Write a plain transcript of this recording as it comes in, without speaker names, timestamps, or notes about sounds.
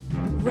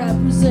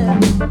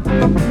present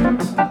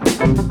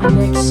the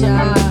next show.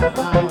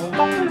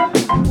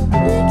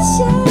 Next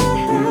show.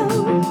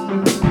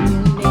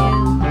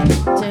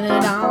 Turn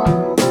it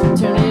on,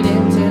 turn it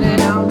in, turn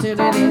it on, turn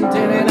it in,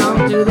 turn it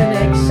on to the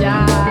next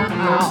show.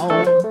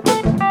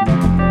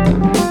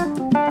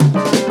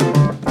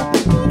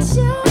 Next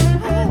show.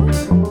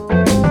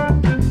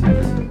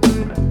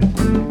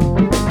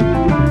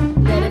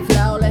 Let it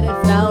flow, let it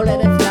flow, let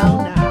it flow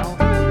now.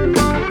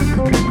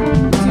 Tune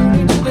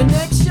into the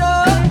next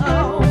show.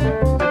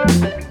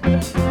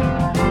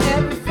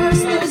 Every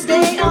first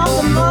Thursday of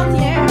the month,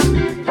 yeah.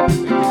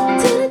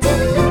 Tune into the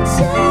next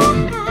show.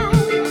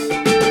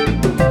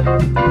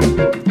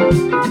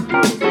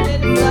 Let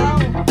it flow.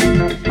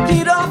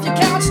 Get off your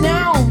couch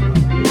now.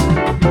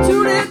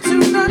 Tune into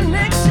the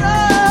next show.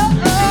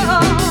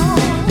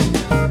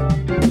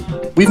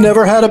 We've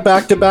never had a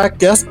back-to-back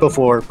guest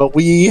before, but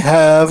we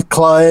have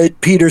Clyde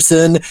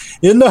Peterson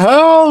in the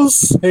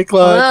house. Hey,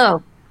 Clyde.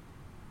 Hello.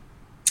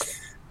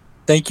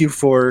 Thank you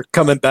for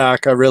coming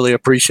back. I really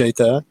appreciate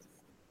that.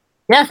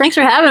 Yeah, thanks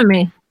for having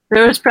me.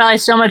 There was probably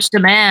so much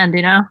demand,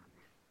 you know?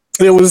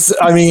 It was,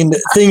 I mean,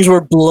 things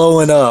were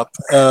blowing up.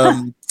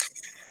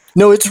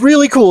 No, it's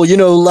really cool. You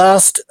know,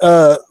 last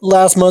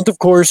month, of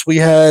course, we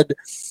had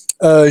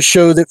a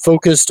show that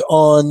focused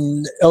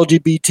on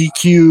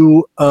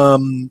LGBTQ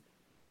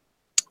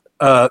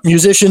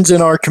musicians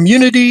in our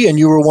community, and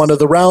you were one of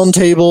the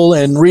roundtable,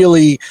 and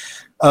really,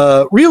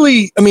 I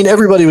mean,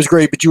 everybody was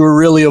great, but you were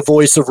really a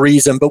voice of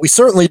reason. But we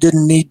certainly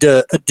didn't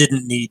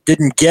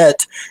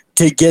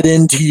get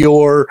into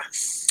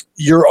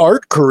your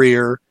art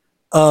career,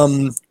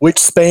 which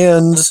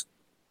spans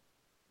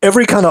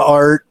every kind of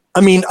art.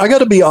 I mean, I got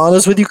to be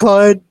honest with you,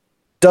 Clyde.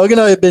 Doug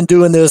and I have been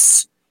doing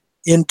this.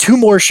 In 2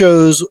 more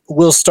shows,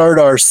 we'll start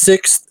our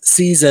 6th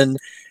season,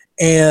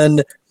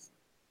 and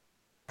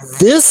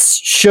this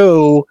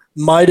show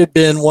might have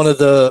been one of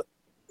the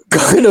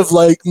kind of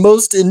like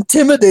most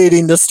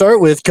intimidating to start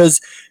with,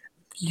 because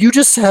you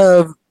just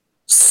have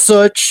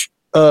such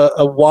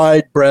a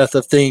wide breadth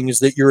of things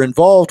that you're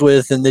involved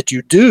with and that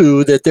you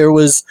do, that there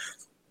was,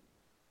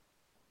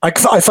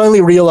 I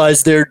finally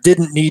realized there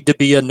didn't need to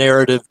be a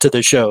narrative to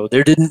the show.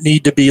 There didn't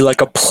need to be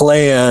like a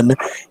plan.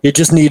 It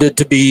just needed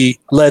to be,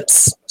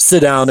 let's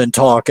sit down and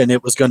talk, and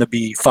it was going to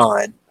be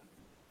fine.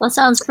 That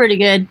sounds pretty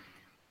good.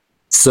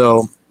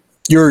 So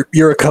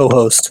you're a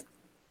co-host.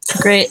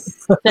 Great.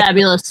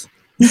 Fabulous.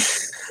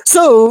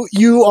 So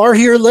you are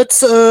here.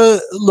 Let's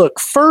look.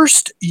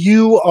 First,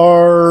 you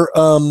are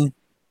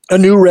a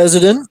new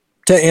resident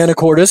to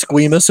Anacortes,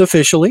 Guimas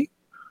officially.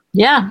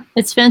 Yeah,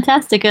 it's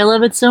fantastic. I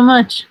love it so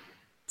much.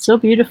 So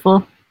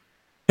beautiful.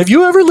 Have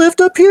you ever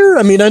lived up here?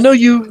 I mean, I know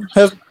you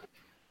have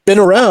been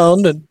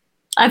around, and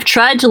I've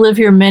tried to live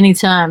here many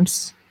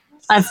times.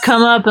 I've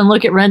come up and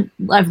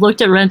I've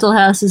looked at rental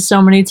houses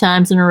so many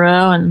times in a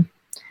row, and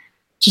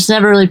just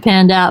never really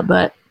panned out.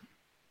 But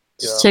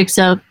it just takes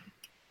a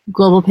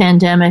global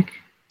pandemic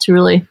to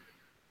really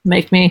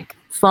make me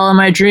follow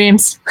my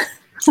dreams.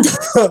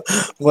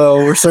 Well,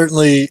 we're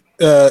certainly,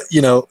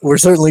 we're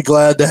certainly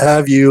glad to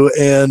have you.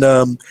 And,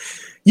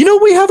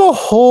 we have a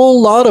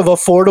whole lot of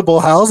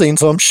affordable housing,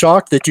 so I'm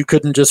shocked that you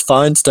couldn't just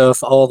find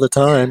stuff all the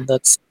time.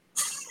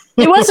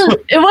 It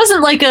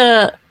wasn't like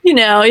a,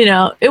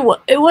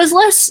 it was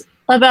less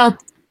about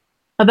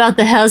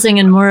the housing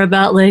and more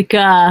about like,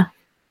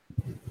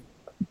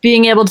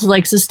 being able to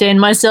like sustain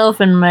myself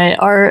and my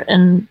art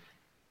and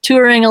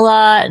touring a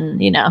lot and,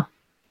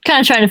 kind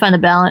of trying to find the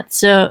balance.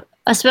 So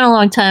I spent a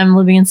long time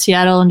living in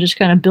Seattle and just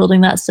kind of building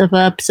that stuff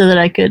up so that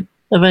I could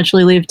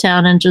eventually leave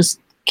town and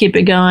just keep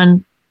it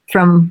going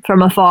from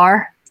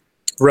afar.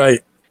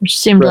 Right. Which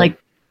seemed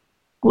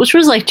which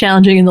was like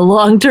challenging in the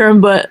long term,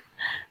 but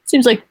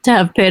seems like to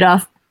have paid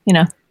off,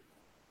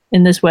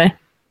 in this way.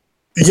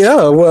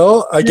 Yeah.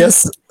 Well, I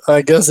guess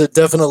it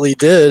definitely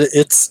did.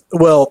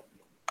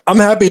 I'm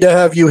happy to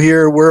have you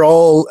here. We're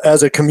all,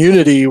 as a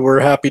community, we're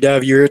happy to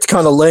have you here. It's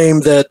kind of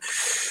lame that,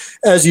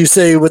 as you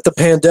say, with the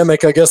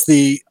pandemic, I guess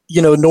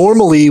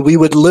normally we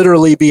would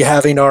literally be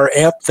having our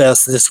Amp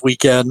Fest this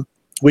weekend,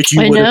 which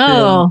you would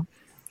have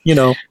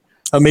been,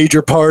 a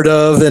major part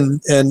of, and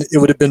it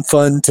would have been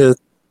fun to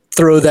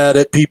throw that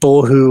at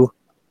people who,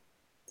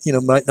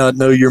 might not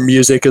know your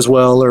music as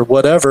well or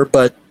whatever,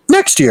 but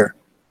next year.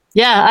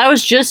 Yeah, I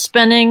was just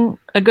spending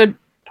a good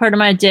part of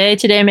my day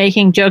today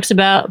making jokes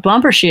about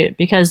Bumbershoot,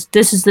 because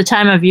this is the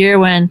time of year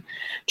when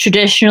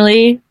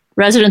traditionally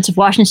residents of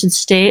Washington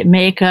State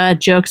make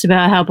jokes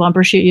about how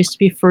Bumbershoot used to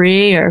be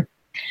free, or,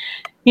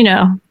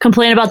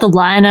 complain about the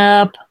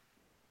lineup,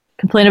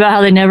 complain about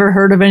how they never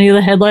heard of any of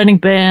the headlining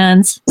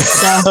bands.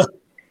 So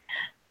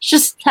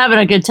just having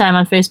a good time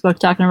on Facebook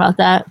talking about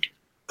that.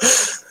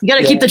 You got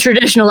to keep the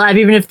tradition alive,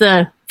 even if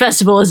the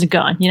festival isn't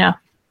going,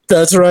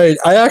 That's right.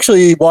 I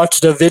actually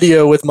watched a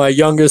video with my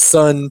youngest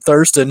son,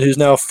 Thurston, who's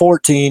now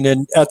 14,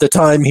 and at the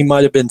time he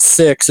might have been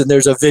 6, and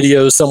there's a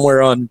video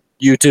somewhere on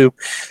YouTube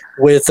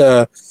with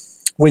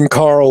when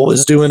Carl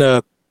was doing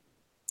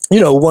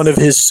one of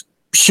his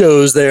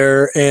shows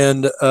there,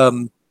 and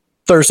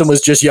Thurston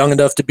was just young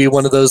enough to be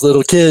one of those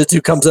little kids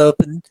who comes up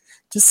and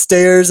just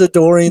stares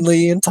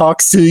adoringly and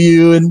talks to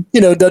you, and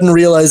doesn't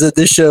realize that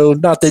this show,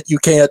 not that you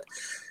can't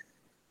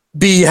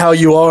be how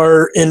you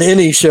are in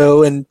any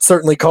show, and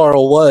certainly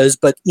Carl was,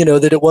 but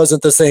that it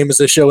wasn't the same as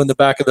a show in the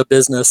back of the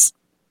business.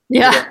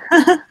 Yeah.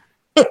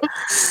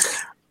 That's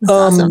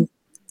awesome.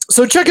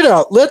 So check it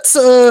out. Let's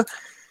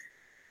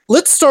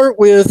start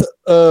with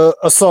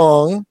a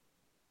song.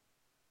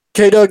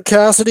 K-Doug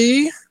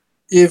Cassidy,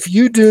 if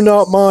you do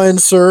not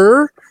mind,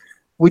 sir,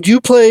 would you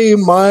play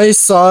My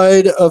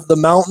Side of the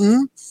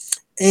Mountain?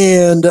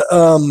 And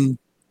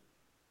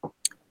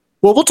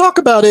well, we'll talk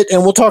about it,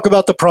 and we'll talk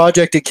about the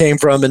project it came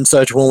from and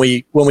such when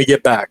we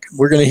get back.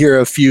 We're going to hear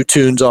a few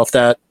tunes off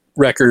that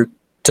record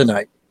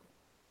tonight.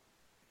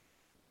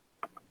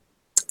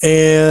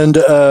 And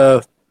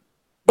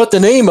but the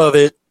name of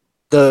it,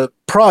 the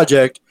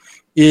project,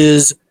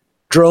 is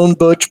Drone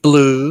Butch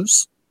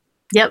Blues.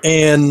 Yep.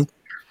 And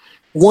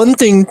one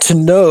thing to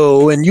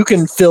know, and you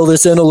can fill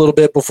this in a little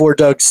bit before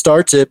Doug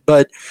starts it,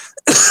 but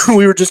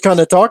we were just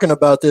kind of talking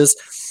about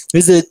this,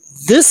 is that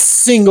this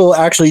single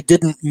actually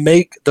didn't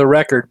make the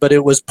record, but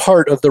it was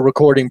part of the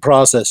recording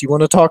process. You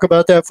want to talk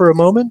about that for a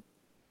moment?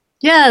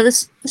 Yeah,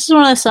 this is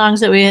one of the songs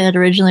that we had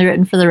originally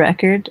written for the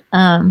record.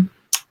 And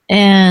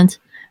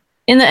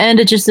in the end,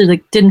 it just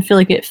didn't feel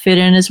like it fit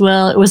in as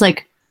well. It was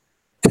like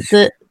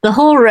the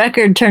whole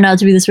record turned out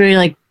to be this very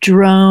like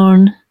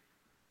drony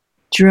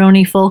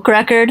folk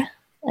record.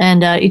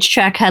 And each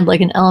track had like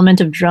an element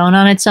of drone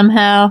on it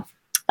somehow.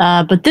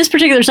 But this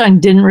particular song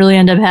didn't really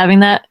end up having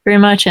that very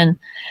much, and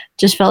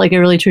just felt like a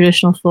really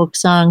traditional folk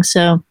song.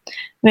 So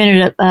we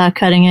ended up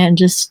cutting it and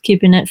just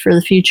keeping it for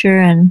the future.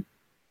 And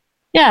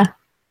yeah,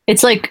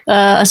 it's like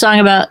a song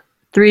about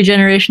 3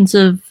 generations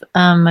of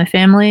my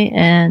family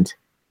and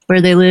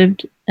where they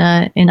lived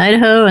in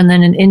Idaho and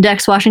then in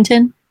Index,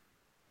 Washington.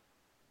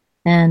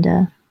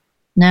 And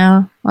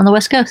now on the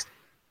West Coast.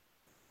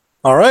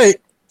 All right.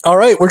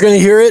 We're going to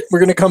hear it. We're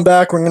going to come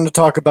back. We're going to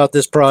talk about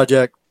this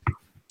project.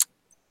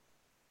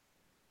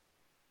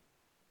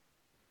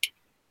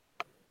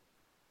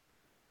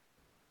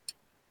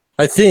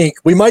 I think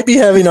we might be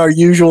having our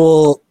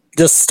usual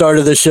just start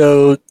of the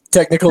show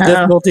technical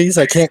difficulties.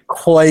 I can't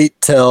quite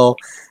tell.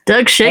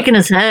 Doug's shaking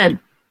his head.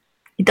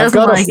 He doesn't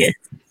like it.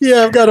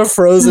 Yeah, I've got a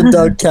frozen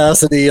Doug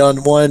Cassidy on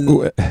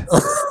one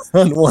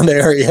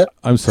area.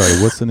 I'm sorry,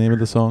 what's the name of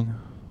the song?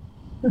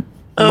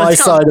 My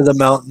Side of the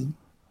Mountain.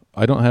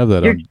 I don't have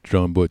that on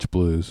Drone Butch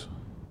Blues.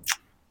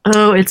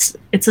 Oh, it's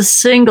a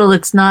single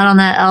that's not on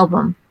that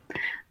album,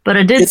 but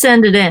I did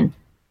send it in.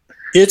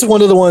 It's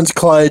one of the ones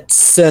Clyde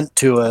sent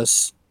to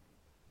us.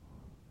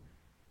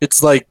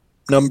 It's like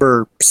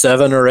number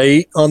 7 or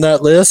 8 on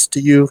that list. Do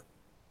you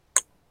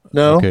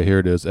know? Okay, here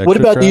it is. What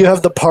about track? Do you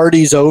have The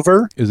Party's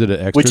Over? Is it an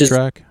extra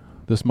track?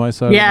 This My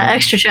Side? Yeah,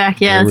 extra track.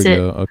 Yeah, that's it.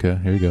 Okay,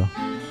 here you go.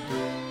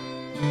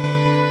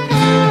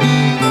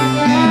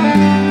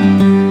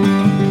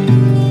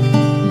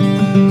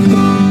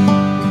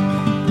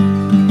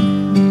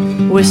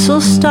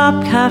 Whistle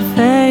Stop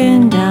Cafe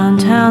in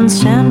downtown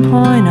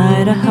Sandpoint,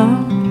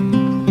 Idaho.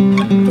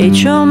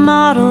 HO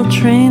model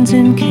trains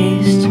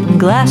encased in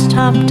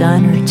glass-top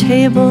diner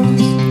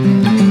tables.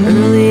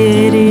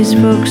 Early 80s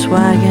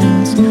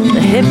Volkswagens, the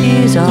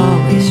hippies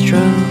always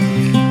drove.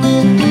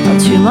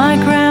 Out to my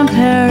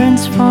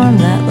grandparents' farm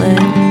that lay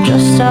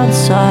just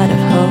outside of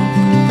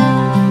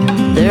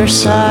Hope. Their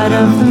side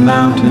of the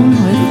mountain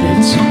with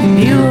its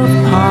view of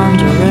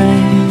Pond Array.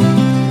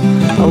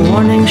 A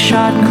warning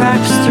shot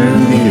cracks through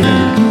the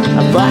air,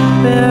 a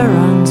black bear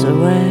runs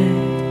away.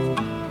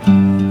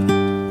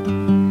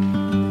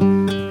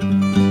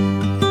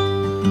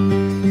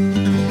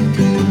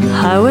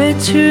 Highway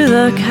to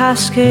the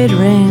Cascade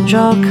Range,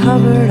 all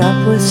covered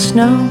up with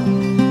snow.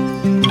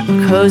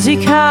 A cozy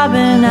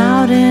cabin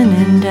out in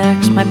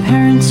Index, my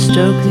parents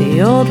stoke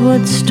the old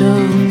wood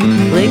stove.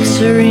 Lake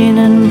Serene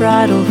and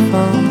Bridal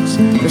Falls,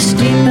 the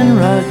steep and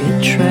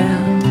rugged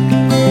trail.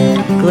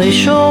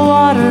 Glacial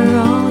water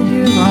all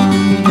year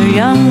long, they're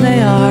young,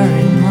 they are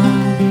in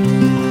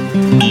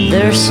love.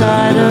 Their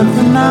side of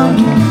the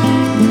mountain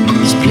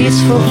is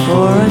peaceful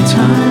for a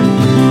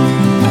time.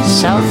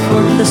 South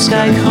Fork, the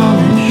sky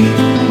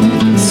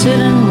conish, sit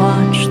and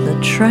watch the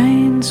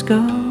trains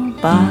go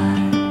by.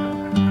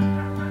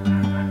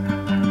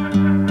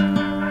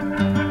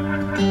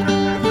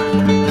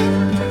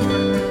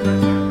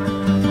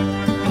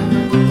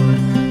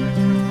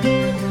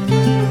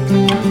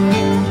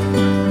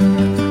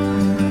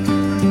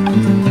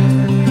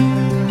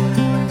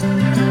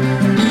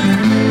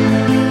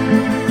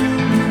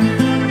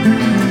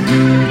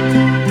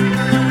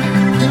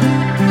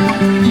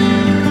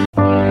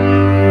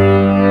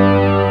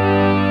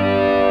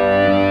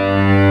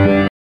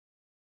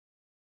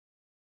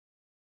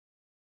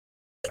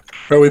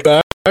 Are we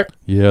back?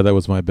 Yeah, that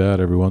was my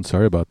bad, everyone.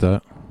 Sorry about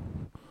that.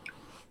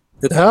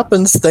 It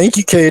happens. Thank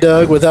you,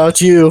 K-Doug.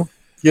 Without you,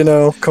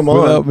 come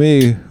on. Without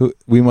me,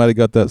 we might have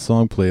got that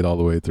song played all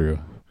the way through.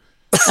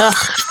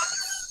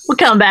 We'll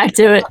come back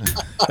to it.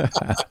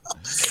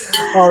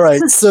 All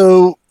right.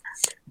 So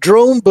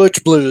Drone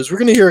Butch Blues. We're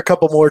going to hear a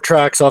couple more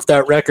tracks off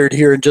that record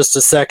here in just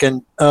a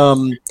second.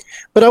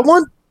 But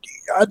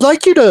I'd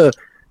like you to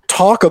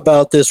talk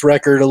about this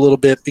record a little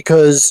bit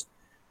because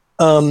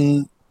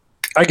I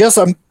guess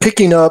I'm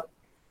picking up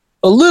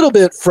a little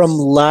bit from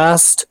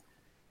last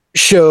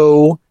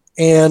show,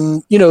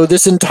 and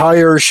this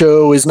entire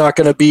show is not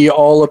going to be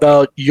all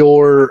about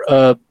your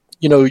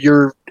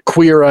your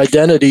queer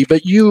identity,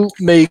 but you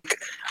make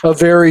a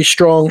very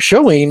strong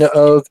showing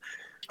of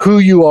who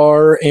you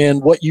are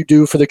and what you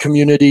do for the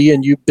community,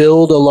 and you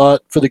build a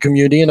lot for the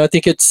community. And I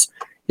think it's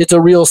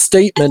a real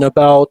statement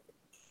about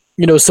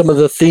some of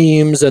the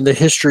themes and the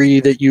history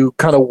that you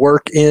kind of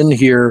work in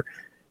here.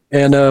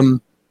 And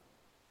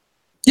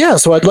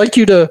so I'd like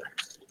you to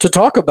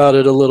talk about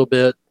it a little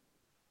bit.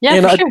 Yeah,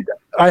 and for sure.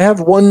 I have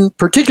one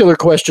particular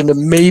question to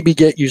maybe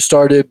get you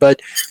started,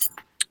 but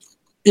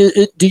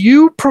do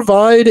you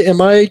provide,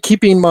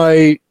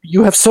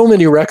 you have so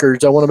many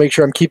records, I want to make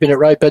sure I'm keeping it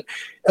right, but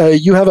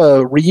you have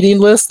a reading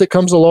list that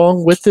comes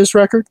along with this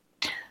record?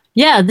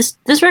 Yeah,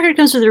 this record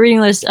comes with a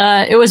reading list.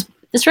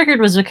 This record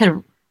was a kind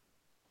of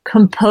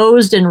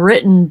composed and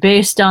written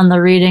based on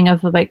the reading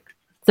of like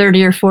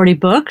 30 or 40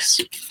 books.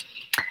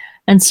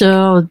 And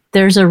so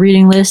there's a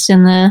reading list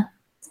in the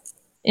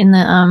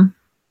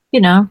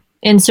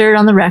insert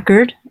on the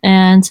record.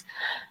 And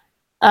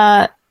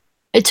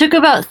it took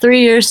about 3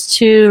 years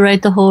to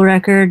write the whole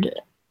record.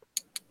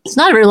 It's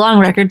not a very long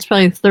record. It's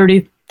probably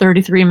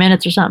 33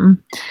 minutes or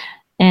something.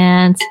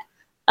 And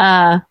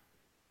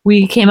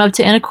we came up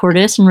to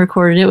Anacortes and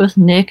recorded it with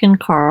Nick and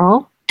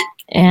Carl.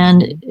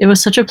 And it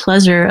was such a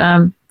pleasure.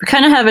 We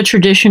kind of have a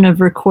tradition of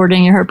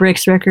recording Your Heart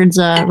Breaks records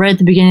right at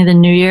the beginning of the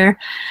new year.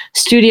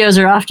 Studios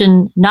are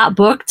often not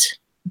booked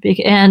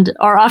and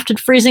are often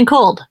freezing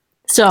cold.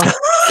 So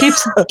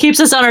keeps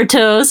us on our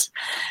toes.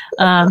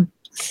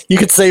 You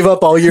could save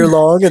up all year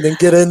long and then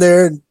get in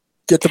there and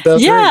get the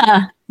best.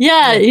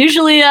 Yeah.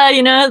 Usually,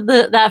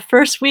 that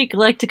first week, I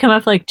like to come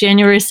up like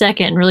January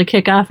 2nd and really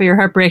kick off Your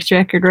Heart Breaks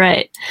record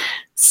right.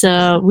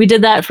 So we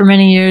did that for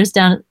many years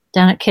down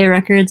at K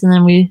Records, and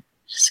then we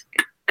just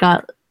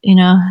got,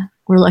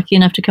 we're lucky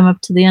enough to come up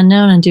to the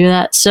Unknown and do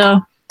that.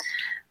 So,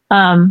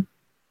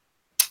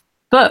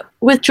 but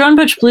with Drone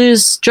Butch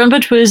Blues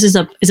is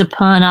a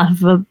pun off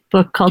of a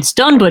book called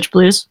Stone Butch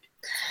Blues,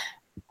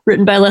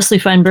 written by Leslie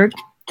Feinberg.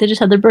 They just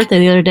had their birthday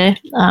the other day.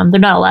 They're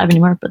not alive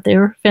anymore, but they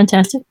were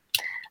fantastic.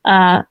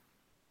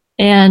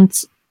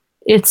 And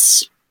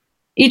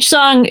each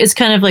song is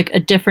kind of like a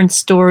different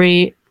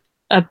story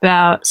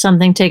about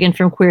something taken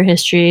from queer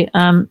history,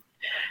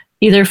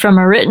 either from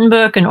a written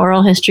book, an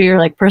oral history, or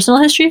like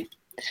personal history.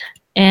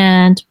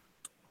 And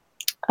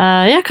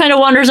kind of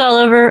wanders all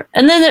over.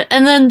 And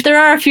then there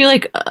are a few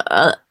like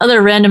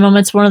other random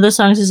moments. One of the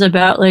songs is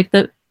about like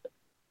the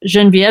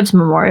Genevieve's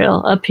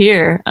memorial up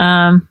here,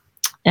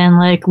 and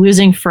like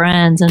losing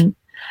friends and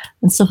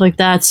stuff like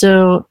that.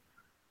 So,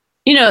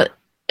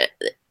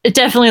 it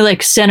definitely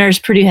like centers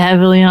pretty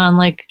heavily on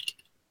like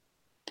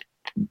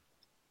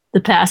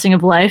the passing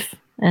of life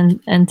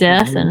and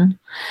death, mm-hmm.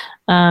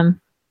 and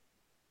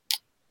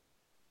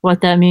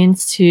what that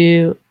means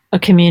to a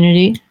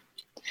community.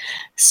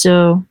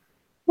 So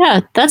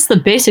yeah, that's the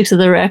basics of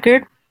the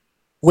record.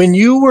 When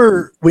you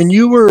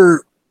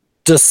were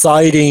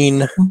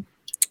deciding,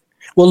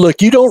 well,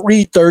 look, you don't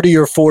read 30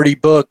 or 40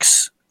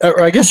 books,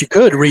 or I guess you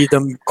could read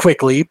them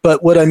quickly,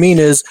 but what I mean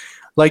is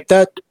like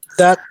that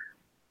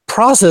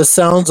process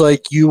sounds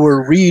like you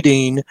were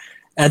reading,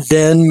 and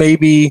then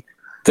maybe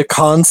the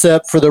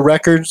concept for the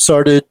record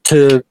started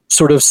to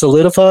sort of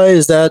solidify.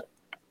 Is that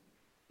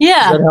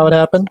how it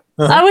happened?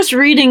 Uh-huh. I was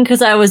reading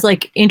because I was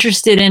like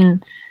interested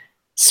in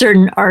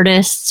certain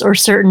artists or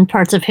certain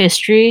parts of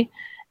history,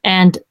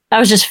 and I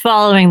was just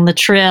following the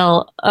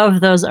trail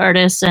of those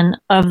artists and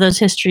of those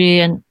history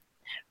and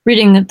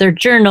reading their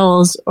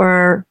journals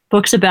or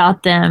books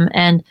about them.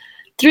 And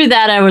through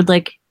that, I would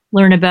like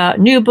learn about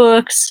new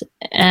books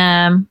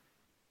and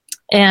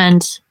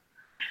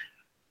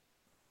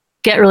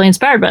get really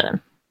inspired by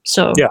them.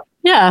 So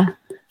yeah.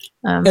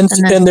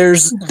 And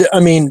there's, I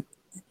mean,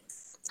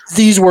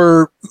 these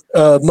were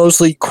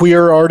mostly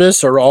queer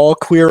artists, or all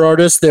queer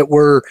artists that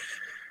were,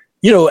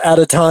 at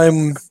a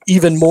time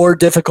even more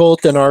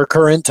difficult than our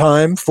current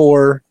time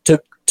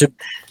to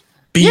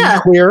be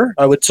queer,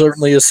 I would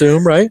certainly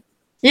assume, right?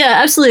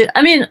 Yeah, absolutely.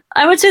 I mean,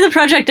 I would say the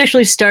project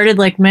actually started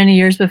like many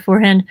years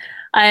beforehand.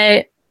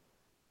 I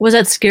was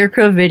at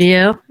Scarecrow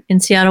Video in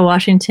Seattle,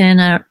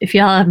 Washington. If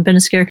y'all haven't been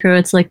to Scarecrow,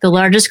 it's like the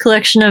largest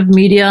collection of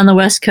media on the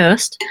West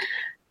Coast.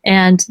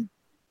 And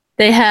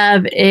they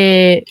have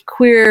a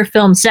queer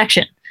film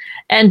section.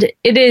 And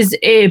it is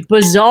a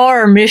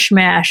bizarre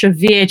mishmash of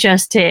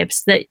VHS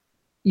tapes that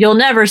you'll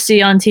never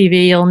see on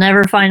TV, you'll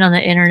never find on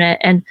the internet.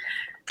 And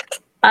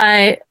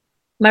my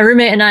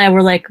roommate and I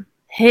were like,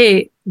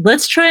 hey,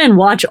 let's try and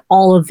watch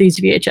all of these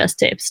VHS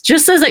tapes,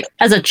 just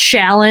as a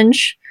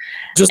challenge.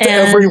 Just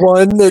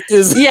everyone that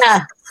is.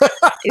 Yeah.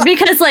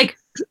 Because like,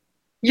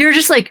 you're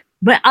just like,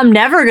 but I'm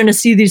never going to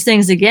see these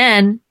things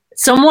again.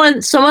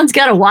 someone's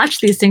got to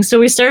watch these things. So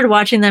we started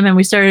watching them, and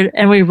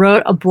we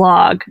wrote a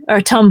blog or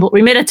Tumblr.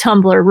 We made a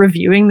Tumblr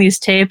reviewing these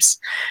tapes,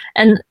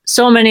 and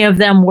so many of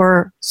them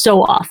were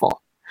so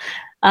awful.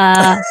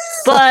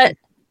 But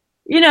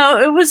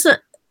it was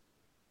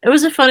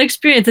a fun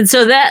experience, and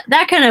so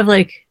that kind of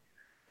like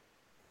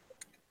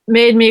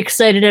made me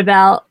excited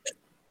about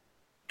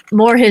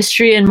more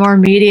history and more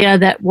media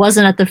that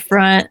wasn't at the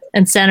front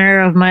and center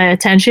of my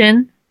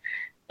attention,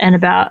 and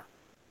about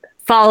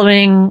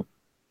following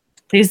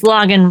these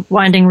long and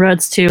winding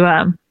roads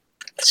to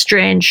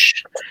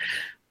strange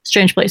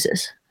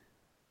places.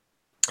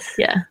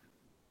 Yeah.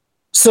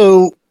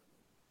 So,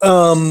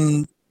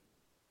 well,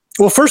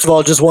 first of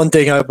all, just one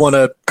thing I want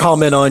to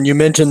comment on. You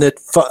mentioned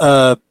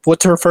that,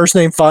 what's her first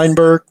name?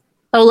 Feinberg?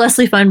 Oh,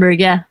 Leslie Feinberg,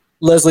 yeah.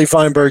 Leslie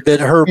Feinberg, that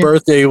her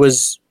birthday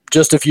was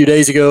just a few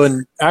days ago,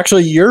 and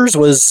actually yours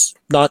was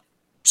not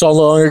so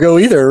long ago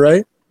either,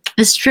 right?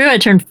 It's true. I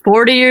turned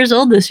 40 years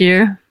old this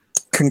year.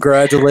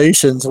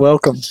 Congratulations.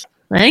 Welcome.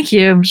 Thank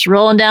you. I'm just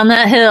rolling down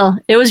that hill.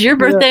 It was your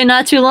birthday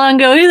not too long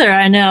ago either,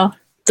 I know.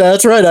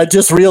 That's right. I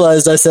just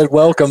realized I said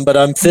welcome, but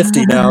I'm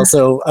 50 now,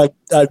 so I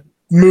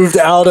moved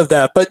out of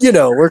that. But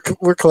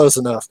we're close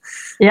enough.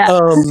 Yeah.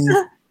 So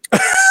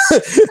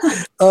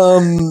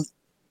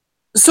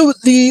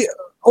the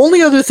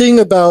only other thing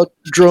about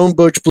Drone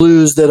Butch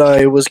Blues that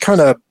I was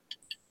kind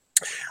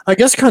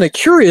of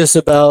curious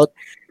about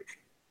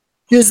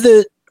is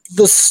that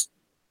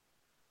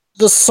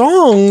the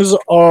songs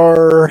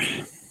are,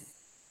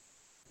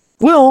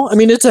 well, I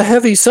mean, it's a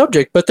heavy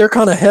subject, but they're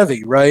kind of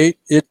heavy, right?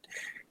 I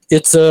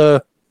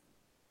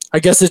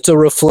guess it's a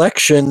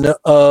reflection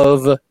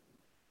of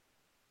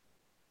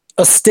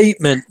a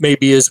statement,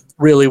 maybe, is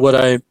really what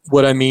I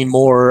mean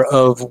more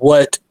of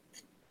what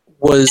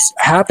was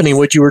happening,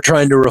 what you were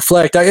trying to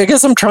reflect. I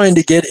guess I'm trying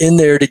to get in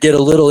there to get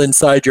a little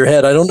inside your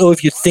head. I don't know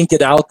if you think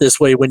it out this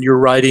way when you're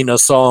writing a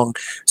song.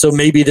 So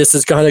maybe this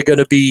is kind of going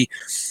to be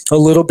a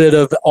little bit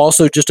of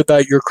also just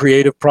about your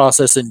creative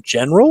process in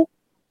general,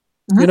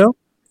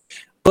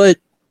 But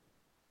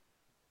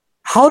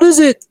how does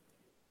it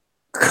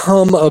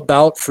come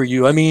about for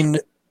you? I mean,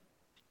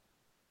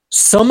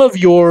 some of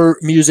your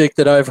music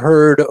that I've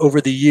heard over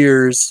the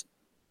years,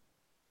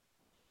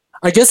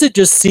 I guess it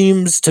just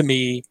seems to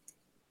me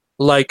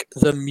like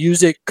the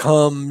music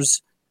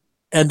comes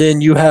and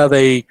then you have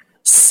a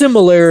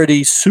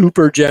similarity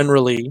super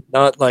generally,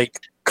 not like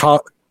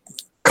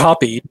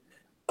copied,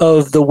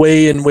 of the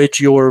way in which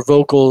your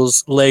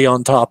vocals lay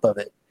on top of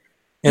it.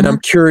 And I'm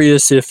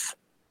curious if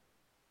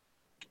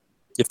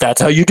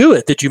that's how you do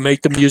it, that you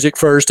make the music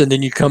first and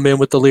then you come in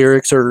with the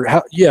lyrics, or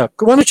how. Yeah.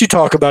 Why don't you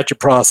talk about your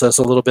process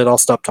a little bit? I'll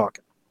stop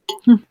talking.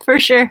 For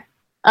sure.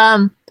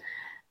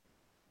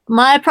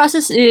 My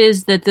process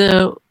is that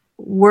the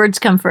words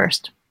come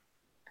first.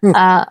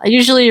 I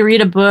usually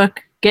read a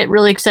book, get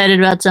really excited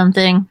about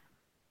something,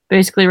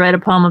 basically write a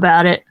poem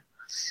about it,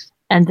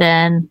 and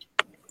then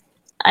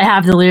I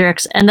have the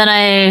lyrics. And then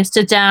I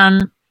sit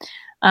down.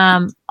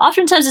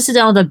 Oftentimes I sit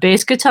down with a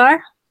bass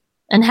guitar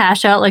and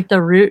hash out like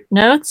the root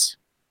notes,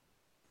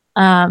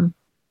 and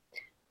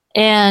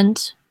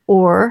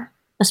or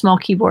a small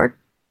keyboard,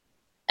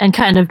 and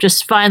kind of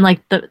just find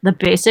like the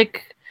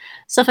basic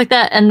stuff like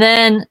that. And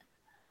then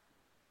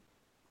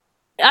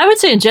I would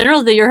say in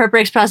general the Your Heart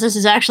Breaks process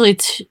is actually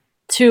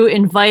to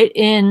invite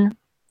in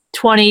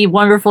 20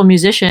 wonderful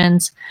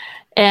musicians,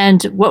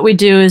 and what we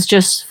do is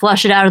just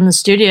flush it out in the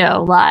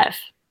studio live.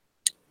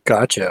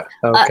 Gotcha.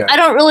 Okay. I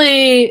don't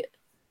really.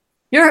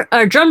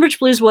 Drum Butch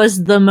Blues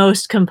was the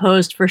most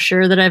composed for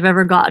sure that I've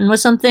ever gotten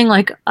with something.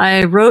 Like,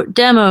 I wrote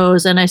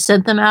demos and I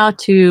sent them out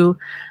to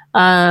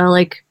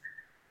like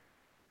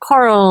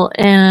Carl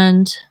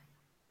and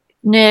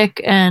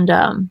Nick and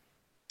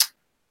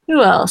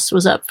who else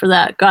was up for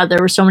that? God,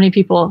 there were so many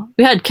people.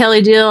 We had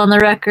Kelly Deal on the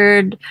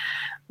record.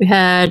 We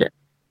had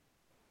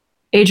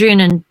Adrian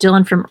and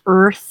Dylan from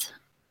Earth.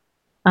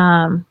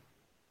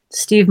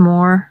 Steve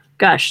Moore.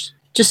 Gosh,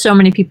 just so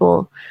many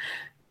people.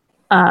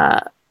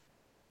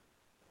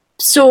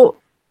 So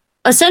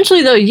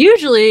essentially, though,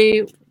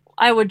 usually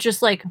I would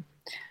just like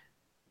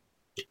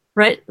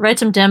write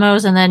some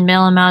demos and then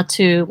mail them out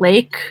to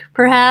Lake,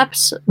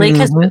 perhaps. Lake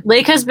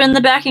has been the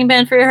backing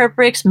band for Your Heart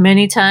Breaks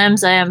many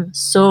times. I am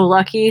so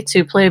lucky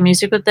to play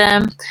music with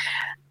them.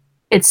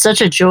 It's such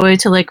a joy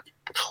to like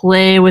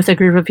play with a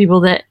group of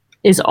people that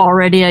is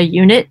already a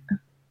unit.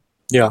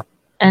 Yeah.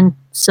 And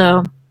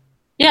so,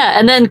 yeah,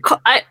 and then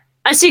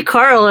I see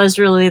Carl as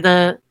really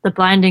the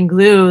binding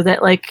glue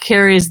that like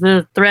carries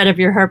the thread of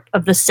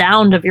of the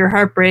sound of Your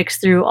Heart Breaks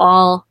through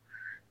all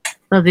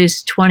of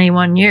these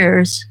 21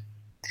 years.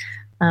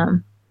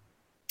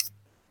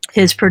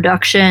 His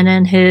production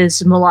and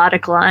his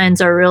melodic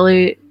lines are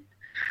really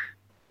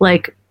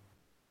like,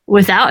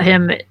 without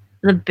him,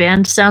 the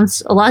band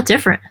sounds a lot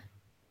different.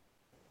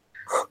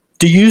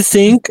 Do you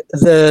think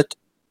that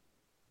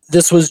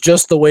this was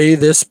just the way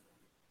this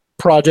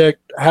project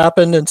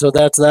happened and so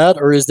that's that,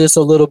 or is this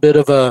a little bit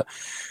of a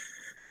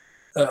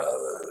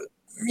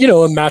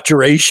a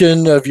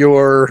maturation of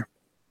your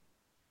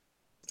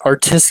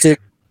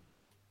artistic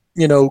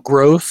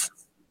growth.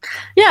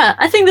 Yeah,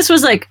 I think this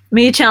was like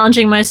me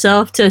challenging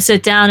myself to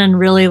sit down and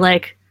really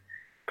like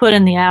put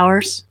in the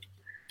hours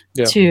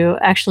to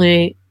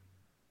actually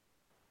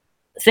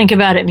think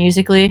about it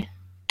musically.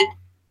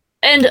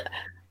 And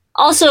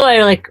also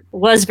I like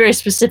was very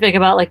specific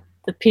about like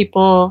the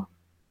people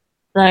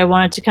that I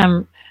wanted to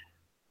come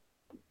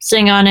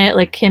sing on it,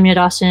 like Kimya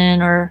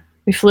Dawson, or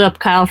we flew up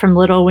Kyle from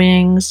Little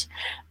Wings.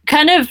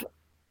 Kind of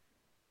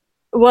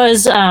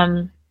was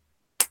an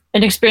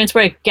experience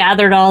where I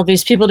gathered all of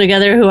these people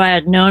together who I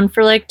had known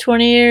for like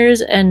 20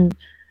 years and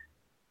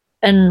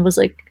was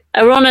like,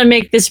 I want to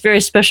make this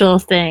very special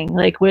thing.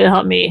 Like, will it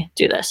help me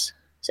do this?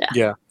 So,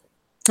 yeah.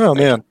 Oh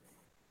man,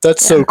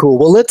 that's so cool.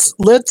 Well, let's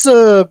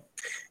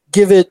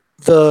give it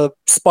the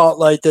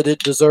spotlight that it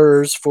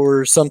deserves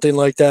for something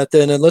like that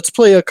then, and let's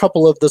play a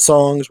couple of the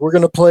songs. We're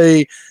going to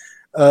play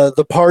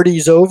The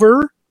Party's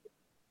Over,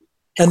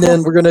 and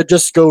then we're going to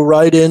just go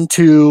right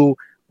into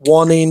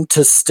Wanting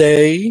to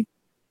Stay,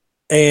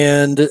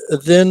 and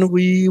then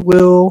we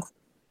will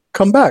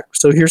come back.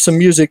 So here's some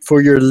music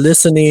for your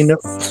listening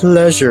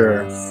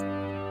pleasure.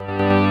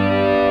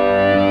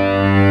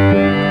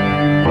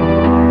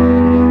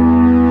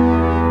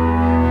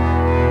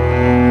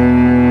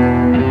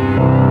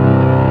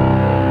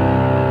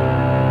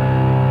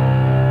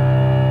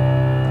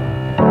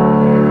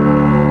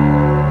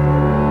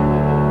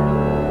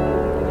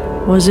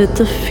 Was it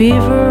the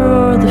fever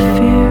or the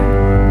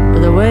fear, or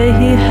the way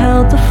he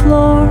held the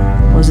floor?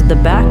 Was it the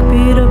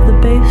backbeat of the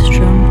bass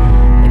drum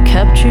that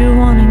kept you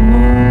wanting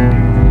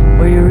more?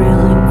 Were you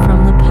reeling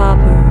from the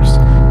poppers?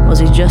 Was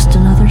he just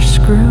another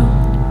screw?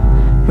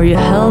 Were you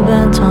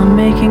hell-bent on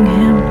making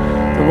him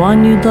the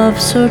one you'd love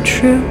so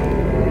true?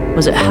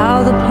 Was it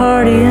how the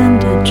party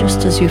ended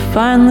just as you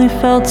finally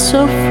felt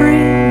so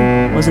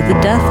free? Was it the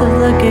death of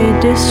the gay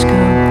disco,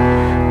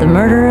 the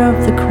murder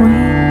of the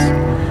queens,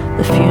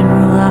 the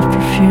funeral after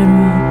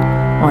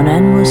funeral, one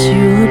endless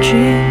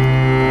eulogy?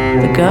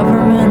 The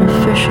government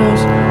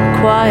officials,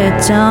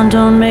 quiet down,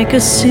 don't make a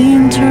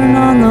scene, turn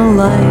on the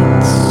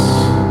lights.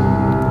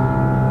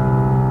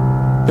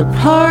 The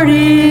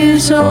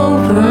party's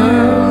over,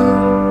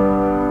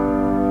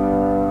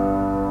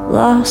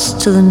 lost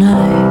to the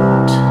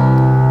night,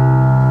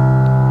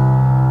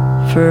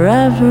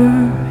 forever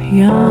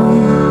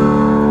young.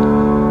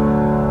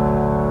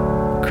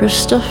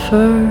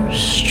 Christopher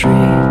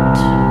Street,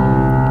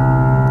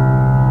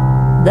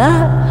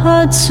 that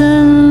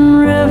Hudson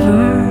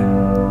River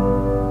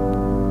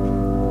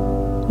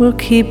will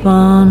keep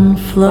on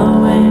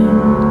flowing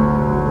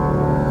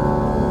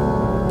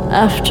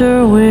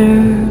after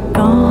we're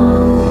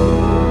gone.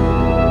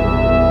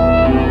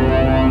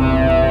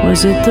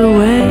 Was it the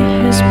way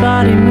his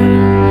body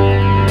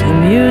moved to the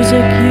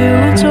music you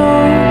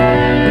adored,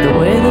 or the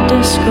way the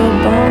disco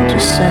ball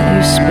just sent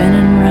you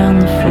spinning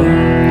round the floor?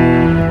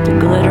 The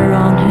glitter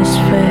on his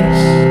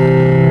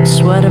face,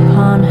 sweat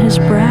upon his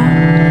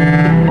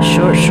brow,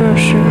 short,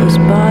 shirtless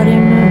body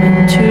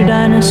moving to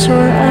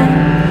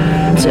dinosaur-esque.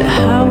 Was it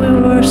how we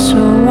were so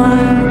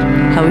wild,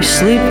 how we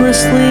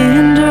sleeplessly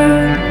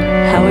endured,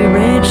 how we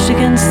raged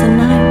against the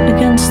night,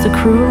 against the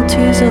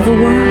cruelties of the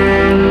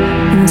world?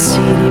 In the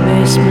seedy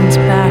basements,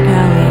 back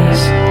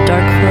alleys,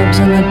 dark clubs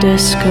and the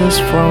discos,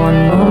 for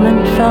one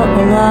moment felt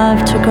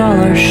alive, took all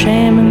our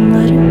shame and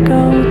let it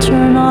go,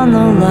 turn on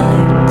the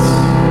lights.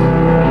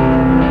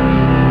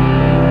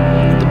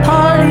 The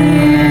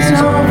party's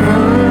over,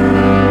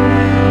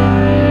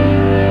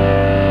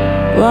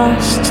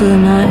 lost to the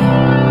night,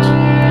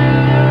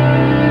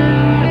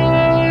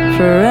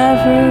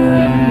 forever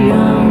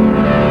young.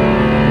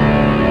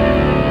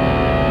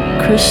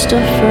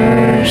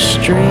 Christopher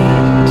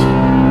Street,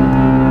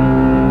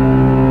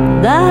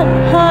 that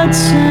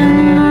Hudson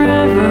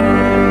River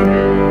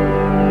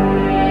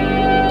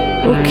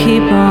will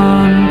keep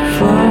on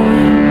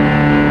flowing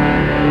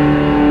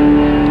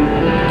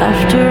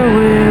after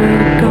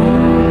we're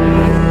gone.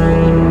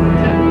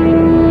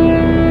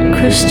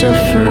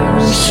 Christopher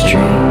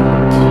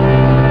Street,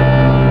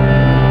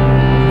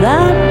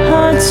 that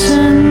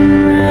Hudson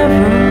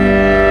River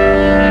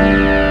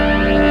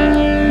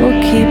will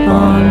keep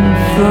on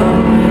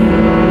flowing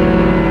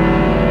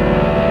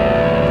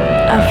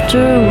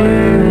after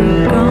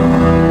we're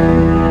gone.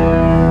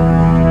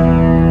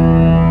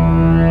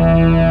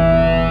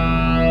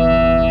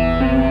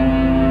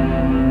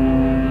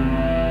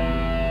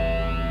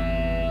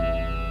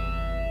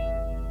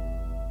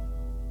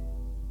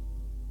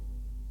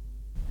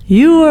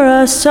 You were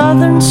a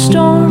southern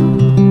storm,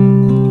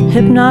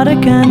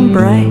 hypnotic and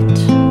bright.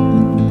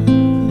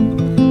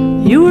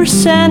 You were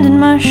sand in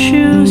my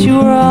shoes, you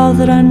were all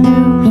that I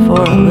knew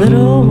for a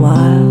little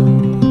while.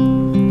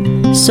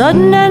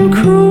 Sudden and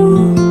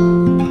cruel,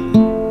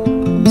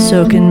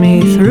 soaking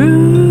me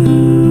through.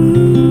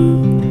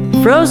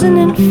 Frozen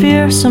in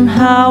fear,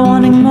 somehow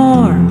wanting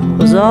more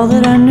was all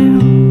that I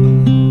knew.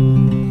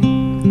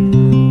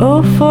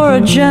 Oh, for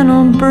a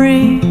gentle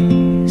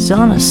breeze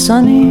on a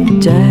sunny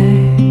day.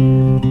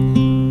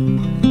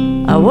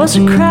 I was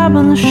a crab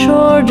on the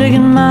shore,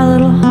 digging my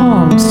little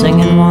home,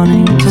 singing,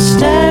 wanting to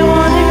stay,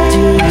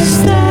 wanting to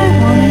stay,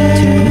 wanting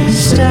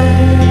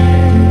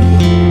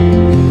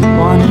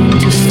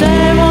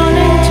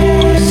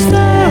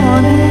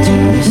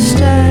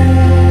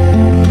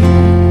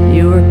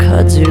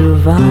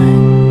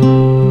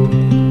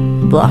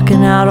vine,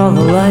 blocking out all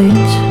the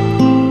light.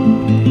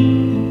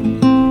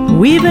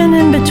 Weaving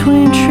in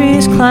between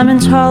trees, climbing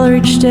taller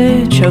each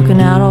day,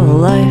 choking out all the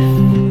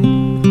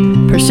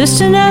life.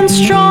 Persistent and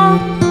strong,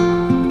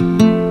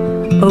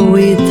 a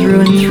weed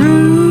through and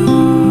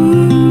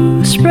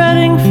through,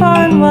 spreading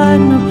far and wide,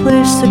 no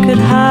place that could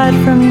hide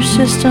from your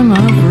system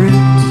of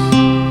roots.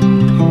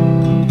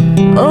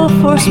 Oh,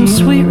 for some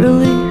sweet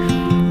relief,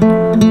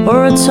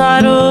 or a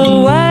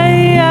tidal wave.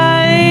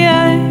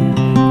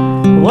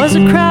 Was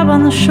a crab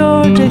on the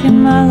shore,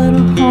 digging my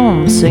little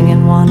home,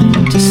 singing,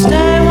 wanting to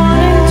stay,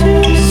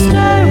 wanting to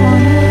stay,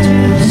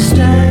 wanting to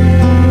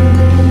stay,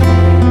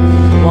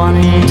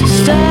 wanting to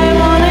stay,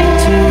 wanting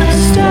to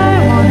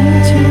stay,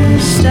 wanting to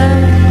stay,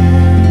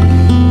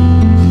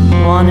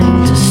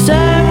 wanting to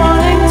stay,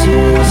 wanting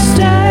to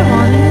stay,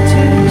 wanting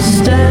to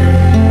stay,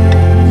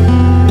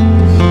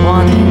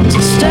 wanting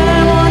to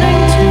stay,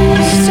 wanting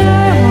to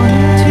stay,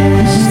 wanting to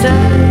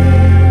stay.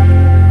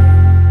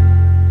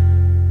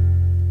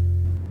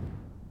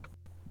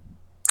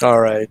 All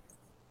right.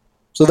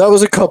 So that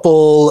was a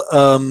couple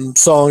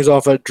songs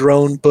off of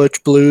Drone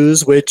Butch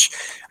Blues, which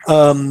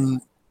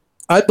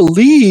I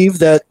believe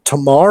that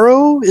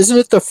tomorrow, isn't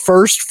it the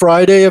first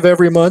Friday of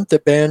every month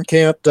that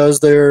Bandcamp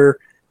does their...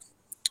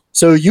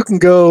 So you can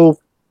go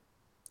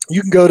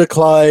to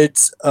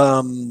Clyde's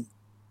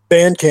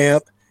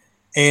Bandcamp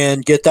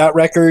and get that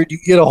record. You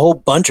get a whole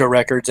bunch of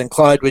records, and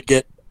Clyde would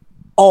get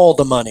all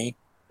the money,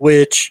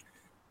 which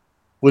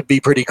would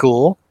be pretty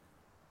cool.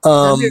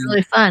 That'd be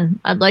really fun.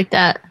 I'd like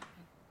that.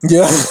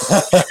 Yeah.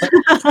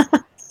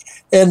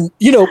 And,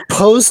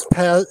 post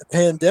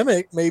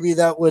pandemic, maybe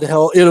that would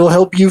help. It'll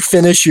help you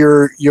finish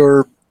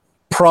your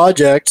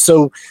project.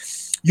 So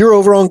you're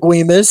over on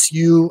Guimas.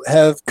 You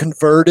have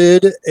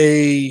converted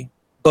a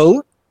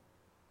boat.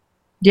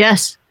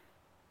 Yes.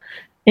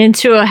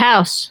 Into a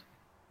house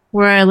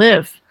where I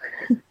live.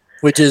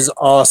 Which is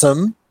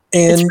awesome.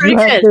 And It's pretty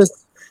good.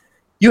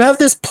 You have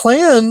this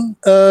plan.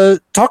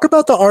 Talk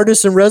about the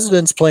artist in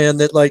residence plan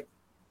that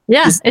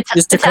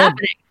it's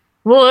happening.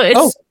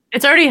 Well,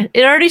 it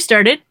already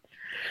started.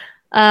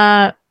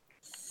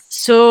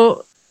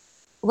 So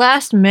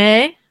last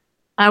May,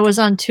 I was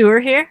on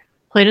tour here,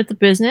 played at the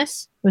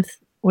Business with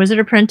Wizard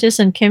Apprentice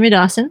and Kimmy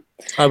Dawson.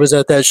 I was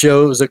at that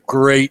show. It was a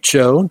great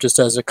show, just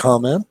as a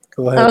comment.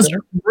 Go ahead. That was a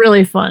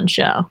really fun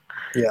show.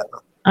 Yeah.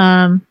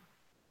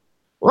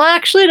 Well,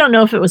 actually, I don't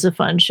know if it was a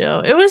fun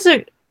show. It was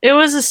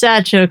a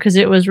sad show because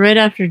it was right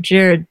after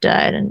Jared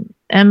died and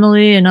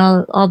Emily and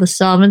all the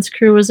Solvents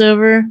crew was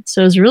over.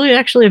 So it was really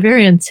actually a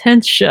very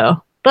intense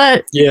show.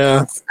 But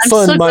yeah, I'm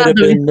fun so might glad have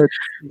that been.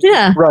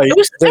 Yeah, right.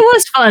 It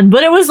was fun,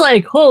 but it was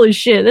like, holy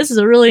shit, this is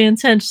a really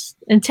intense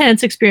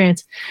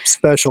experience.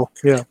 Special,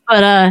 yeah.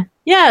 But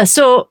yeah,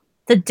 so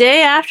the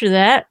day after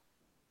that,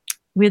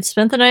 we had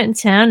spent the night in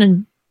town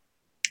and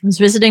was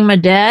visiting my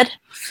dad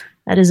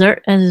at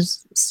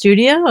his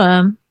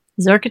studio,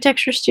 his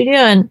architecture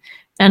studio,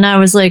 and I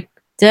was like,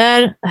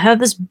 Dad, I have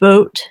this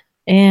boat,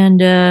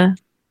 and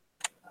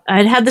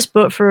I'd had this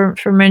boat for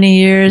many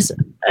years.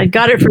 I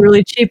got it for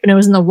really cheap, and it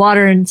was in the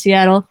water in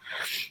Seattle,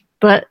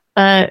 but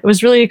it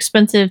was really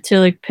expensive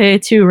to pay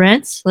 2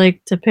 rents,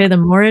 to pay the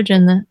mortgage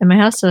in my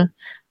house. So I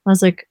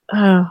was like,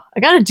 oh, I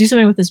got to do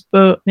something with this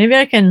boat. Maybe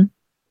I can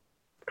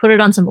put it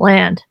on some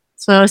land.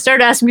 So I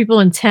started asking people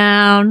in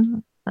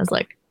town. I was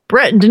like,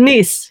 Brett and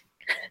Denise,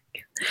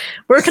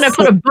 where can I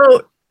put a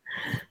boat?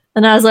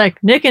 And I was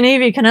like, Nick and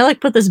Evie, can I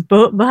put this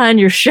boat behind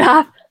your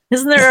shop?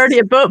 Isn't there already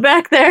a boat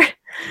back there?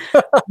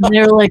 And they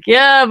were like,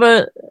 yeah,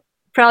 but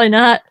probably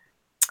not.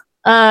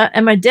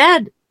 And my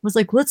dad was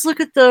like, let's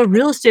look at the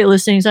real estate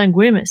listings on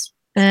Guimas.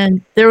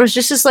 And there was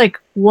just this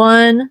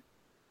one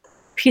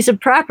piece of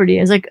property.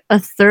 It was a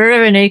third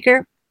of an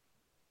acre.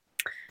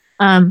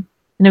 And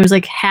it was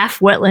half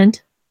wetland.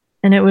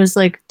 And it was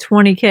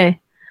 $20K.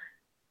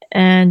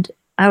 And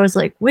I was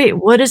like, wait,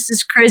 what is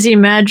this crazy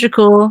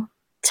magical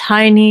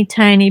tiny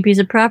piece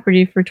of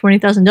property for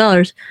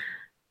 $20,000?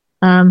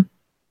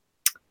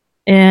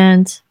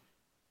 And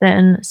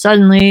then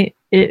suddenly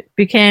it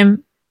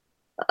became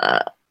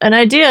an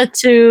idea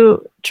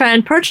to try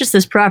and purchase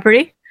this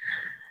property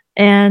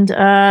and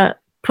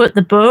put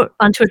the boat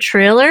onto a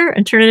trailer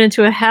and turn it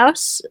into a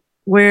house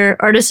where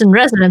artists in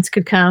residence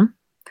could come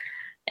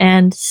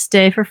and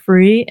stay for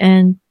free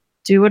and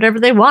do whatever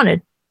they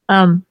wanted.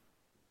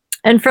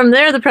 And from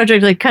there, the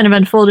project kind of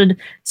unfolded.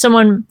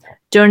 Someone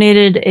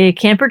donated a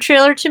camper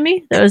trailer to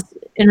me that was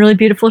in really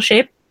beautiful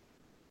shape.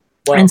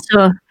 Wow. And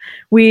so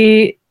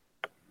we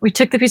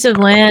took the piece of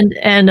land,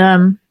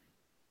 and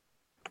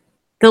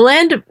the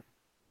land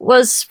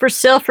was for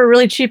sale for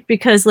really cheap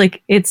because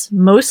it's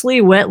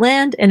mostly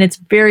wetland and it's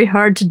very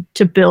hard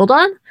to build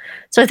on.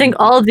 So I think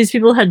all of these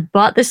people had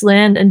bought this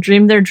land and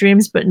dreamed their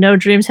dreams, but no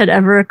dreams had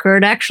ever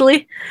occurred,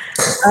 actually.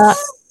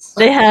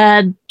 They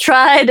had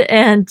tried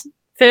and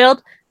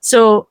failed.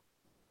 So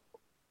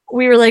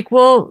we were like,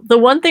 well, the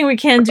one thing we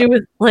can do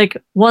with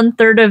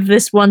 1/3 of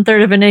this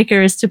 1/3 of an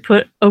acre is to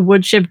put a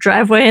wood chip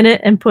driveway in it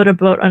and put a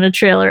boat on a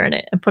trailer in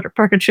it and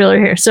park a trailer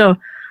here. So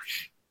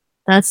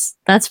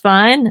that's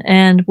fine,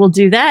 and we'll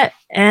do that.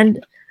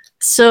 And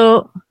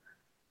so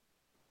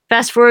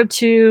fast forward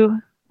to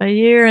a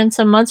year and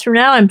some months from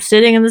now, I'm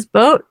sitting in this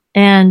boat,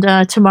 and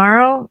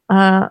tomorrow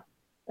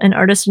an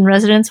artist in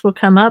residence will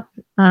come up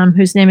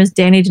whose name is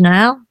Danny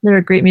Denial. They're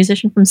a great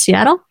musician from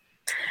Seattle,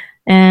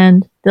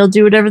 and they'll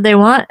do whatever they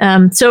want.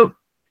 So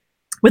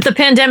with the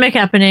pandemic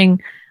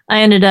happening,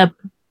 I ended up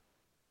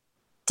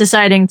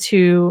deciding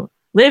to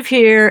live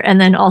here and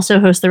then also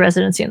host the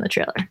residency in the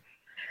trailer.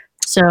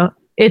 So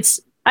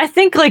I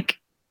think like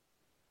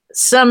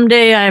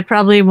someday I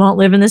probably won't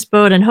live in this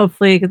boat, and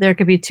hopefully there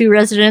could be 2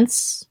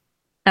 residents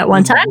at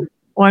one time,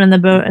 one in the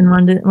boat and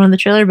one in the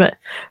trailer. But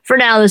for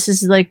now, this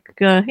is like,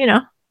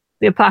 the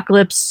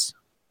apocalypse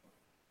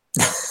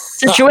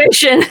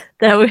situation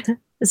that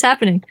is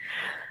happening.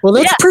 Well,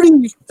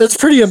 that's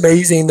pretty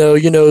amazing though,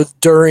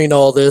 during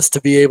all this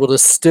to be able to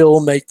still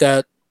make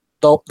that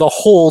the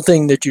whole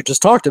thing that you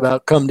just talked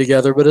about come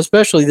together, but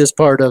especially this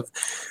part of,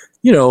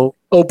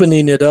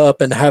 opening it up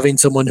and having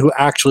someone who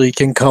actually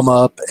can come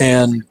up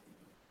and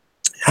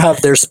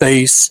have their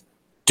space,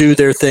 do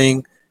their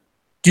thing.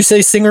 Do you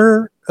say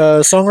singer,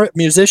 songwriter,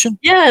 musician?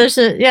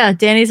 Yeah,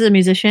 Danny's a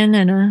musician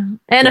and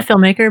a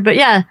filmmaker, but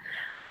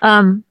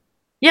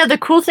the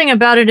cool thing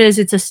about it is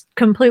it's a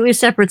completely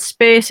separate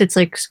space. It's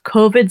like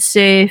COVID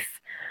safe,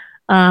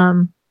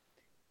 and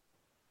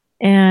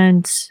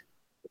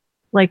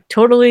like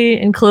totally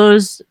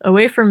enclosed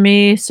away from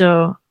me.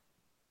 So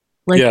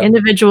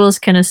individuals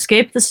can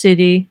escape the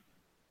city,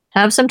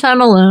 have some time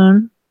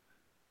alone,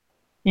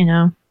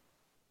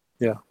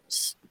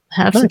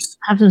 have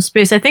some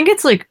space. I think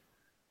it's like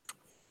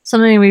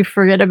something we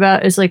forget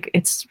about is like,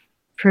 it's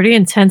pretty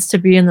intense to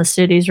be in the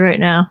cities right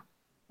now.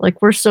 Like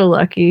we're so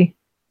lucky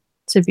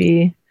to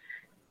be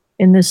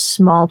in this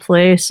small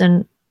place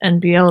and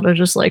be able to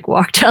just like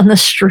walk down the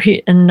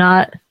street and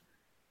not,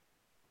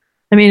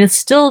 I mean, it's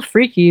still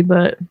freaky,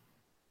 but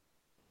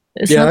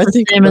it's not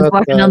the same as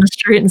walking down the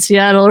street in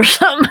Seattle or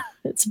something.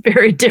 It's a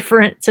very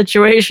different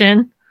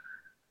situation.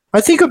 I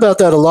think about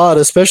that a lot,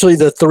 especially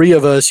the 3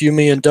 of us, you,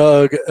 me, and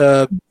Doug.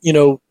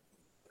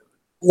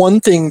 One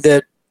thing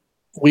that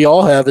we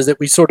all have is that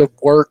we sort of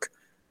work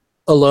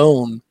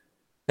alone.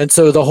 And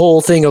so the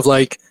whole thing of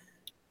like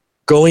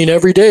going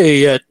every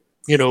day at,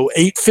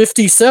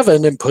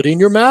 8:57 and putting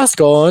your mask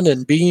on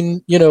and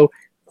being,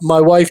 my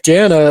wife,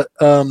 Jana,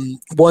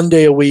 one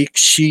day a week,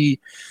 she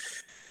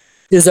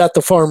is at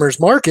the farmer's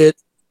market.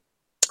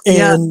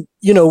 And,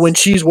 when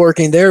she's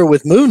working there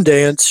with Moon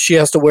Dance, she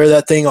has to wear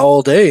that thing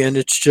all day. And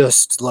it's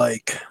just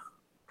like,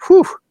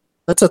 whew,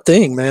 that's a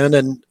thing, man.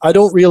 And I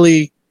don't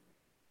really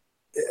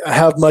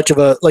have much of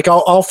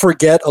I'll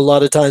forget a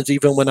lot of times,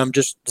 even when I'm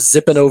just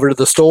zipping over to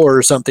the store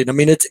or something. I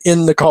mean, it's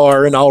in the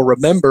car and I'll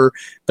remember,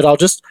 but I'll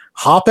just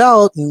hop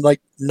out and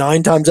like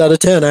 9 times out of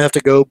 10, I have to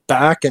go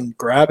back and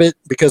grab it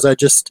because I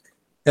just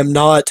am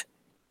not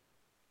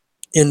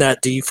in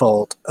that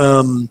default.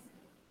 So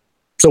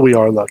we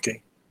are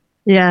lucky.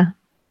 Yeah.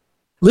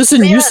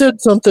 Listen, you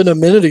said something a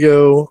minute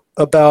ago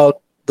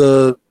about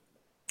the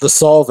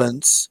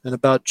solvents and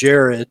about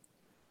Jared.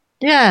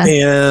 Yeah.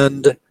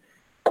 And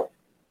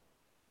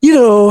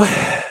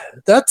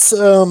that's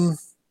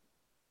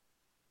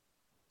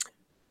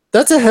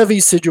a heavy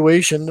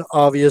situation.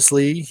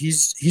 Obviously,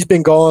 he's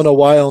been gone a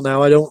while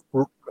now. I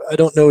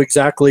don't know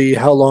exactly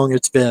how long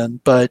it's been,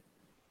 but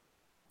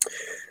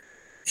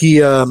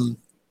he was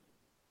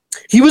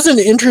an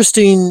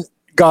interesting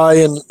guy,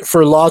 and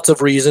for lots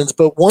of reasons.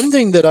 But one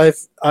thing that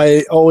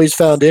I always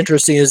found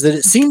interesting is that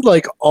it seemed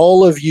like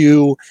all of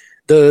you,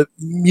 the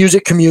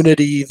music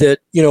community that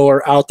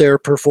are out there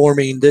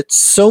performing, that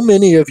so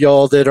many of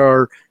y'all that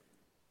are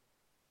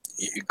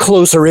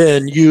closer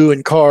in, you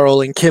and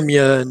Carl and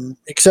Kimya and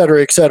et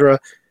cetera,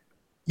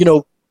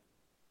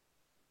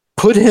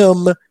 put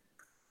him,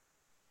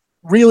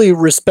 really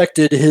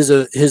respected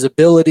his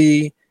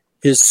ability,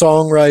 his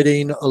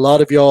songwriting. A lot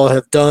of y'all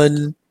have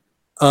done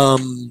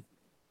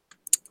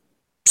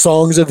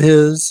songs of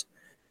his,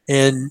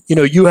 and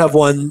you have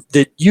one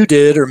that you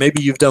did, or maybe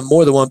you've done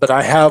more than one, but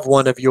I have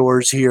one of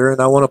yours here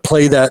and I want to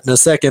play that in a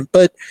second.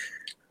 But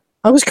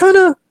I was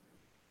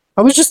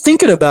just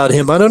thinking about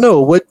him. I don't know,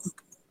 what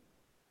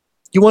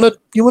you want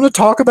to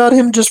talk about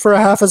him just for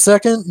a half a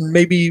second, and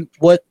maybe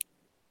what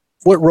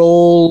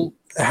role,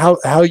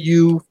 how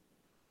you,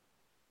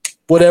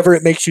 whatever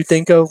it makes you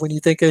think of when you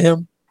think of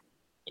him.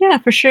 Yeah,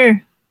 for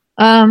sure.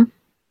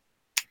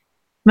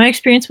 My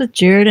experience with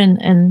Jared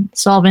and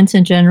Solvents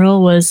in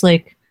general was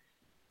like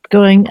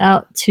going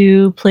out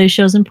to play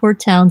shows in Port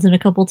Townsend a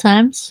couple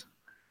times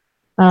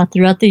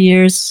throughout the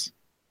years,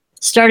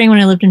 starting when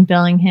I lived in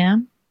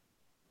Bellingham,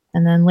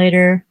 and then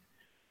later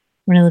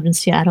when I lived in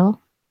Seattle,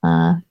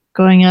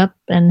 going up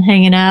and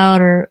hanging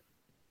out or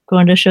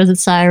going to shows at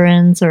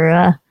Sirens,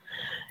 or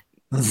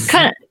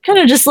kind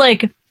of just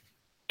like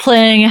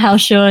playing a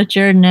house show at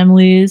Jared and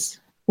Emily's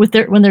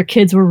when their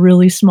kids were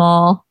really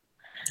small.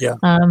 Yeah.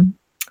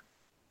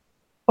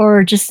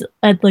 or just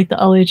at like the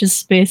all ages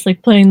space,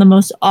 like playing the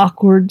most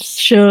awkward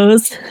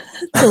shows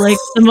to like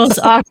the most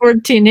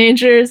awkward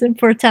teenagers in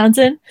Port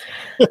Townsend.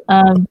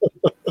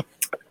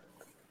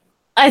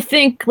 I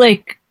think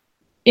like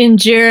in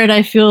Jared,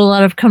 I feel a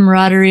lot of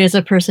camaraderie as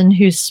a person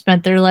who's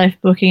spent their life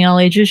booking all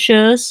ages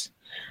shows,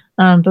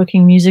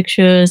 booking music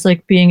shows,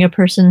 like being a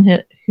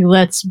person who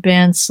lets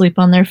bands sleep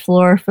on their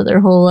floor for their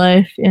whole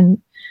life and,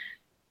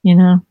 you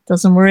know,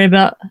 doesn't worry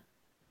about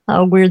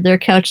how weird their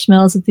couch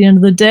smells at the end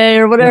of the day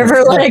or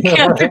whatever, like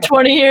after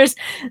 20 years.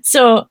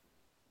 So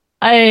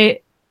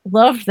I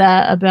loved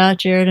that about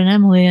Jared and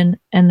Emily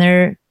and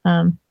their,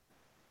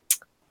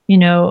 you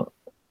know,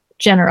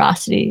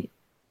 generosity.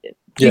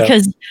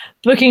 Because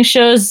booking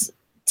shows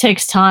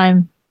takes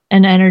time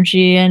and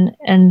energy and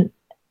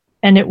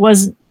it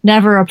was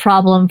never a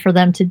problem for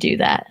them to do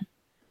that.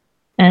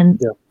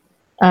 And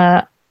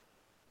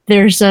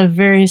there's a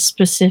very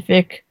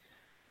specific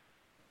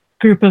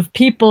group of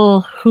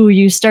people who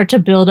you start to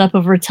build up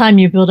over time.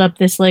 You build up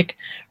this like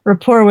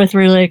rapport with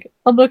where you're like,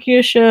 I'll book you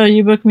a show,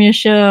 you book me a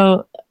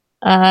show.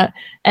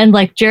 And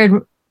like Jared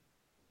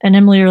and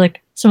Emily are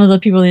like some of the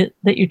people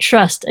that you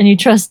trust, and you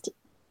trust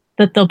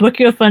that they'll book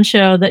you a fun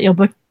show, that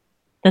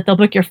they'll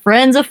book your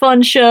friends a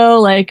fun show.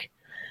 Like,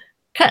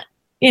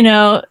 you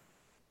know,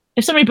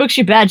 if somebody books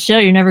you a bad show,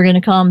 you're never going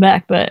to call them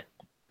back. But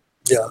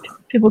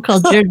people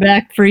called Jared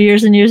back for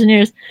years and years and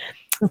years.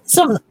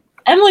 So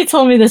Emily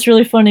told me this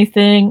really funny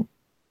thing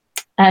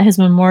at his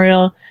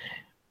memorial.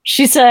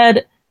 She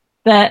said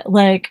that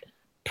like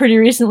pretty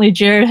recently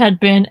Jared had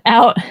been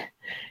out.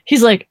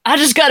 He's like, I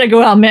just got to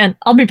go out, man.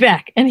 I'll be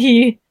back. And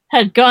he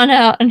had gone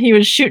out and he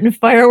was shooting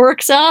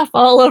fireworks off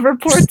all over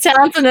Port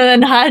Townsend and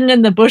then hiding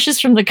in the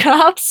bushes from the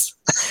cops.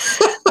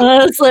 And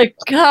I was like,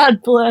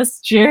 God bless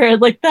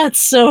Jared. Like, that's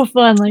so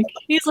fun. Like,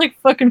 he's like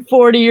fucking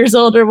 40 years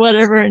old or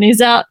whatever. And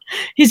he's out.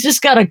 He's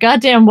just got a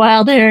goddamn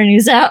wild hair and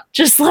he's out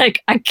just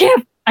like, I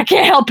can't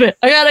help it.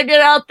 I gotta get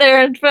out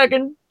there and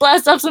fucking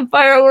blast off some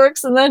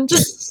fireworks and then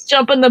just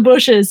jump in the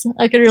bushes.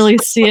 I could really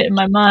see it in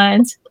my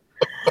mind.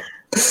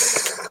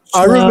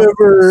 I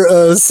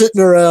remember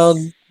sitting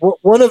around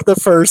one of the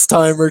first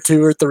time or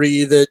two or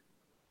three that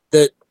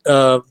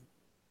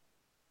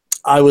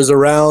I was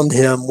around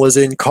him was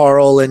in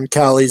Carl and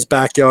Callie's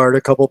backyard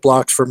a couple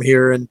blocks from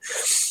here. And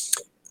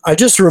I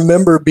just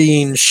remember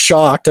being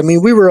shocked. I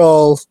mean, we were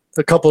all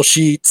a couple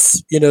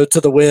sheets, you know, to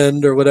the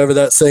wind or whatever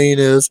that saying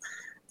is.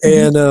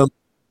 And,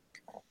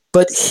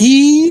 but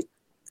he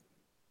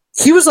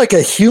was like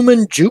a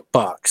human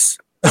jukebox,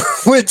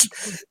 which,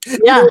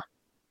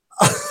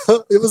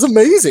 it was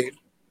amazing.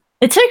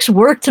 It takes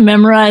work to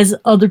memorize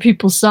other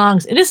people's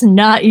songs. It is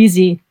not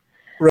easy.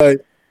 Right.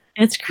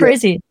 It's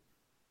crazy.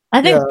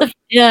 I think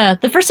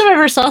the first time I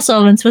ever saw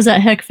Solvents was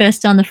at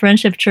Heckfest on the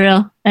Friendship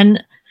Trail.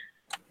 And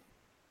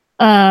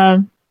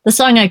the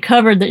song I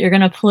covered that you're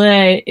going to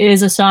play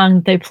is a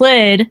song they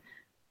played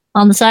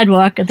on the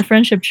sidewalk at the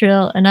Friendship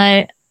Trail.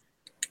 And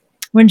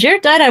when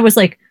Jared died, I was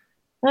like,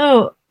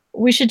 oh,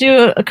 we should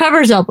do a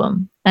covers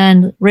album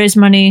and raise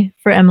money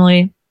for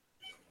Emily.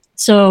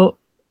 So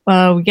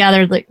we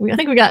gathered I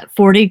think we got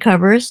 40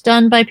 covers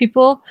done by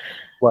people.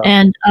 Wow.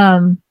 And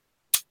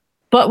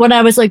but when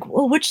I was like,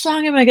 well, which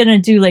song am I gonna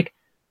do? Like,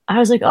 I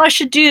was like, oh, I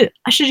should do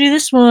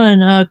this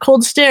one,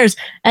 Cold Stairs.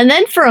 And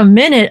then for a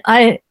minute,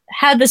 I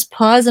had this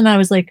pause, and I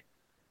was like,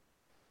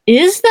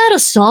 is that a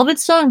Solvent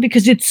song?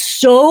 Because it's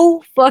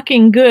so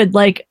fucking good.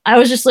 Like, I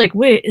was just like,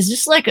 wait, is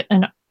this like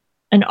an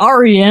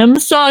REM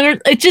song? Or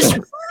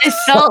it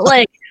felt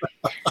like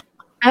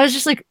I was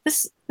just like,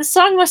 this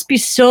song must be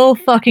so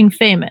fucking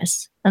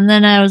famous. And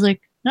then I was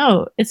like,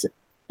 no, it's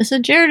a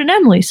Jared and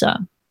Emily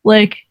song.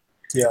 Like,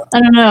 I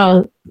don't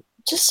know,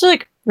 just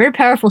like very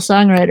powerful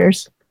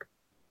songwriters,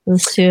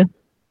 those two.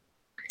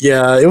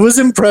 Yeah, it was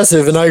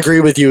impressive, and I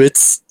agree with you.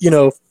 It's, you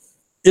know,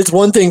 it's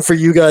one thing for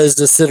you guys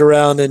to sit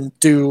around and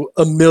do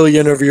a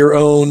million of your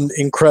own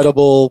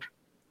incredible,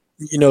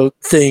 you know,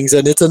 things,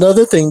 and it's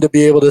another thing to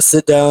be able to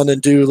sit down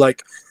and do,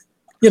 like,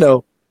 you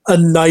know, a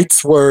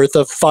night's worth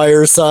of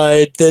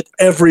Fireside that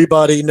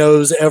everybody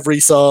knows every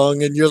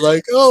song, and you're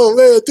like, oh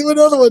man, do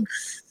another one.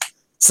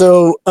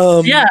 So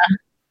man,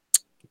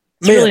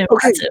 really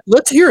okay,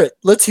 let's hear it.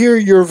 Let's hear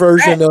your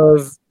version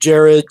of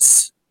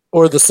Jared's,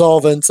 or the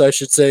Solvents, I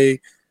should say,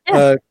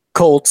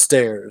 Cold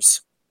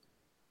Stairs.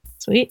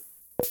 Sweet.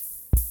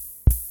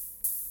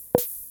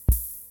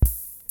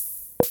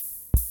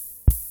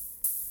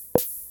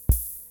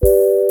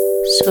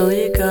 So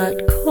you got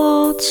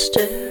cold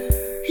stares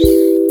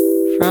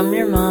from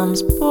your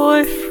mom's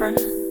boyfriend,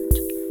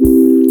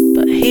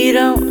 but he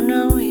don't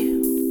know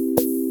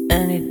you,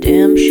 and he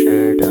damn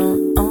sure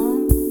don't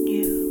own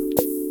you.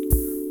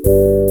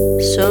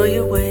 So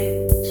you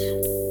wait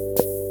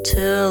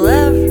till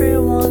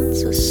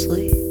everyone's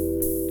asleep,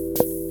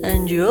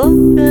 and you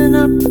open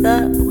up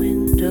that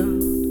window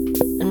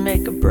and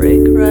make a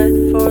break right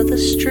for the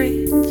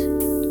street.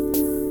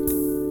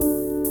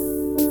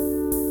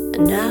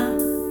 And now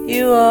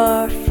you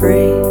are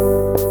free.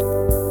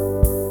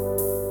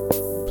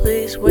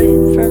 Please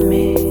wait for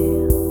me,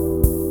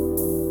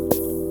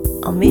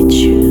 I'll meet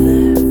you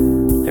there.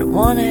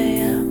 1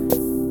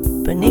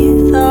 a.m.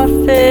 beneath our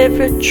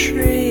favorite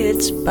tree.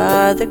 It's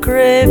by the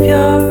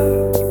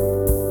graveyard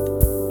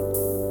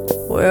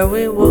where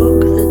we woke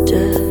the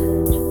dead.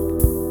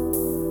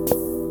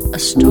 I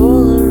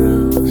stole a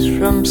rose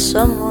from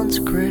someone's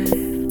grave,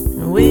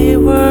 and we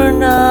were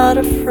not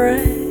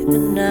afraid.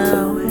 And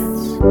now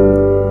it's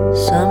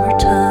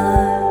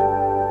summertime,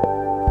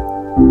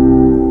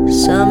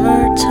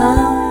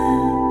 summertime,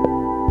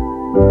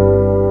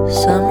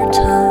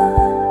 summertime,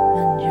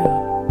 and you're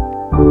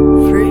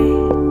free.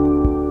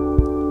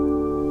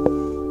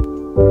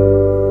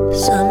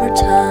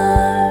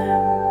 Summertime,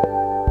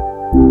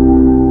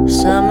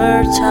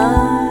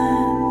 summertime,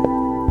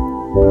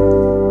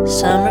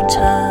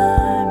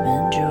 summertime,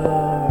 and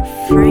you're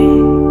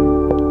free.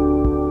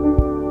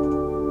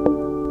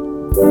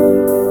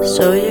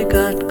 So you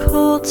got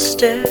cold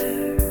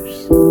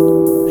stares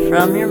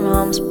from your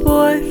mom's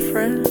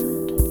boyfriend,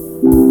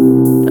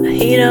 but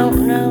he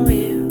don't know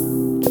you,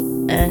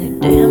 and he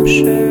damn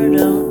sure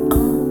don't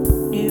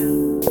own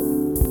you.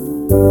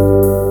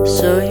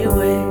 So you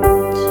wait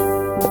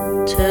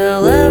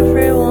till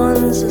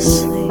everyone's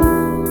asleep,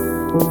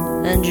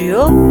 and you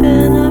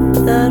open up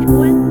that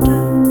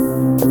window,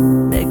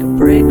 make a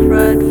brake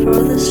ride for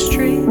the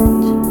street.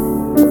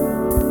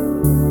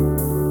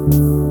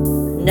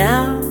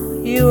 Now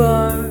you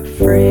are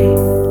free.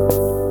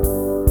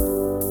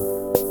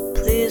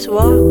 Please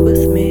walk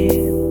with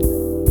me.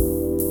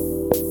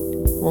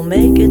 We'll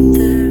make it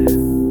there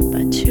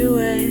by 2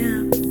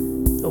 a.m.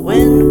 The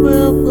wind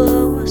will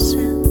blow us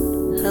in.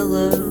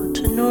 Hello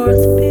to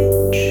North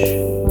Beach,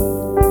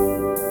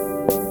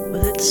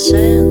 with its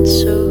sand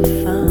so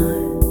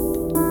fine.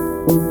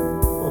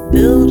 We'll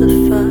build a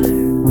fire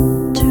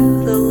to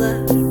the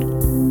left.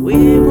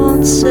 We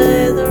won't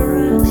say the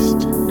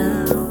rest. And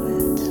now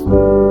it's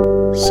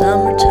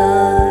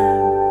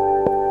summertime,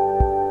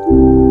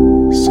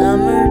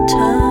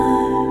 summertime,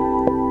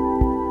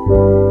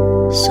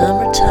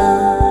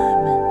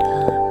 summertime, and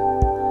I'm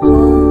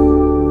home.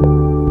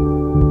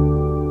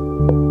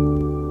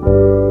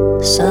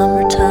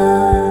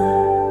 Summertime,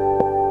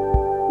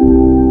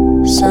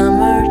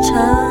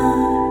 summertime,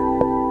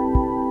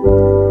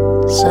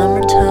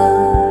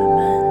 summertime,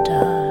 and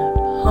I'm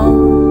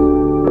home.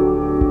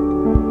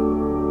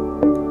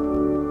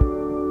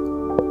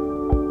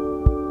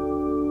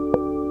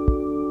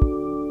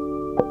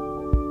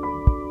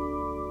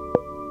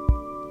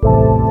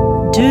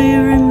 Do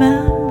you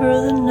remember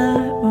the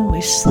night when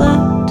we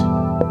slept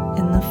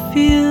in the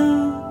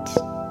fields?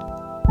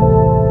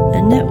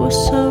 And it was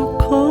so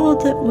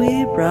cold that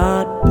we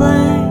brought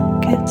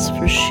blankets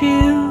for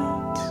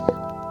shields.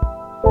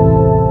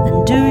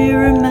 And do you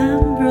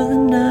remember the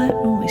night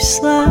when we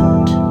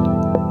slept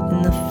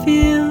in the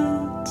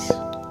fields?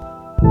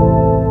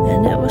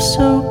 And it was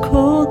so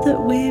cold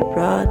that we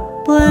brought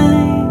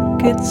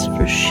blankets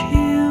for shields.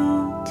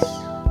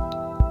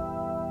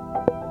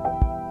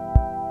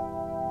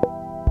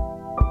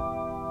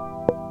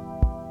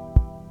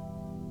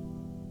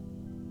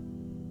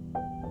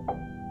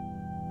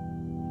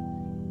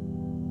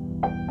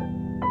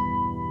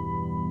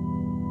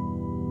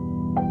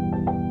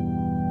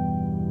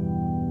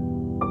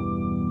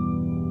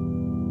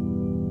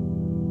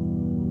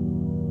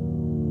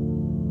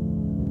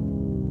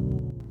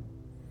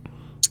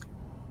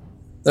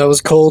 That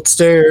was Cold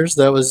Stairs.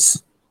 That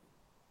was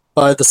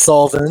by the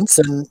Solvents.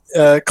 And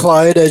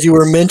Clyde, as you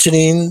were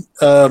mentioning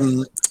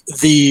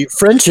the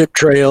Friendship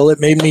Trail, it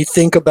made me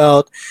think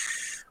about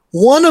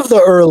one of the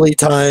early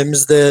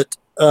times that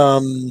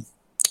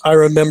I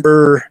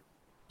remember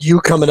you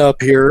coming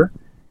up here.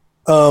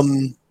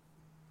 You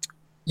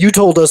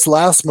told us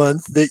last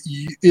month that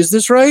is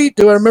this right?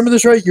 Do I remember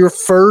this right? Your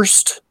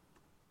first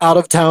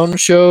out-of-town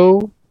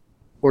show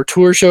or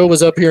tour show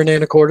was up here in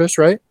Anacortes,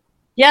 right?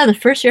 Yeah, the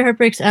first Your Heart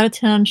Breaks Out of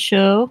Town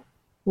show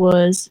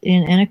was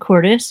in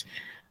Anacortes.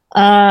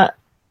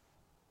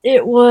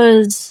 It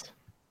was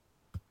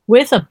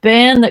with a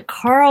band that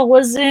Carl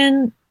was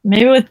in,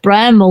 maybe with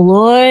Brian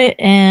Malloy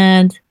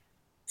and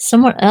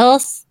someone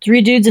else. 3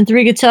 dudes and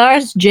 3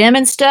 guitars,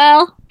 jamming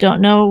style. Don't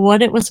know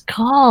what it was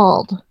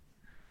called.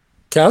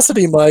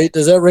 Cassidy might.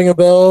 Does that ring a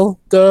bell,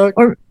 Doug?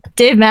 Or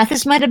Dave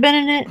Mathis might have been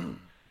in it.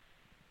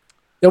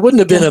 It wouldn't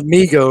have been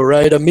Amigo,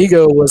 right?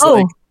 Amigo was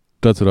like...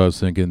 That's what I was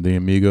thinking. The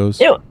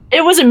Amigos.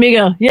 It was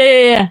Amigo.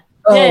 Yeah.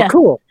 Oh, yeah.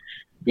 cool.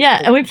 Yeah,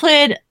 and we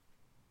played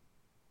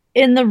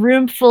in the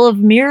room full of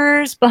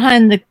mirrors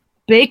behind the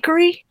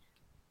bakery.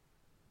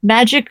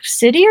 Magic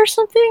City or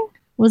something?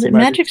 Was it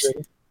Magic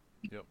City?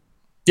 Yep.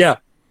 Yeah.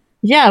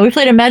 Yeah, we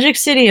played in Magic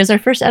City. It was our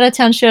first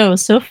out-of-town show. It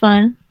was so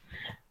fun.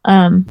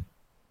 I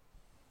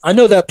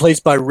know that place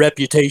by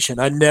reputation.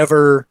 I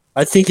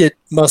think it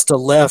must have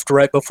left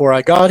right before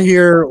I got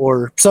here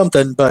or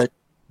something, but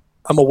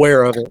I'm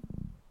aware of it.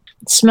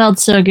 It smelled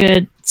so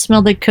good. It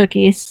smelled like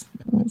cookies.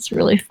 It was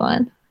really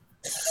fun.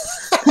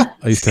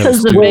 I used to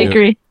have the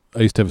bakery.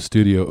 I used to have a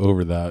studio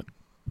over that,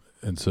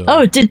 and so I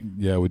would get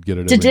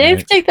it. Did Dave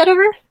night. take that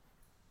over?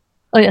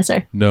 Oh yeah,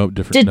 sorry. No,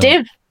 different. Did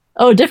Dave?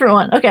 Oh, different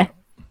one. Okay.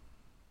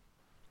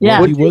 Yeah.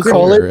 Well, he was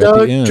call there it,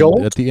 Doug? at the end.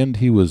 Jolt? At the end,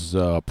 he was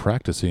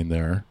practicing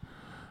there.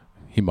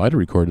 He might have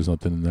recorded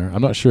something in there.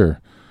 I'm not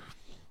sure.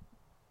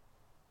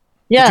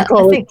 Did Yeah, you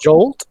call it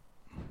Jolt?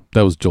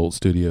 That was Jolt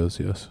Studios,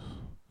 yes.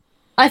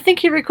 I think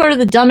he recorded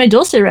the Dame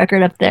Dulce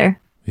record up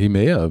there He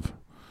may have.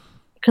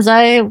 because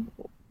I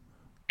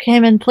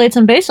came and played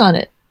some bass on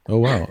it. Oh,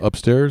 wow.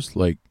 Upstairs?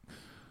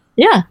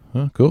 Yeah,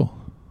 Cool.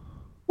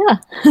 yeah.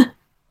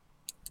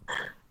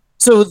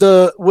 So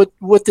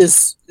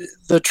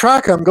the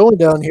track I'm going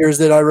down here is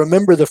that I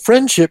remember the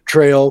Friendship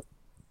Trail.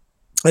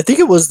 I think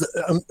it was.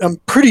 I'm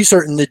pretty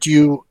certain that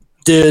you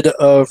did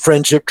a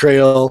Friendship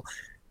Trail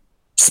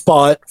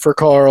spot for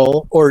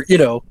Carl, or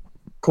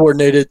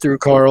coordinated through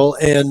Carl,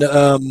 and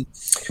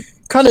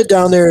kind of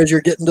down there as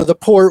you're getting to the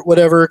port,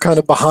 whatever, kind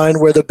of behind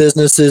where the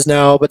business is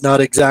now, but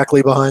not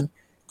exactly behind.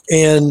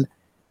 And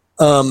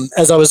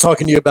as I was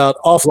talking to you about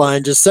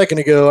offline just a second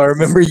ago, I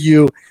remember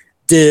you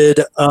did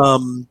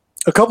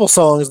a couple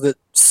songs that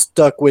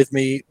stuck with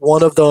me.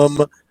 One of them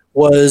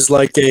was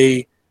like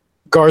a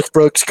Garth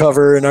Brooks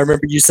cover, and I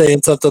remember you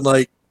saying something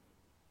like,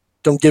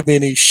 "Don't give me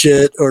any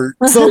shit," or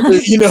something.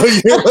 You're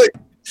like,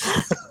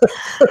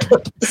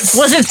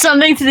 Was it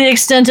something to the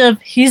extent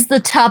of he's the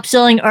top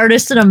selling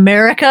artist in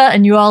America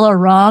and you all are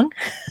wrong?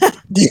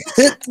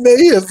 it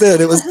may have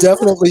been. It was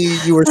definitely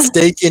you were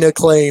staking a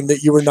claim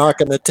that you were not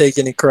going to take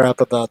any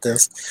crap about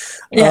this.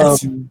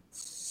 Yes.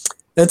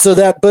 And so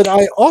but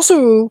I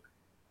also,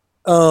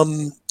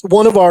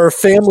 one of our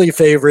family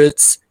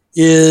favorites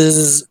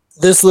is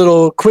this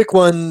little quick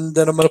one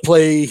that I'm going to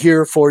play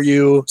here for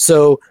you.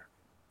 So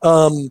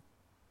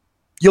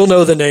you'll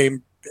know the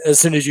name as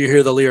soon as you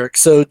hear the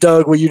lyrics. So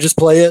Doug, will you just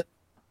play it?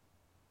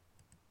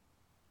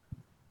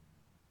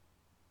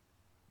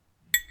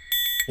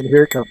 And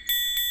here it comes.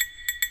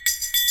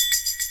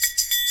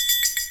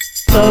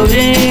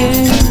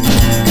 Boating,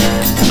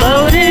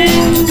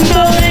 boating,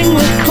 boating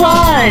with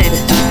Clyde.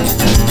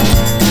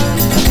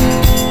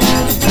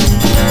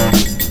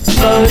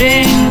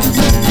 Boating,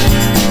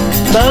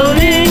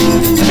 boating,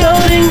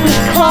 boating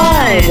with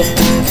Clyde.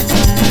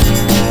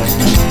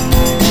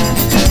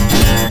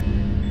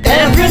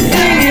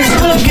 Everything is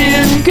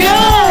looking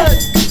good.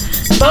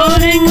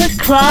 Boating with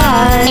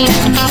Clyde.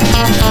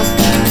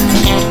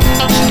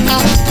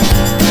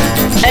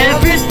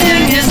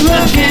 Everything is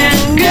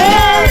looking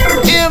good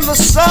in the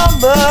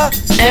summer.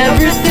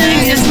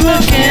 Everything is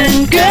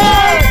looking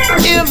good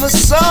In the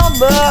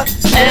summer.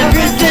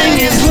 Everything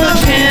is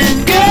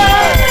looking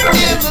good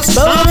In the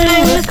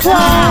Boating with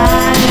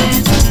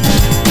Clyde.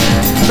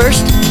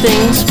 First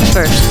things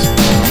first.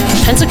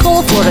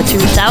 Pensacola, Florida,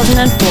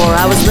 2004.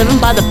 I was living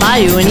by the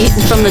bayou and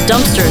eating from the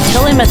dumpster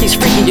until I met these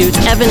freaky dudes,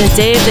 Evan and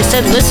Dave. They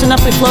said, listen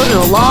up, we floated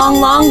a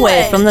long, long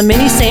way from the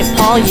mini St.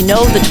 Paul,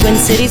 the Twin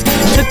Cities.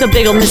 Took the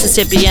big old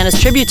Mississippi and its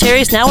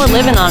tributaries. Now we're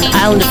living on an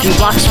island a few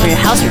blocks from your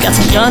house. We got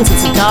some guns and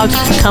some dogs.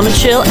 Come and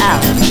chill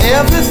out.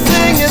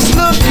 Everything is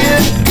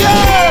looking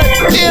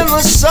good in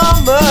the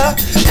summer.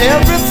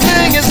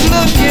 Everything is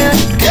looking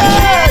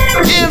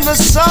good in the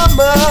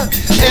summer.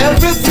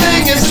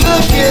 Everything is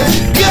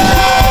looking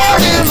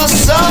good in the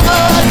summertime.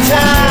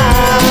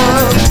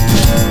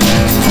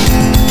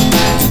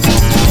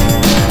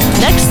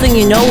 Next thing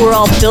you know, we're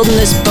all building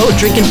this boat,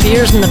 drinking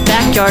beers in the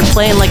backyard,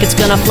 playing like it's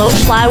gonna float.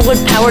 Plywood,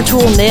 power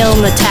tool, nail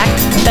in the tack,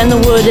 bend the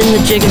wood in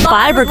the jig and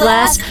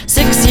fiberglass.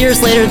 6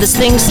 years later, this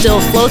thing still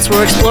floats.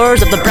 We're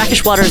explorers of the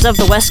brackish waters of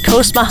the West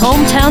Coast. My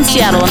hometown,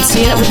 Seattle, I'm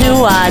seeing it with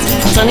new eyes.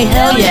 Sunny,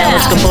 hell yeah,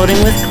 let's go boating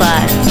with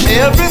Clyde.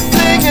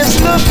 Everything is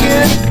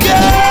looking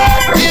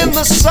good in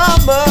the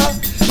summer.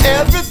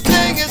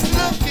 Everything is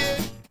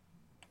looking.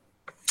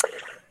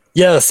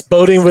 Yes,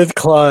 Boating with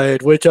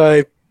Clyde, which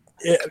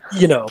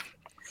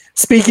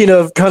speaking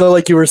of kind of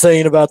like you were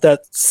saying about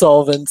that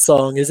Solvent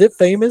song, is it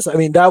famous? I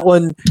mean, that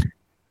one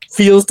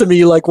feels to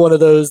me like one of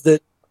those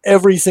that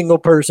every single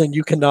person,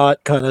 you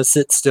cannot kind of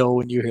sit still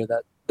when you hear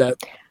that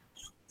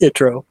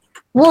intro.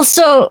 Well,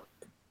 so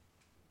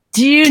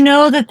do you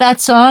know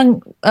that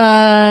song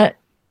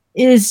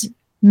is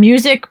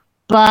music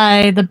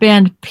by the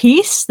band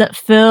Peace that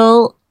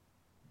Phil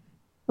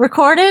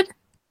recorded?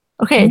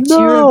 Okay.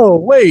 No,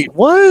 wait,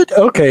 what?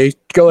 Okay,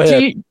 go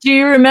ahead. Do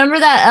you remember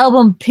that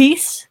album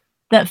Peace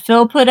that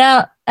Phil put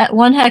out at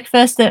One Heck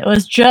Fest? It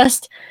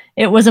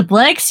was a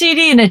blank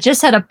CD and it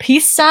just had a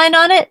peace sign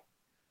on it.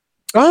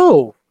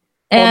 Oh,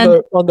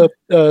 and on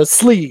the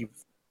sleeve.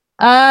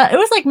 It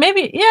was like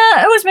maybe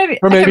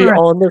or maybe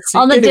on the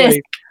sleeve. On the anyway,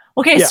 disc.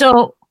 Okay, yeah.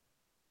 So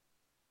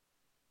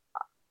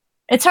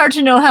it's hard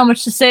to know how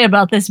much to say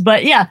about this,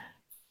 but yeah,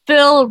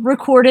 Phil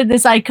recorded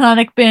this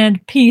iconic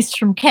band Peace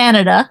from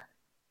Canada.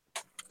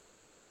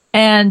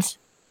 And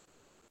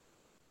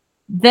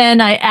then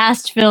I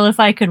asked Phil if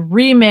I could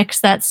remix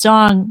that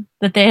song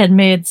that they had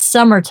made,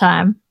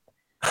 Summertime,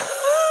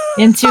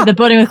 into the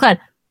Boating with Clyde.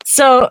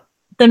 So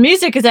the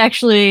music is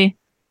actually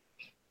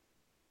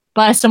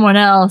by someone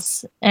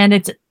else, and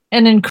it's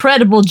an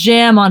incredible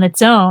jam on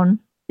its own.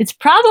 It's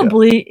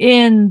probably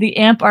in the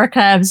AMP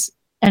archives,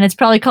 and it's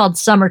probably called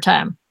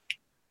Summertime.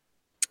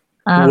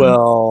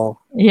 Well,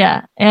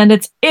 yeah, and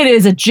it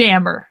is a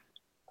jammer.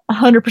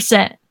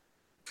 100%.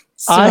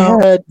 So, I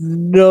had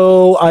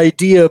no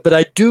idea, but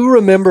I do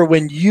remember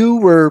when you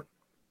were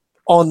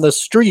on the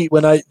street,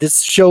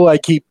 this show I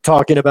keep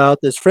talking about,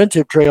 this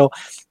Friendship Trail,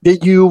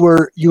 that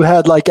you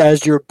had like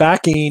as your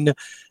backing,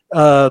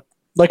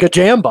 like a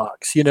jam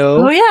box,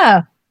 oh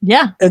yeah,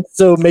 yeah. and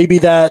so maybe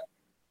that.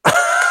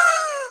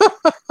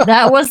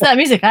 That was that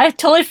music. I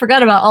totally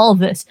forgot about all of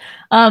this.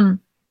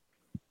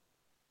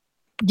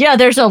 Yeah,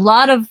 there's a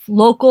lot of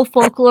local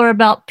folklore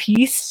about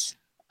peace.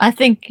 I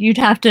think you'd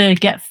have to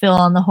get Phil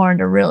on the horn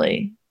to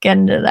really get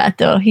into that,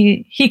 though.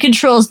 He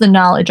controls the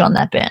knowledge on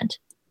that band.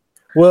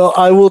 Well,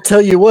 I will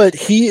tell you what,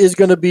 he is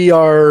going to be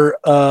our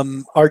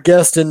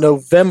guest in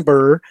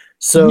November.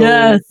 So,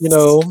 Yes.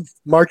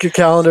 mark your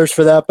calendars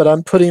for that. But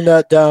I'm putting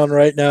that down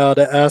right now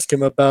to ask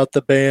him about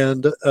the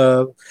band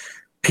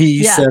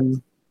Peace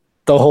and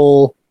the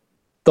whole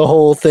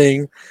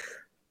thing.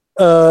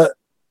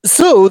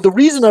 So the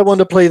reason I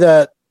wanted to play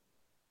that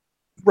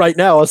right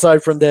now,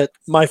 aside from that,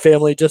 my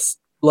family just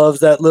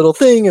loves that little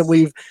thing, and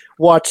we've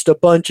watched a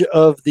bunch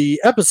of the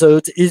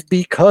episodes, is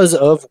because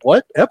of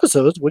what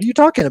episodes? What are you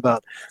talking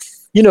about?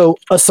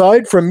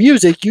 Aside from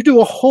music, you do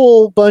a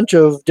whole bunch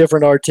of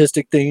different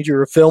artistic things.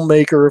 You're a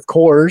filmmaker, of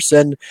course,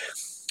 and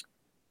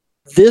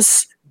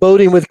this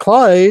Boating with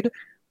Clyde,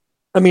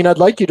 I mean, I'd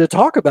like you to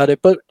talk about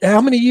it, but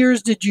how many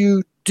years did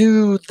you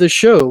do the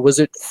show? Was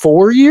it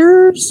 4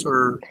 years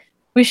or?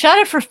 We shot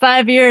it for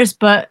 5 years,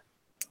 but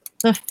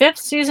the 5th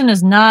season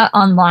is not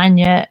online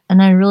yet,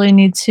 and I really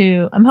need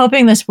to. I'm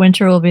hoping this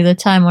winter will be the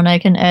time when I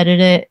can edit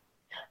it.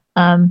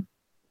 I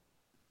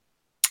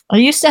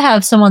used to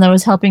have someone that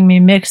was helping me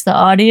mix the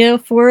audio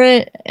for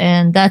it,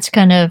 and that's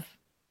kind of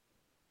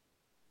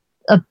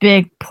a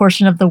big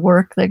portion of the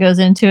work that goes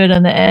into it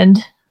in the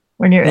end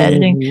when you're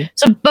editing.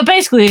 So, but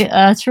basically,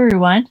 to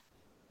rewind,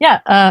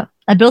 I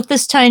built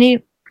this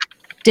tiny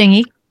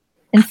dinghy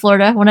in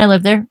Florida when I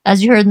lived there,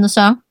 as you heard in the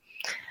song.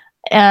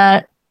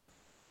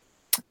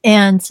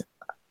 And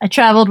I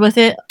traveled with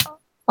it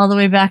all the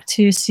way back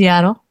to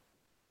Seattle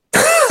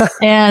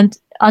and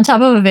on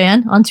top of a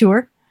van on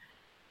tour.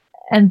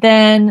 And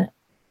then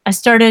I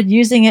started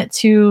using it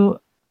to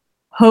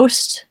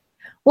host.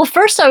 Well,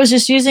 first I was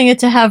just using it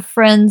to have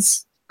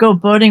friends go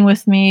boating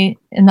with me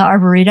in the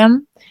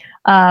Arboretum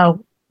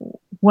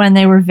when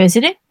they were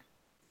visiting,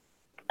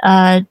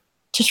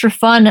 just for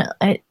fun.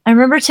 I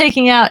remember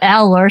taking out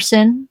Al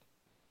Larson,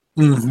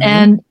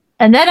 and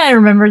then I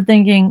remember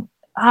thinking,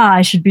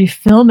 I should be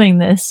filming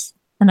this,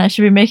 and I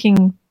should be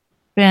making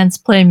bands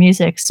play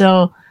music.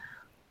 So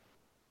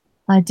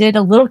I did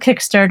a little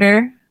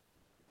Kickstarter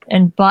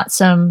and bought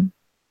some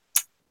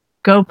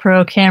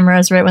GoPro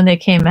cameras right when they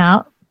came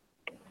out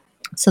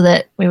so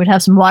that we would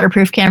have some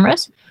waterproof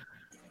cameras.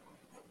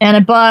 And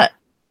I bought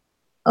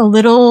a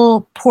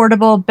little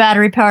portable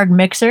battery-powered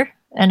mixer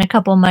and a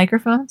couple of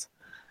microphones.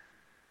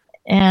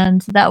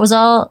 And that's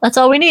all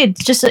we need.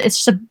 It's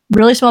just a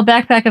really small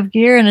backpack of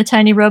gear and a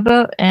tiny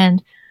rowboat.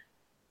 And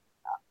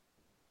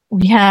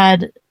we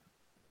had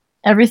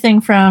everything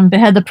from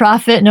Behead the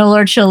Prophet, No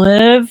Lord Shall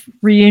Live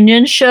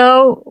reunion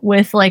show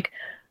with like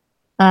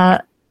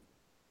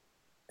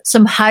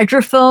some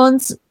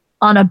hydrophones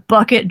on a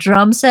bucket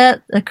drum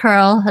set that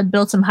Carl had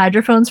built some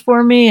hydrophones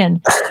for me.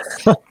 And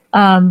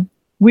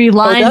we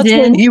lined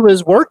in. When he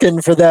was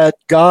working for that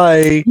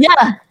guy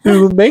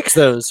who makes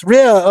those.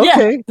 Yeah,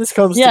 okay. This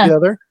comes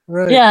together.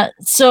 Right. Yeah,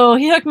 so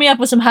he hooked me up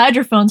with some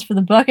hydrophones for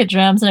the bucket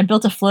drums, and I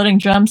built a floating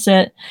drum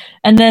set.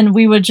 And then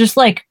we would just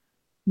like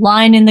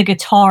line in the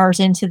guitars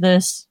into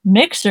this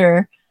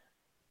mixer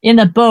in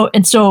the boat.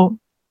 And so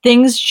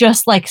things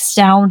just like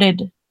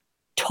sounded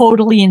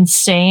totally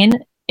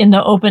insane in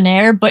the open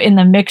air, but in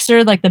the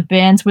mixer, like the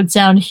bands would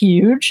sound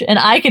huge and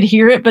I could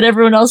hear it, but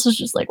everyone else was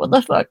just like, what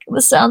the fuck?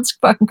 This sounds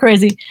fucking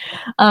crazy.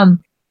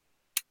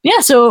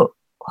 So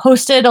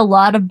hosted a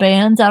lot of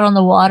bands out on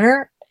the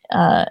water.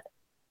 You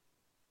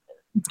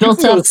can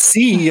go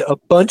see a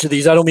bunch of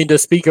these. I don't mean to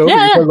speak over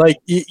you, but like,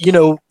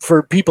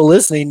 for people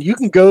listening, you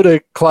can go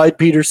to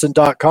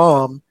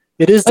ClydePeterson.com.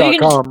 It is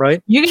 .com,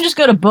 right? You can just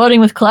go to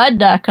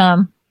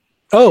boatingwithclyde.com.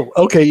 Oh,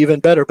 okay, even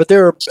better. But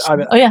there are,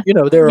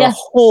 there are a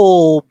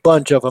whole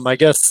bunch of them. I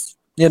guess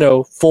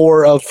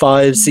 4 of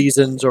 5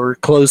 seasons or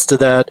close to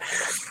that.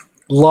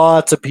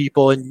 Lots of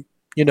people, and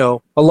a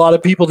lot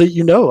of people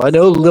that I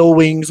know Lil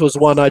Wings was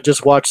one I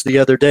just watched the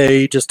other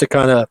day, just to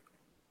kind of.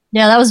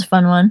 Yeah, that was a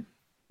fun one.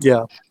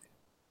 Yeah,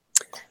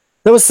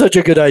 that was such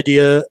a good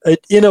idea.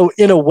 In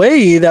a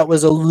way, that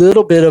was a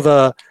little bit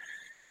of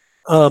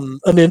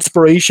an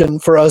inspiration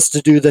for us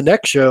to do the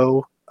next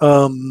show.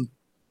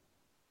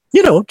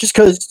 Just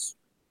because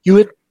you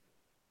had,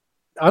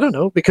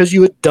 because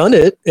you had done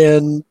it,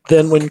 and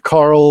then when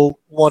Carl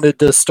wanted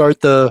to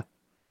start the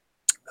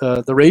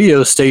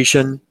radio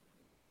station,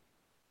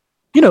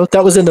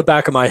 that was in the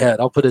back of my head.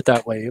 I'll put it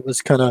that way. It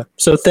was kind of,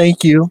 so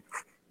thank you.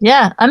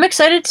 Yeah, I'm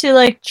excited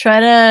to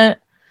try to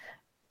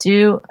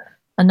do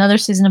another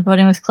season of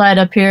Boating with Clyde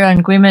up here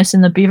on Guimas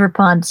in the Beaver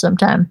Pond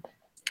sometime.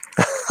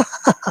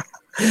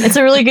 It's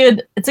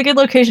a good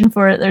location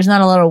for it. There's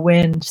not a lot of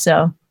wind,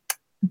 so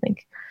I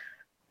think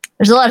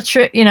there's a lot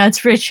of it's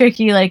very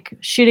tricky. Like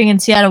shooting in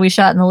Seattle, we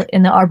shot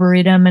in the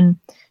Arboretum, and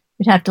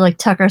we'd have to like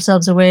tuck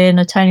ourselves away in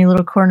a tiny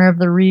little corner of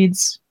the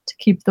reeds to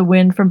keep the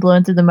wind from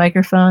blowing through the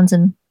microphones,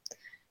 and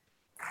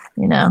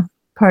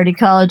party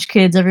college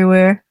kids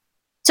everywhere.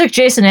 Took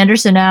Jason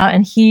Anderson out,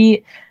 and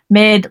he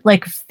made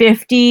like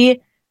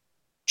 50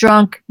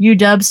 drunk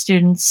UW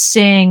students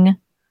sing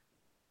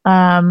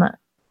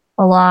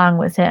along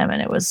with him,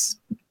 and it was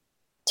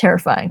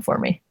terrifying for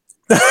me.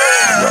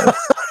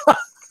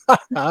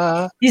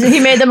 He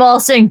made them all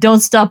sing "Don't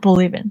Stop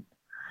Believing."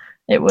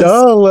 It was.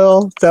 Oh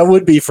well, that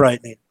would be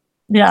frightening.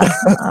 Yeah,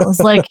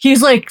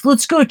 he's like,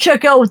 let's go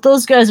check out what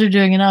those guys are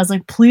doing, and I was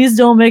like, please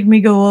don't make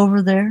me go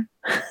over there.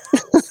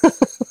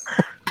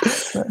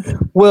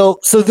 Well,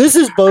 so this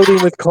is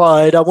Boating with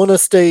Clyde. I want to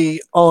stay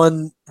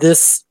on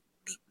this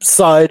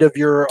side of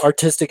your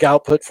artistic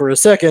output for a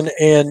second,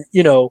 and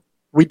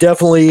we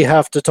definitely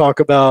have to talk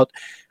about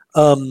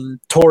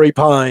Torrey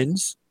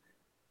Pines.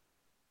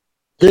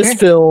 This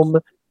film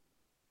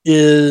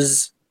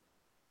it's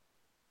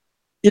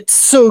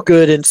so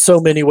good in so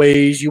many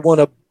ways. You won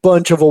a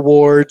bunch of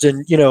awards,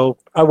 and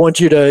I want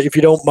you to, if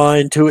you don't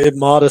mind, to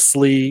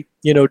immodestly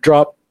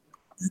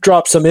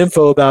drop some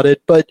info about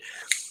it. But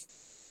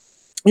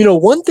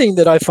one thing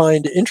that I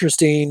find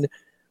interesting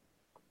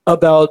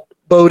about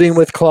Boating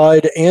with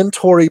Clyde and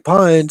Torrey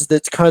Pines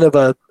that's kind of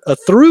a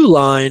through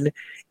line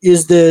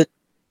is that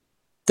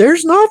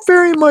there's not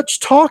very much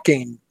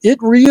talking. It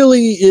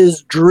really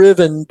is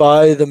driven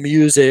by the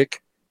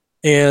music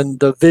and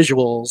the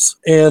visuals,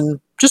 and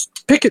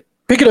just pick it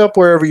up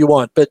wherever you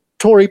want. But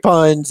Torrey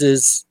Pines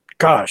is,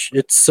 gosh,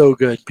 it's so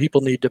good.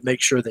 People need to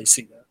make sure they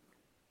see that.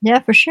 Yeah,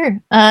 for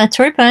sure.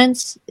 Torrey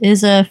Pines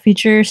is a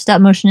feature stop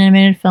motion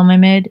animated film I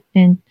made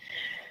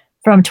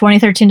from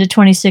 2013 to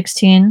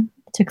 2016.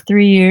 It took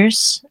 3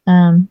 years,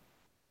 and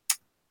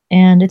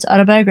it's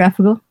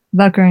autobiographical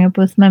about growing up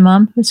with my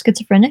mom, who's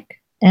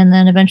schizophrenic, and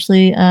then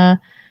eventually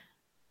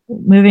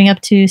moving up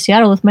to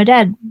Seattle with my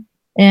dad.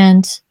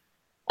 And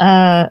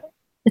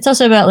it's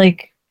also about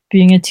like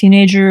being a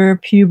teenager,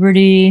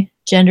 puberty,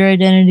 gender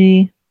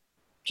identity,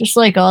 just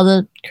like all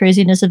the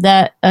craziness of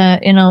that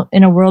in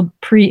a world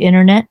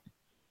pre-internet.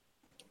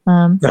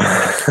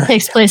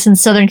 Takes place in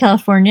Southern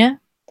California,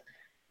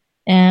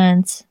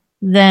 and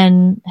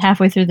then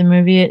halfway through the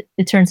movie,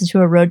 it turns into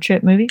a road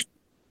trip movie.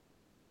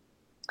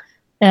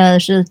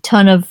 There's a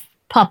ton of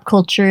pop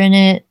culture in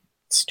it: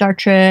 Star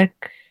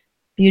Trek,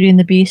 Beauty and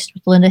the Beast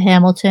with Linda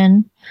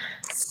Hamilton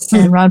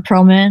and Ron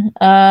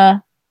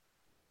Perlman.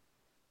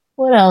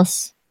 What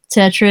else?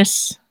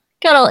 Tetris.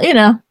 Got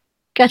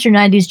your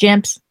 90s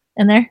jams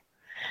in there.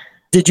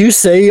 Did you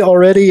say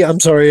already? I'm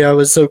sorry, I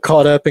was so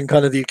caught up in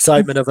kind of the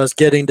excitement of us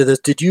getting to this.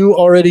 Did you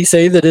already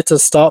say that it's a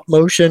stop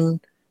motion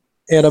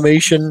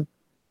animation?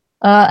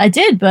 I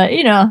did, but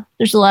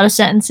there's a lot of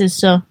sentences,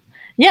 so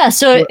yeah.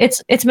 So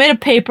it's made of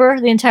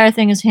paper. The entire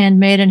thing is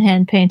handmade and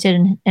hand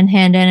painted and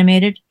hand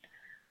animated.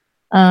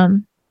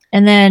 And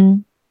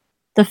then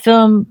the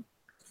film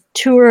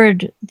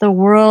toured the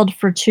world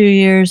for 2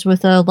 years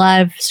with a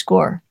live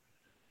score.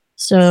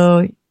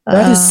 So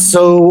that is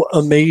so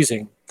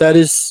amazing.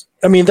 That's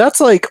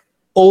like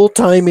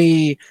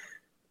old-timey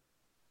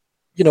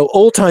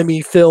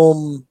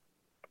film.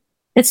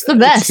 It's the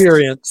best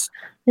experience.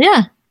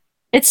 Yeah.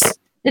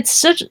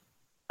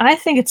 I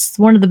think it's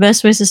one of the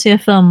best ways to see a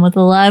film, with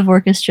a live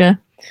orchestra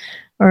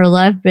or a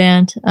live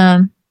band.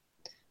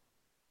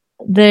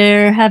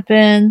 There have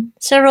been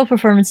several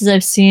performances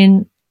I've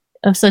seen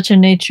of such a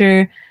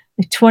nature,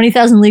 like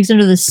 20,000 Leagues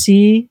Under the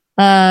Sea,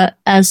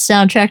 as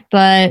soundtracked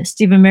by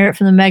Stephen Merritt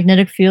from the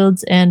Magnetic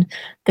Fields, and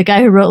the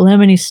guy who wrote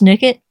Lemony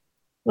Snicket.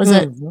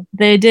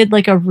 They did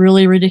like a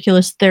really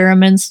ridiculous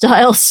theremin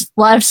style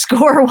live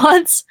score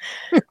once,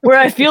 where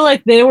I feel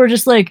like they were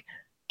just like,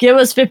 give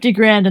us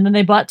 $50,000, and then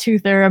they bought 2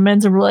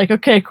 theremins and were like,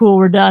 okay, cool,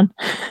 we're done.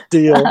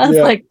 Deal. I was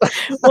like,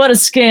 what a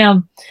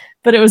scam.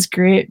 But it was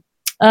great.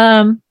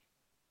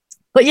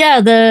 But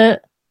yeah, the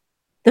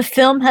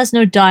film has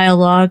no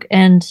dialogue,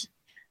 and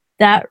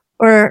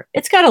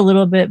it's got a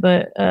little bit,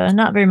 but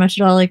not very much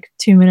at all, like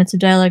 2 minutes of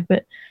dialogue.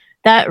 But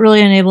that really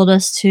enabled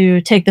us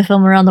to take the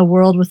film around the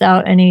world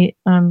without any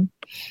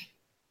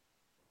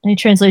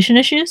translation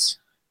issues,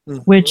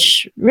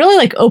 which really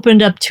like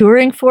opened up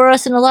touring for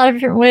us in a lot of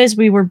different ways.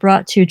 We were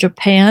brought to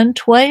Japan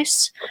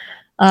twice.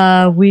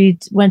 We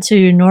went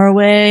to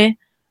Norway,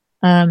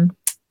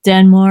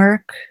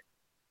 Denmark.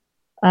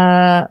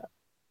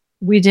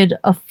 We did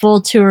a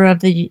full tour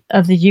of the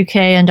UK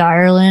and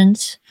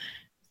Ireland.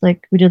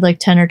 Like we did like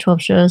 10 or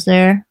 12 shows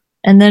there.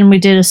 And then we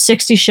did a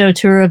 60-show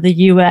tour of the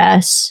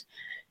US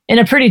in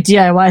a pretty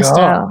DIY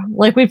style.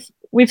 Like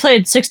we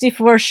played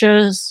 64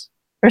 shows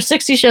or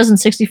 60 shows in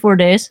 64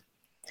 days.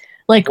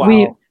 Like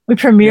we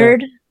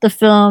premiered the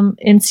film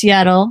in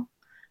Seattle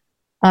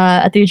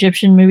at the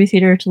Egyptian Movie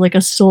Theater to like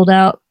a sold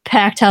out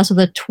packed house with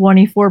a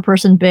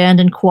 24-person band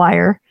and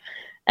choir.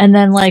 And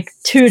then like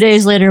 2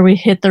 days later, we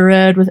hit the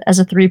road as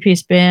a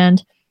 3-piece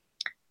band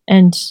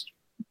and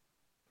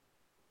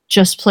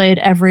just played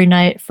every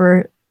night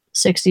for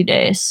 60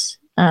 days.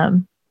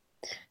 And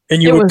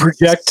And you It would was-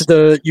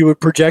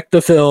 project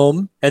the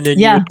film, and then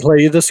you Yeah. would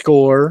play the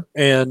score.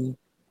 And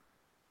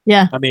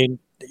Yeah. I mean,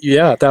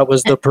 yeah, that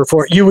was the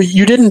performance.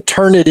 You didn't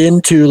turn it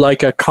into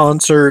like a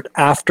concert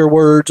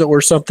afterwards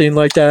or something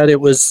like that.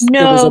 It was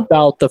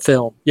about the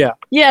film. Yeah.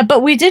 Yeah,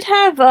 but we did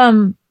have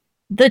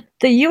the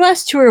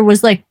US tour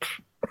was like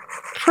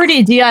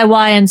pretty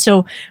DIY, and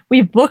so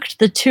we booked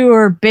the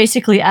tour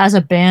basically as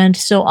a band.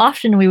 So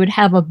often we would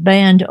have a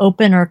band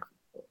open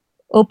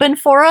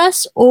for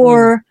us,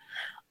 or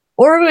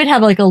we would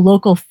have like a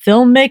local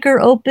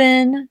filmmaker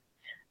open,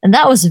 and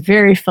that was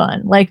very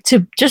fun. Like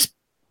to just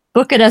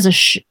book it as a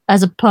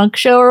punk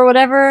show or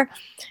whatever.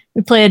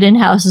 We played in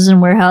houses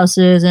and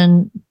warehouses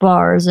and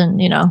bars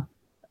and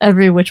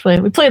every which way.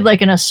 We played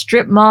like in a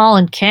strip mall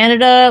in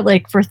Canada,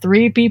 like for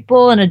 3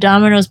 people, and a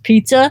Domino's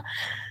Pizza.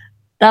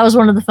 That was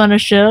one of the funnest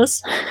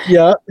shows.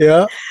 Yeah,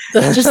 yeah.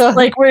 Just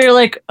like where you're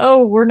like,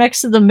 oh, we're next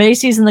to the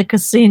Macy's and the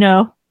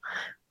casino,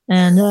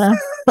 and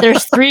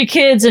there's 3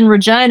 kids in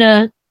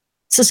Regina,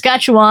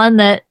 Saskatchewan,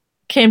 that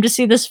came to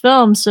see this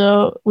film,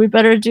 so we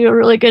better do a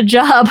really good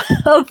job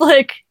of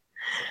like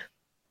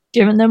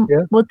giving them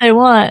what they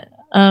want.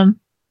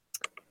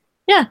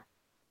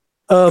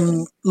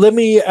 Let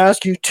me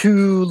ask you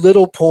 2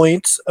 little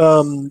points.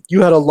 You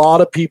have a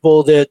lot of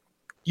people that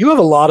you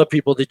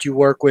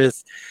work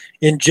with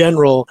in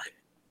general.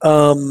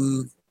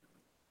 I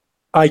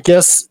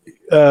guess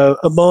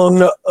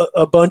among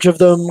a bunch of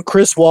them,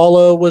 Chris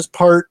Walla was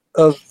part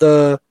of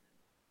the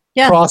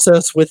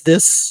process with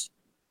this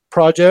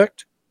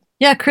project.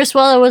 Yeah, Chris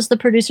Walla was the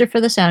producer for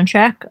the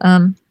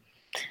soundtrack.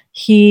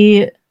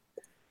 He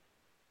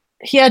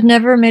had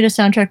never made a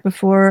soundtrack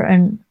before,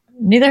 and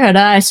neither had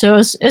I. So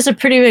it's a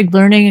pretty big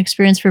learning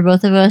experience for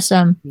both of us.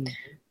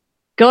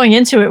 Going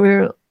into it,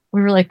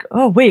 we were like,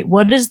 oh wait,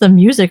 what is the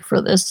music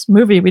for this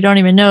movie? We don't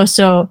even know.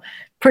 So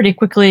pretty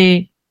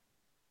quickly,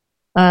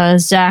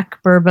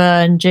 Zach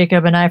Burba and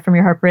Jacob and I from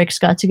Your Heart Breaks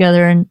got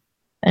together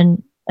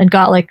and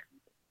got like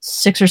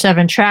 6 or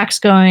 7 tracks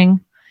going,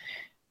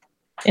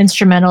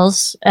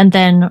 instrumentals, and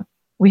then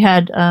we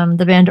had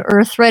the band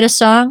Earth write a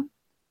song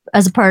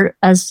as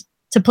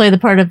to play the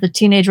part of the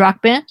teenage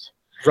rock band.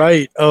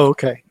 Right. Oh,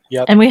 okay.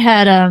 Yep. And we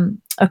had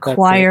a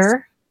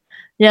choir.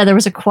 Yeah, there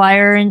was a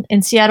choir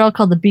in Seattle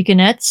called the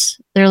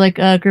Beaconettes. They're like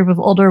a group of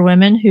older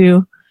women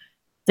who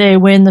they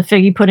win the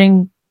Figgy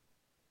Pudding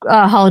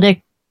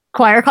holiday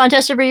choir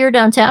contest every year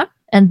downtown.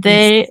 And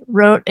they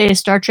wrote a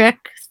Star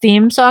Trek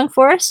theme song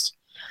for us,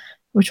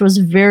 which was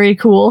very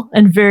cool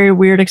and very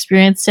weird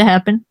experience to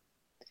happen.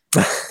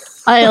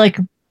 I like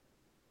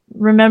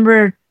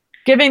remember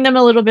giving them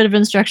a little bit of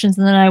instructions,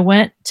 and then I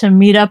went to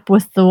meet up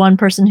with the one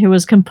person who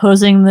was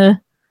composing the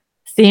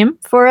theme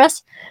for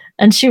us,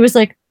 and she was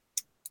like,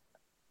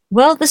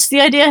 well, this is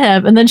the idea I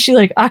have. And then she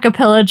like a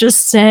cappella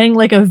just sang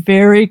like a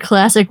very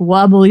classic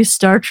wobbly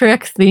Star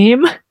Trek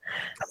theme.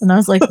 And I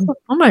was like,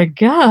 oh my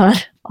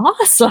God,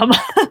 awesome.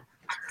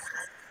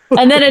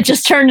 And then it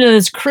just turned into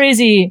this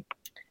crazy,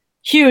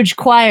 huge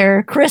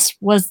choir. Chris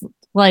was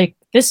like,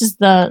 this is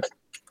the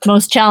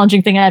most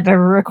challenging thing I've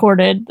ever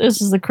recorded.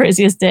 This is the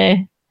craziest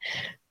day.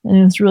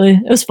 And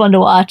it was fun to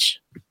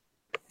watch.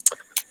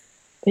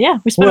 But yeah,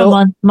 we spent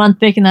a month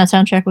making that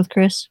soundtrack with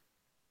Chris.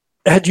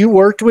 Had you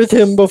worked with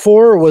him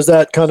before, or was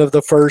that kind of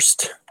the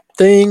first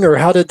thing, or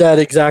how did that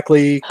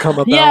exactly come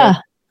about? Yeah,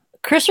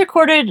 Chris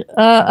recorded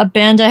a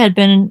band I had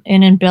been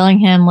in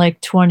Bellingham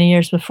like 20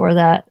 years before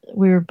that.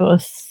 We were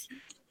both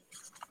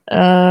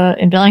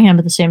in Bellingham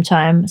at the same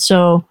time.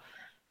 So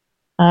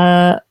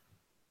I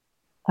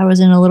was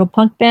in a little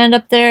punk band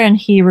up there, and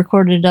he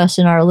recorded us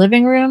in our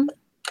living room.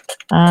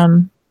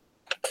 And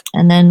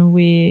then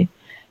I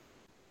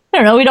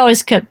don't know, we'd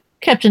always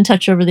kept in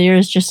touch over the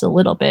years, just a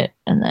little bit,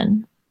 and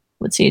then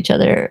would see each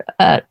other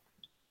at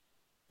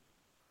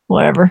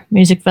whatever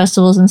music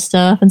festivals and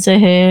stuff and say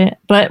hey.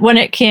 But when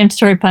it came to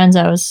Torrey Pines,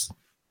 I was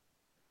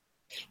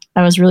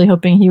really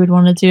hoping he would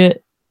want to do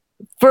it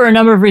for a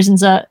number of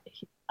reasons.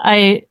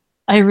 I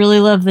really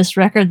love this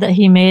record that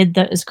he made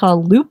that is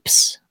called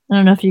Loops. I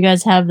don't know if you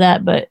guys have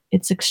that, but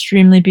it's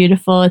extremely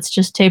beautiful. It's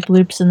just tape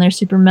loops and they're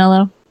super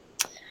mellow.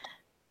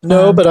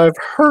 No, but I've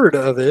heard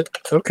of it.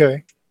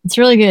 Okay. It's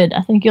really good.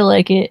 I think you'll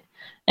like it.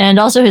 And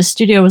also his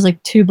studio was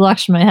like 2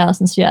 blocks from my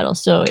house in Seattle,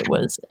 so it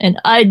was an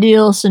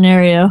ideal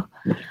scenario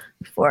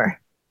for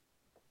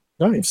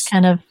nice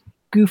kind of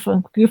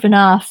goofing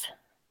off.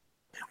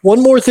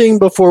 One more thing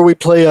before we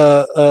play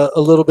a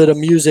little bit of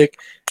music.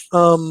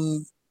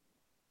 Can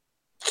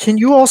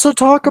you also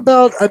talk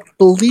about, I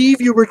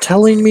believe you were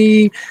telling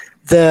me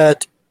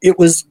that it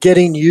was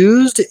getting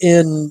used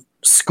in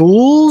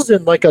schools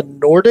in like a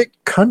Nordic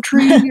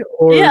country,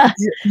 or yeah,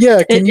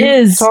 can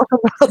you talk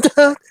about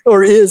that,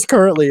 or is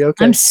currently?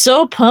 Okay, I'm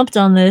so pumped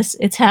on this.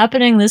 It's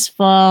happening this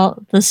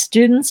fall. The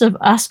students of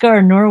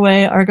Asgard,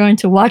 Norway are going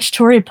to watch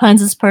Torrey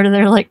Pines as part of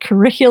their like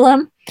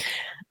curriculum,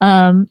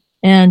 and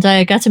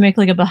I got to make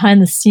like a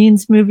behind the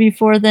scenes movie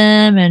for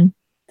them, and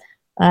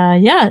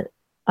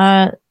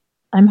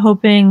I'm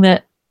hoping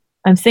that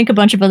I think a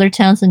bunch of other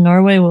towns in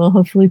Norway will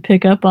hopefully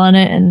pick up on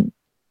it, and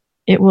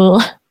it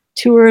will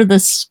tour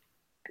this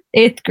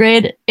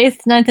 8th,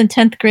 ninth, and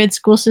 10th grade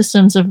school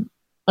systems of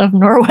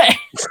Norway,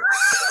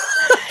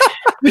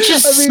 which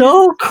is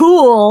so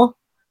cool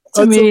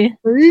to me.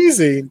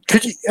 Amazing.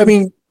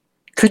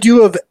 Could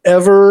you have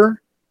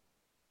ever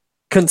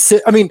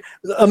consider? I mean,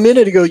 a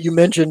minute ago you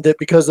mentioned that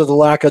because of the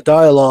lack of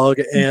dialogue,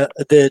 and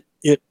that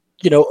it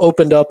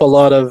opened up a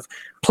lot of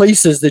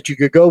places that you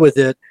could go with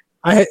it.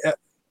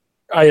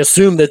 I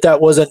assume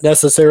that wasn't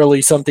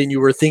necessarily something you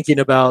were thinking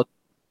about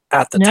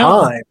at the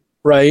time,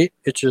 right?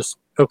 It's just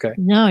okay.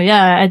 No,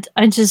 yeah,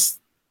 I just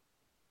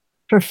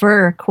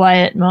prefer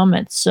quiet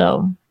moments.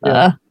 So,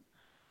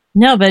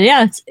 no, but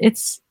yeah,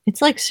 it's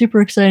like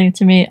super exciting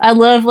to me. I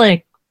love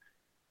like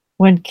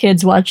when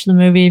kids watch the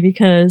movie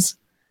because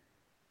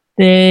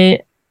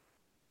they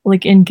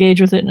like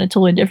engage with it in a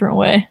totally different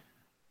way.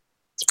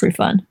 It's pretty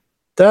fun.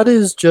 That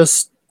is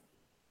just.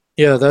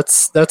 Yeah,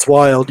 that's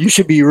wild. You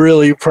should be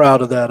really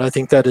proud of that. I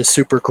think that is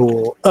super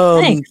cool.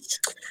 Thanks.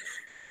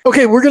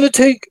 Okay, we're going to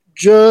take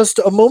just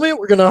a moment.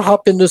 We're going to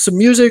hop into some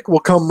music. We'll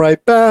come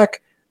right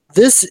back.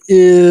 This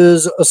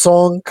is a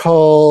song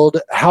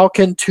called How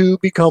Can Two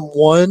Become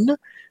One?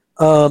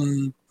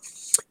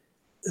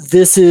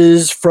 This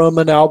is from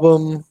an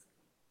album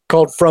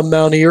called From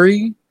Mount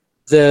Erie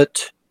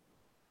that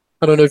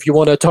I don't know if you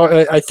want to talk.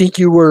 I think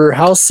you were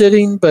house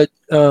sitting, but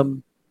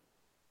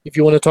if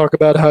you want to talk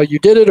about how you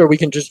did it, or we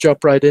can just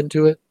jump right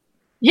into it.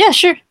 Yeah,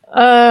 sure.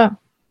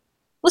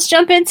 Let's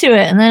jump into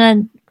it and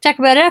then talk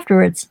about it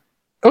afterwards.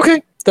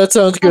 Okay, that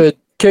sounds good.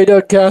 K.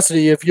 Doug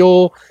Cassidy, if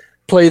you'll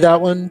play that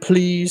one,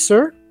 please,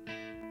 sir.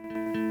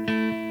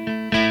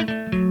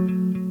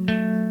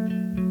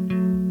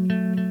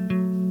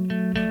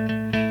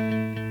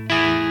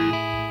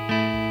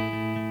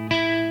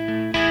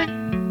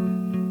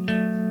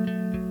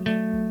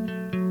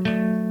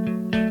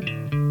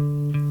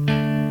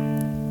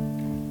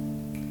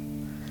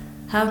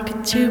 How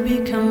could two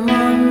become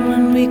one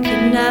when we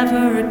could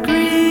never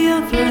agree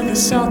over the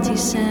salty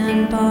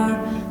sandbar,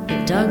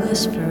 the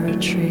Douglas fir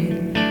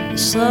tree, the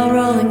slow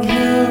rolling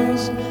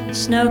hills,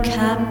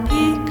 snow-capped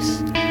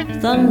peaks,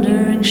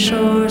 thundering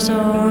shores,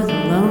 or the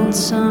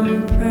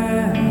lonesome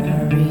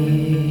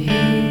prairie?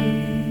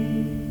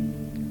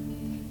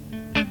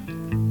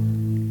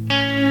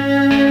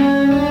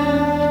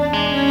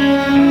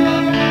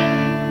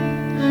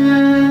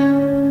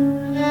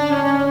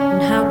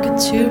 And how could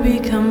two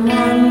become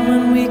one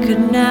when we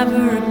could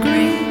never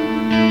agree,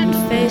 and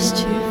face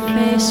to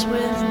face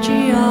with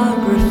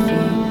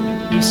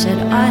geography? You said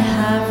I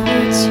have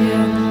roots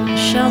here,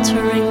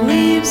 sheltering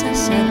leaves. I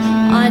said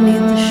I need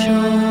the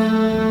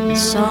shore, the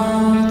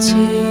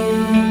salty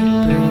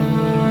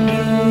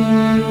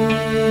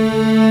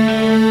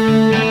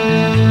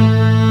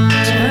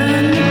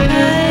turn the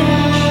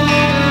page,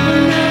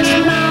 and those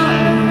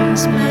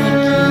mountains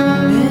make you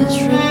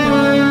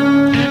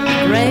miserable.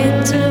 Great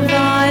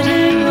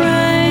dividing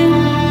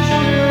range,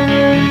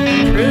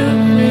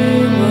 prove we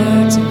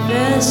were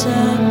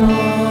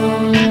divisible.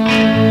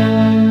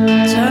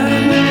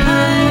 Turn the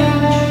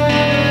page,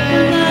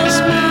 and those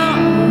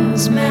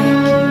mountains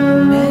make you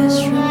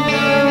miserable.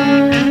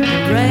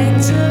 Great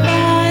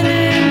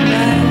dividing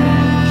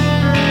range,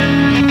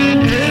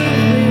 prove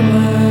we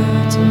were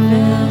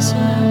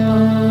divisible.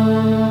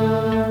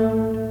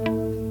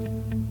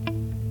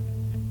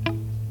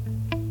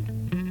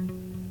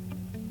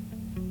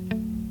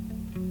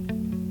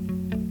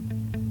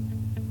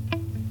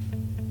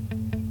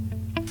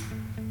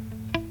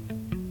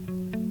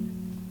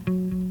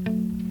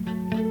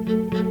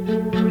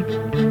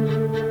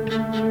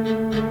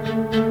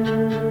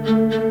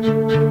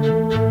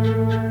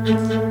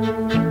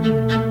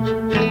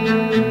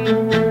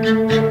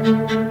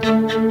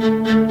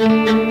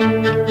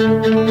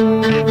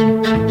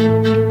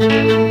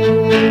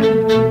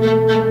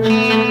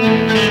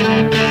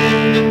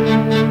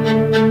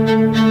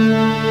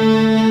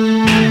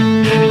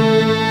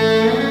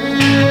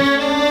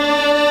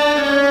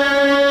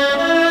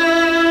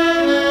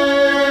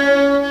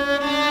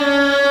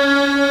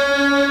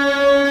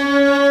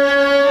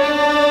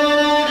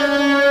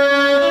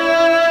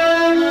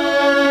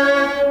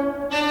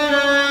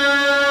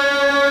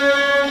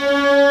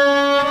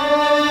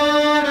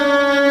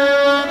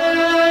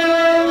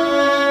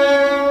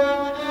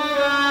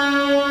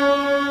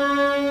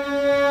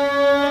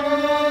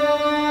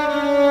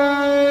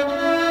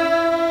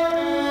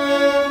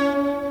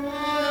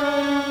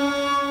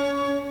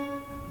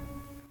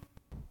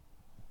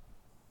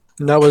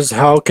 And that was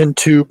How Can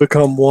Two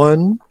Become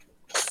One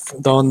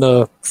on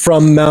the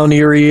From Mount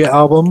Erie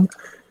album.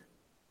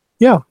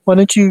 Yeah, what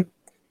does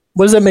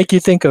that make you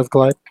think of,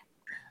 Clyde?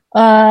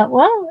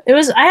 Well,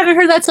 I haven't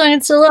heard that song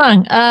in so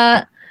long.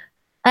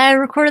 I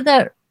recorded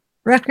that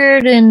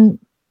record in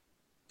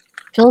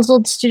Phil's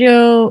old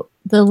studio,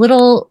 the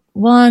little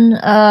one.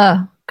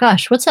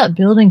 Gosh, what's that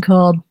building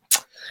called?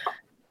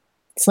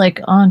 It's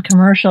like on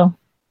Commercial.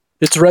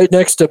 It's right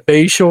next to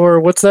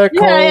Bayshore. What's that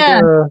called?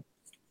 Yeah.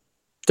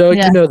 Doug,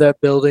 Yeah. you know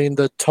that building,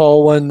 the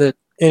tall one that,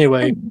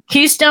 anyway.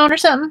 Keystone or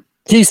something?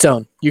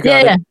 Keystone, you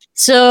got Yeah. it.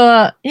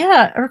 So,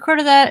 I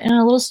recorded that in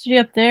a little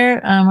studio up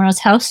there where I was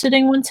house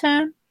sitting one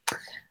time.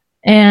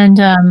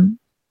 And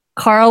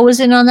Carl was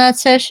in on that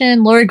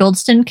session. Lori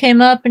Goldston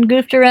came up and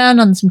goofed around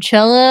on some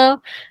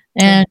cello.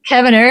 And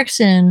Kevin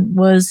Erickson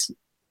was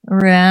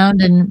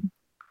around and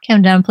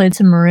came down and played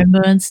some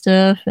marimba and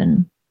stuff.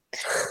 And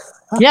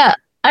yeah,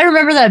 I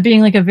remember that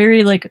being like a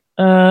very like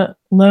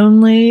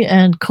lonely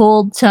and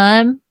cold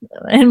time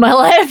in my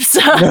life. So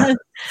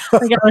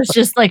like I was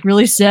just like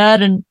really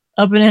sad and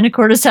up in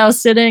Anacortes' house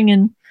sitting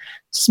and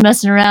just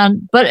messing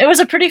around. But it was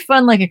a pretty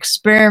fun, like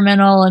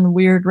experimental and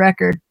weird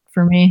record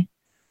for me.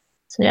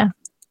 So yeah.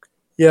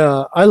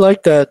 Yeah, I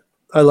like that.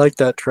 I like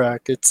that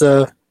track. It's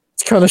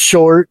kind of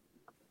short,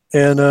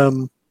 and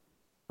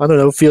I don't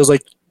know, feels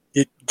like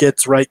it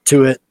gets right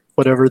to it,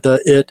 whatever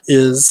the it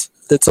is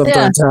that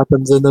sometimes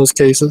happens in those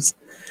cases.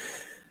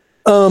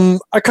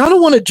 I kind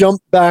of want to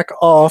jump back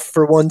off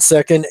for 1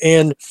 second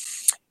and,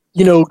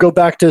 go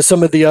back to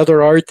some of the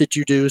other art that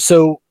you do.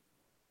 So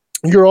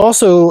you're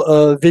also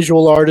a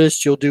visual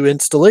artist. You'll do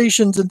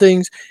installations and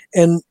things.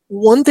 And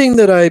one thing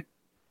that I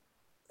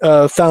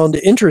found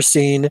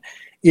interesting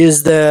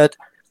is that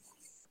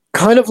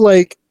kind of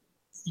like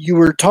you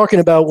were talking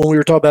about when we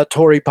were talking about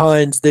Torrey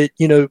Pines, that,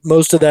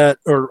 most of that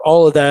or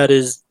all of that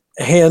is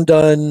hand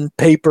done,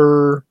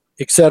 paper,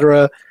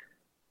 etc.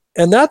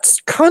 And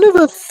that's kind of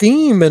a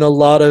theme in a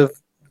lot of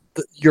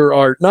your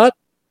art. Not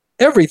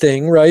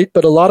everything, right?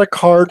 But a lot of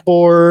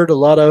cardboard, a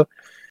lot of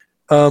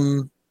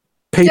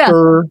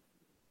paper.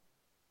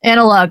 Yeah.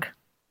 Analog.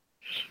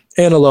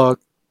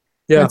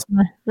 Yeah.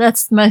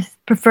 That's my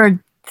preferred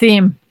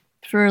theme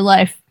for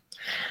life,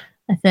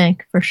 I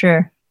think, for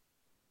sure.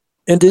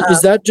 And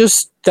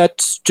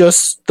that's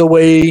just the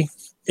way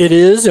it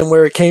is and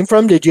where it came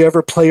from? Did you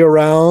ever play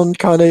around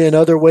kind of in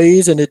other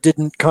ways and it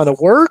didn't kind of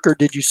work? Or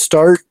did you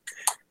start,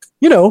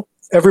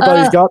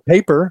 everybody's got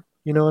paper,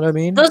 you know what I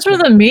mean? Those were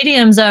the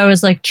mediums I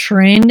was like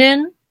trained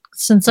in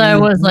since I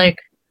was like,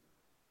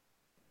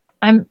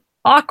 I'm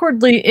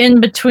awkwardly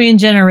in between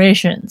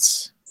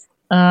generations.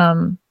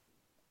 I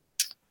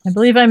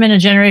believe I'm in a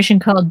generation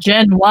called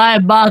Gen Y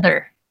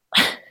Bother.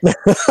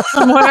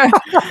 Somewhere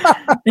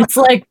it's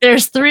like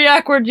there's 3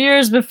 awkward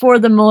years before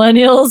the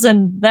millennials,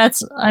 and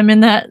I'm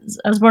in that.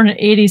 I was born in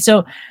 '80,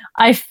 so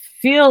I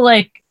feel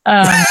like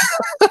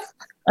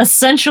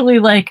essentially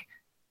like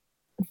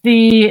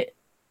the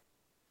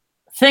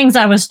things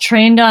I was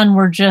trained on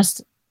were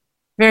just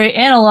very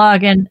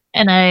analog, and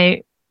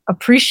I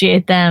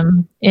appreciate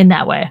them in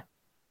that way,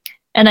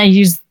 and I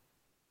use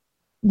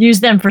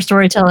them for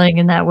storytelling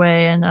in that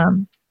way.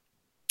 And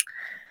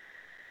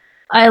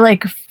I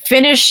like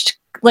finished.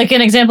 Like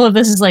an example of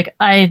this is like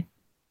I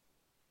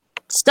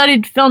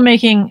studied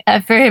filmmaking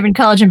at Fairhaven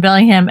College in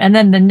Bellingham, and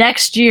then the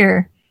next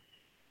year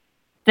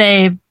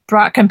they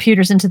brought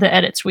computers into the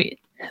edit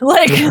suite.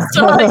 Like,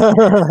 so like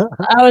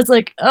I was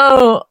like,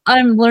 oh,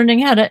 I'm learning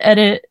how to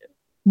edit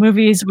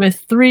movies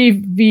with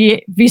 3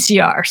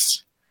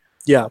 VCRs.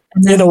 Yeah,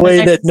 in a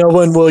way that no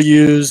one will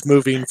use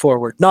moving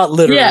forward. Not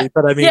literally,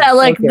 but I mean... Yeah,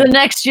 like the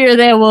next year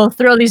they will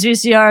throw these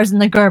VCRs in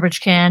the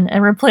garbage can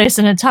and replace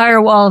an entire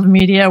wall of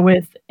media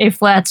with a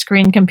flat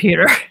screen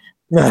computer.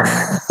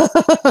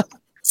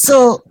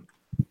 So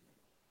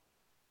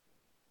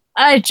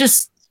I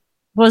just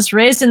was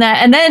raised in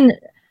that. And then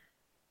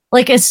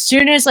like as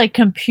soon as like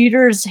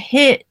computers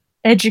hit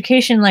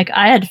education, like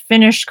I had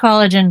finished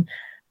college and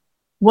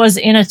was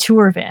in a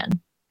tour van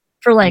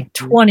for like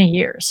 20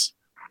 years.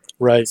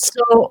 Right.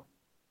 So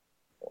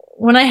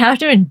when I have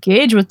to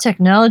engage with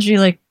technology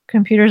like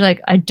computers, like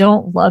I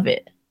don't love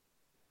it.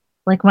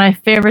 Like my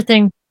favorite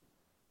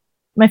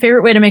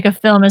way to make a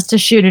film is to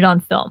shoot it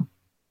on film,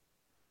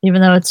 even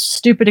though it's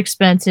stupid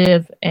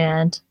expensive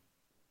and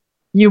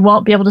you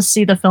won't be able to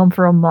see the film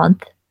for a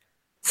month.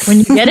 When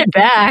you get it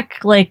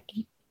back, like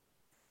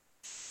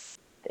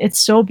it's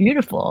so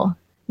beautiful,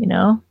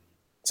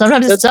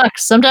 Sometimes it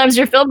sucks. Sometimes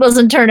your film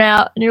doesn't turn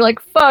out, and you're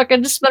like, "Fuck! I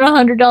just spent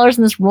 $100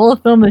 on this roll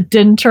of film that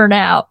didn't turn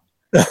out."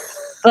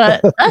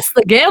 But that's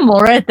the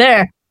gamble right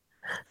there.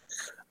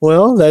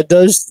 Well, that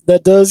does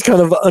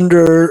kind of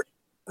undergird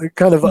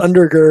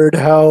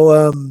how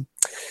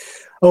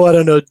I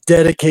don't know,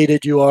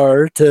 dedicated you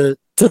are to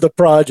the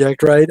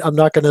project, right? I'm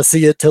not going to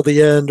see it till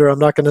the end, or I'm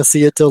not going to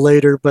see it till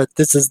later, but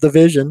this is the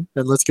vision,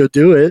 and let's go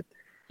do it.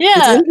 Yeah,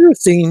 it's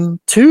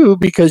interesting too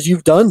because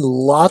you've done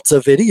lots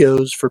of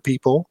videos for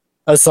people.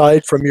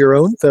 Aside from your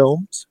own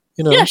films,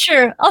 Yeah,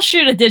 sure. I'll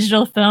shoot a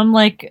digital film,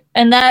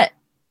 and that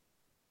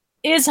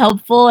is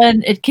helpful,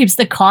 and it keeps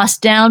the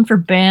cost down for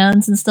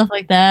bands and stuff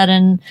like that,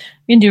 and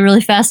you can do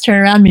really fast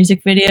turnaround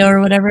music video or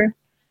whatever.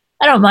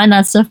 I don't mind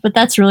that stuff, but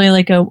that's really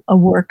like a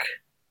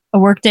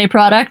workday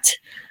product.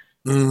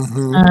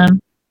 Mm-hmm.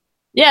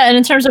 Yeah, and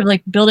in terms of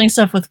like building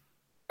stuff with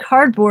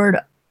cardboard,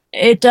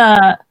 it's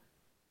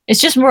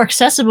just more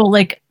accessible.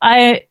 Like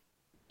I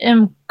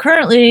am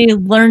currently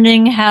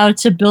learning how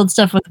to build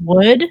stuff with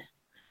wood.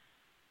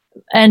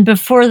 And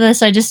before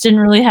this, I just didn't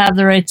really have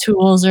the right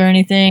tools or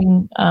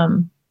anything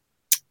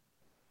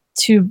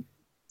to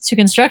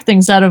construct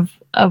things out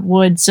of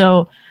wood.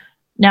 So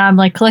now I'm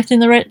like collecting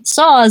the right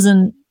saws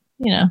and,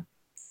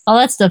 all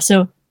that stuff.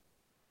 So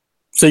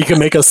you can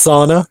make a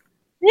sauna?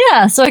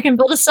 Yeah, so I can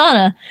build a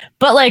sauna.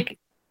 But like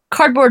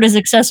cardboard is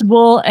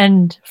accessible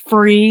and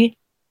free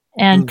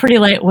and pretty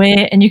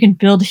lightweight, and you can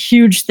build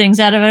huge things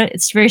out of it.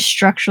 It's very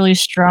structurally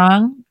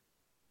strong.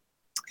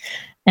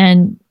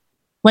 And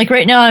like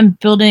right now I'm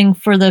building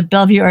for the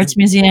Bellevue Arts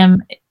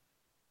Museum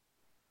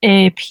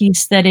a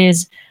piece that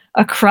is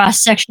a cross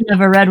section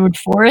of a redwood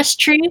forest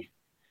tree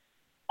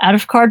out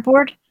of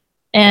cardboard.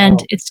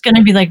 And it's going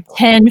to be like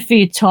 10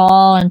 feet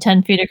tall and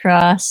 10 feet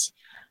across.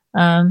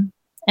 And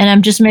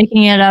I'm just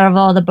making it out of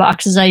all the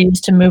boxes I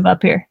used to move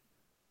up here.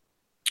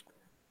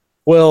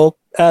 Well,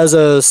 as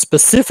a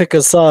specific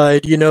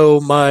aside,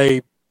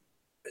 the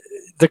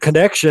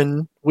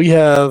connection we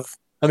have,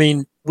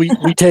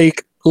 we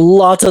take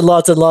lots and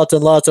lots and lots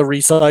and lots of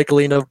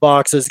recycling of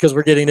boxes because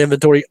we're getting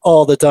inventory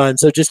all the time.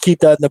 So just keep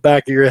that in the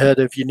back of your head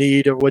if you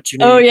need or what you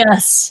need. Oh,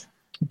 yes.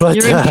 But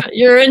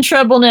you're in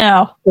trouble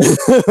now.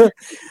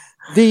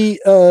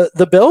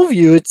 The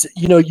Bellevue, it's,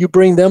 you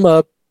bring them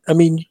up.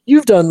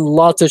 You've done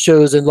lots of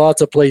shows in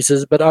lots of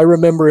places, but I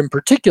remember in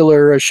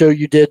particular a show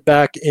you did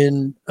back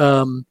in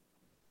a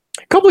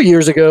couple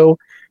years ago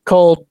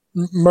called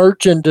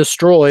Merch and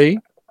Destroy,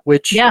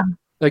 which,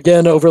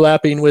 again,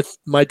 overlapping with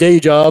my day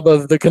job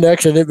of the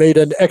connection, it made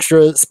an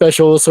extra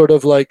special sort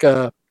of like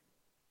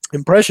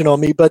impression on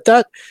me. But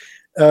that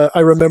I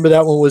remember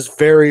that one was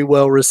very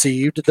well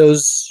received.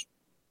 Those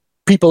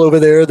people over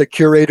there, the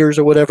curators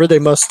or whatever, they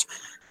must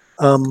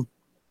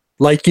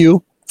like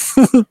you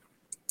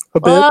a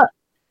bit.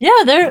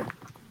 Yeah,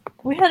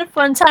 we had a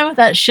fun time with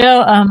that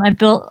show. I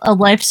built a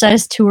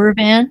life-size tour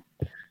van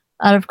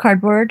out of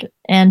cardboard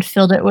and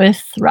filled it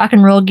with rock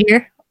and roll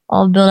gear,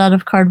 all built out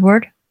of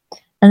cardboard.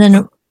 And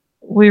then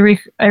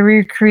I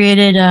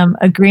recreated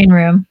a green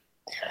room,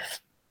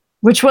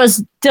 which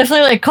was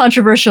definitely like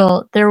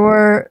controversial. There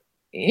were,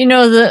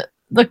 the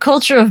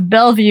culture of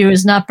Bellevue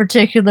is not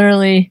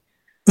particularly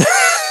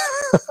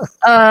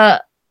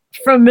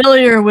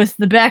familiar with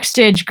the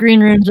backstage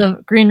green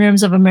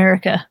rooms of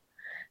America,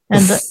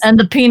 and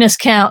the penis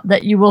count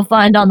that you will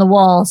find on the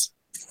walls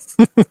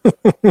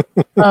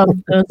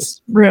of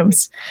those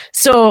rooms.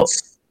 So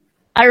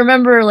I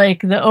remember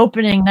like the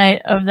opening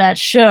night of that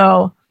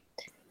show,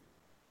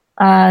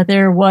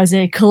 there was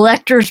a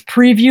collector's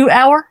preview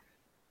hour.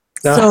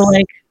 So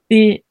like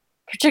the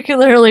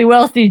particularly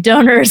wealthy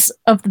donors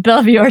of the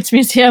Bellevue Arts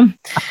Museum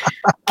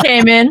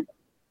came in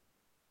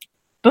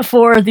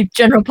before the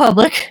general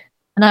public,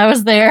 and I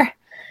was there,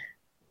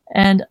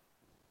 and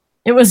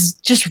it was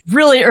just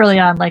really early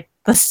on, like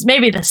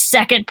maybe the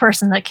second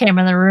person that came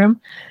in the room,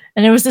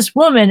 and it was this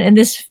woman in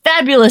this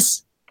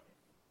fabulous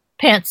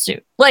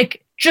pantsuit,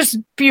 like just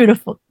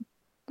beautiful,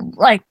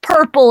 like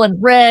purple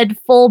and red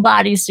full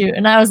bodysuit,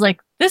 and I was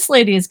like, this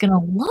lady is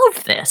gonna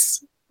love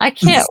this. I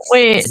can't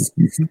wait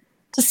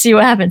to see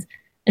what happens.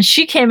 And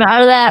she came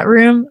out of that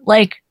room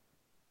like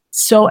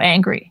so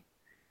angry.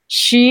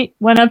 She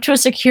went up to a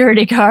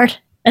security guard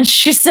and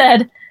she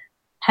said,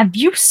 "Have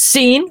you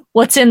seen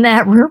what's in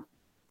that room?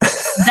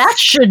 That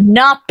should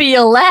not be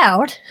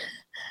allowed."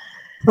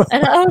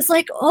 And I was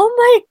like, oh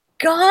my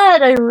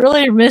God, I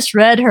really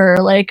misread her.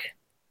 Like,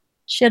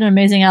 she had an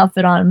amazing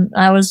outfit on.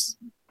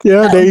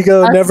 There you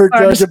go. Never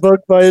judge a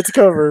book by its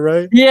cover,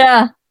 right?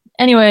 Yeah.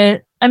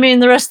 Anyway,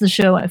 the rest of the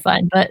show went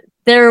fine, but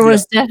there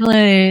was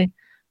definitely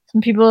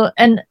some people.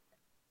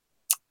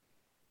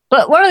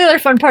 But one of the other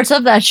fun parts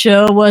of that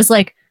show was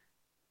like,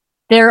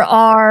 there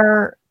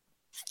are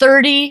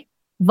 30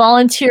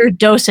 volunteer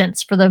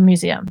docents for the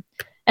museum,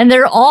 and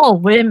they're all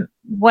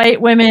white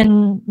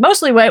women,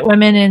 mostly white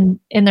women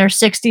in their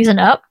 60s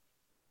and up.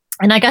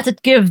 And I got to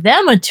give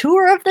them a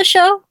tour of the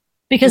show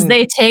because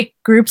they take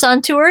groups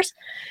on tours,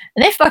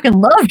 and they fucking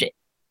loved it.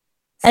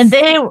 And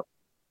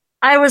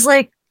I was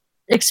like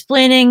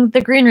explaining the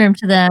green room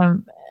to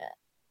them,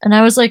 and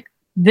I was like,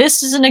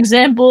 this is an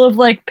example of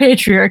like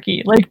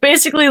patriarchy. Like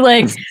basically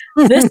like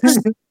this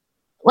is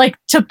like,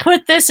 to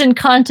put this in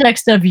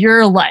context of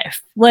your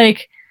life,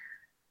 like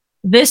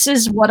this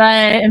is what I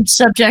am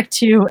subject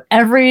to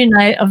every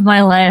night of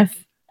my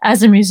life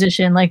as a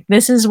musician. Like,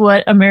 this is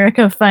what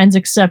America finds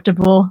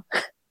acceptable.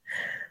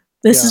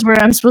 This is where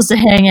I'm supposed to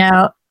hang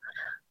out.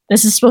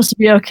 This is supposed to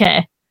be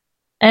okay.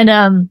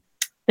 And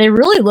they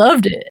really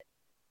loved it.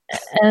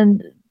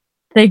 And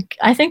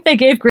I think they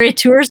gave great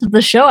tours of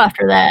the show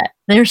after that.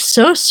 They're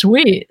so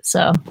sweet.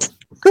 So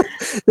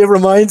it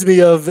reminds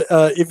me of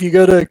if you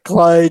go to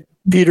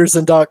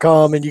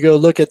ClydePeterson.com and you go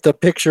look at the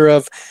picture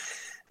of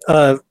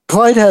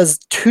Clyde has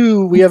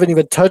two, we haven't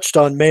even touched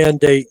on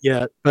Mandate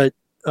yet, but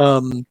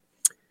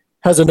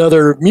has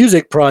another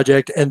music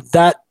project, and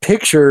that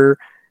picture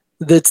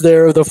that's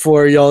there of the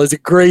four of y'all is a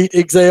great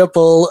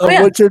example of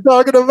what you're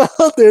talking about.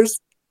 There's,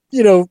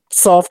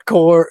 soft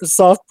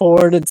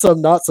porn and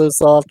some not so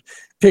soft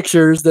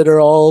pictures that are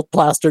all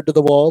plastered to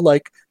the wall,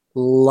 like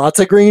lots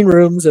of green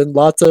rooms and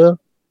lots of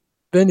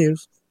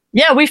venues.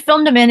 Yeah, we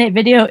filmed a Mandate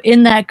video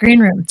in that green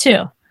room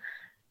too,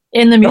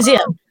 in the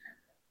museum.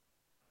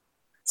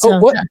 So,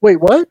 what? Wait,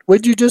 what?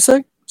 What did you just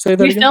say? Say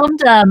that again. We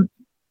filmed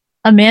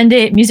a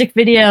Mandate music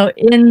video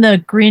in the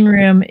green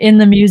room in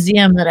the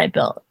museum that I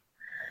built.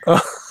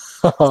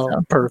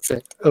 Oh,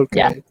 perfect. Okay.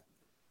 Yeah.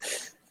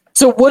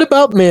 So what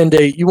about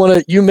Mandate?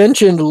 You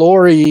mentioned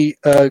Lori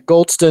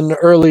Goldston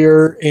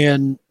earlier,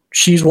 and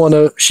she's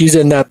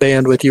in that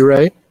band with you,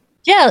 right?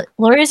 Yeah,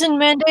 Lori's in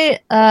Mandate,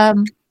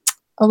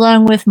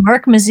 along with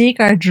Mark Mazik,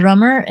 our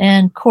drummer,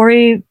 and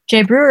Corey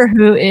J. Brewer,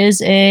 who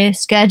is a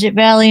Skagit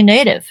Valley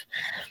native.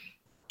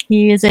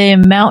 He is a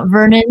Mount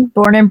Vernon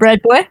born and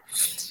bred boy.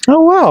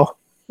 Oh, wow.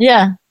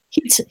 Yeah.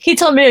 He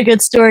told me a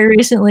good story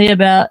recently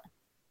about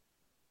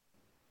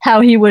how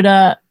he would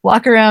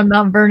walk around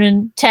Mount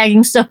Vernon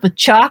tagging stuff with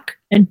chalk,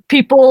 and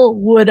people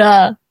would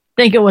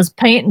think it was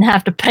paint and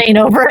have to paint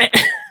over it.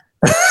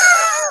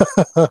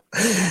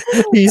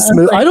 He's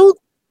smooth. I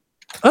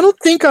don't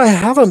think I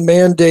have a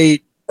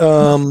Mandate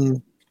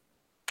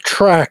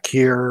track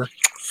here,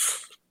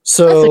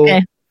 so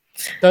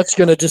that's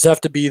gonna just have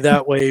to be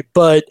that way.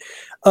 But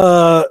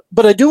I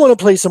do want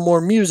to play some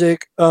more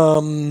music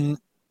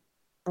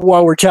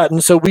while we're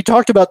chatting. So we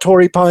talked about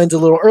Torrey Pines a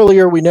little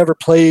earlier. We never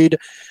played.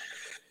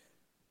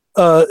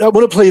 I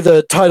want to play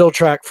the title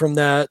track from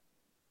that.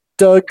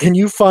 Doug, can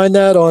you find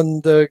that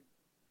on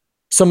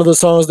some of the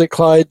songs that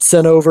Clyde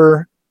sent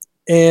over?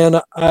 And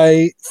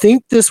I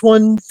think this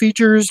one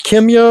features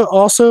Kimya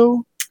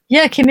also.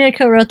 Yeah, Kimya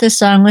co-wrote this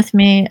song with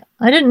me.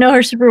 I didn't know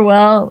her super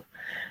well,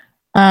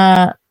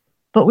 but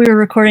we were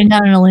recording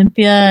down in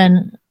Olympia,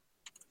 and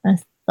I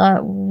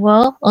thought,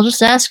 well, I'll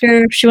just ask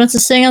her if she wants to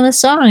sing on this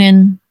song.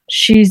 And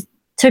she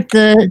took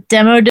the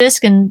demo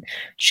disc, and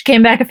she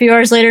came back a few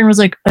hours later and was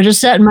like, I just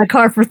sat in my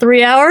car for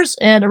 3 hours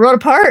and I wrote a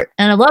part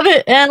and I love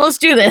it, and let's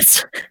do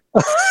this.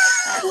 I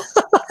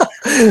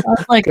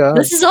was like,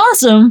 this is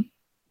awesome.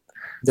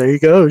 There you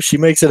go. She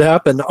makes it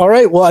happen. All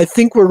right. Well, I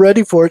think we're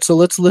ready for it. So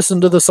let's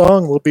listen to the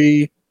song. We'll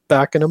be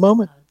back in a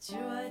moment. Do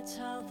I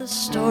tell the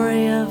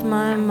story of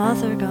my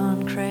mother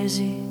gone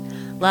crazy?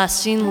 Last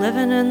seen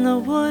living in the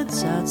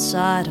woods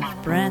outside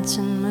of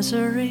Branson,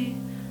 Missouri.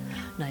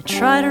 And I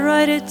try to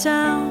write it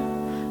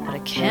down, but I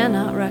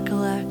cannot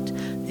recollect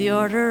the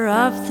order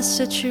of the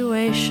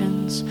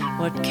situations,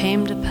 what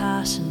came to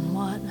pass and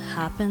what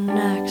happened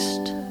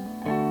next.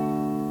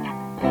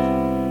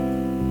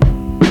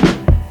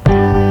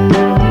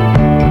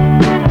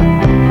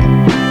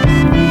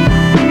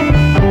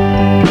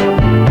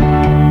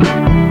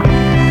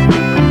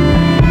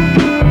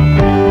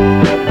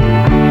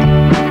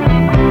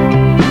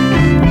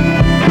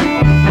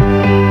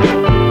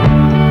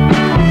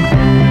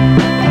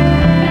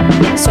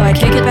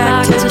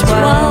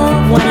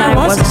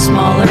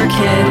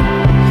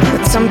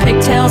 Some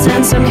pigtails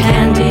and some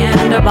candy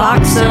and a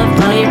box of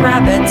bunny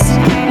rabbits.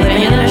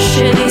 Living in a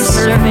shitty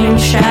surfing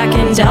shack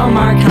in Del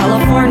Mar,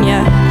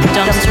 California.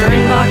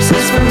 Dumpstering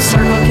boxes from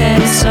Circle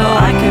K so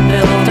I could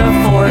build a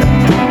fort.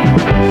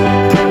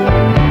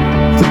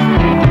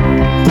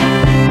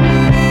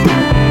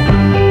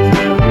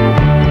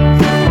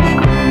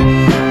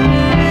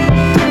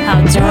 How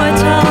do I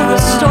tell the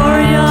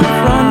story of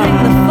running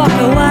the fuck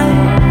away?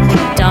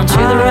 Down to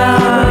the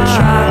railroad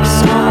tracks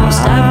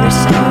almost every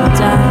single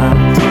day.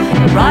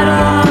 Right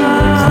along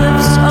the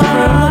cliffs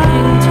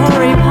overlooking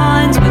Torrey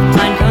Pines with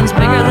pine cones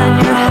bigger than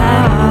your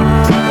head.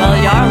 Well,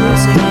 you're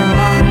losing your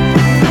mind,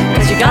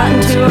 'cause you got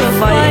into a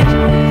fight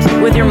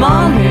with your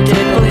mom who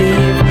did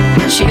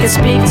believe she could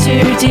speak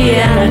to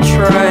Deanna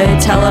Troi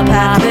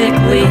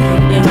telepathically.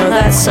 You know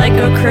that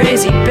psycho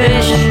crazy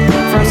bitch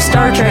from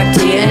Star Trek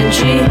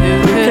TNG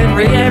who could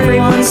read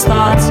everyone's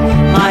thoughts.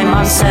 My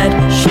mom said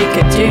she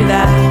could do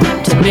that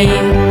to me.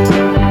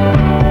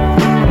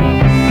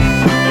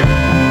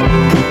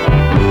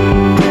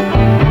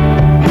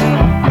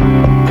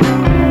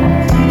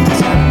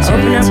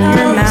 Open up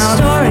your mouth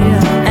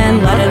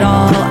and let it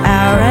all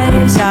out.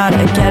 You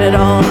gotta get it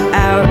all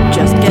out.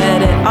 Just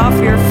get it off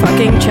your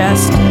fucking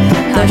chest.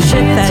 The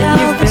shit that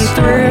you've been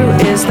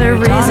through is the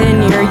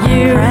reason you're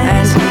you.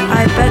 And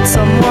I bet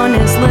someone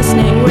is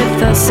listening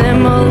with a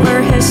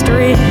similar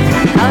history.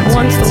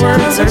 Once the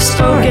words are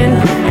spoken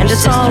and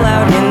it's all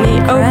out in the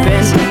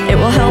open, it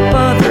will help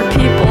other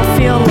people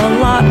feel a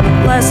lot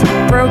less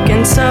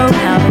broken. So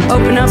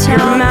open up your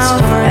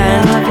mouth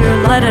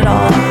and let it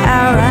all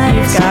out.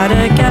 You've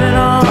gotta get it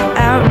all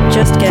out.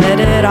 Just get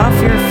it off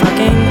your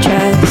fucking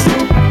chest.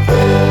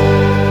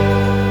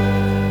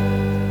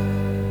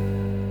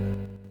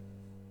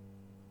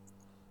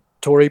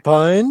 Torrey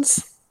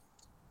Pines,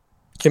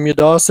 Kimya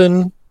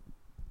Dawson,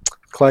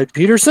 Clyde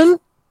Peterson.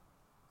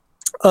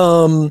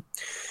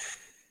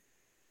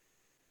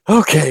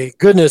 Okay,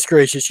 goodness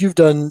gracious, you've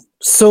done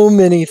so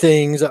many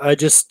things. I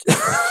just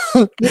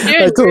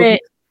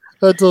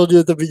I told you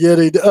at the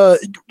beginning.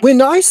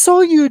 When I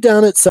saw you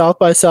down at South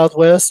by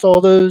Southwest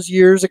all those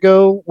years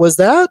ago, was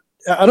that,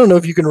 I don't know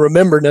if you can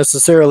remember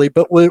necessarily,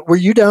 but were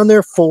you down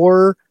there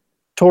for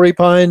Torrey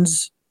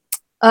Pines?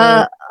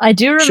 I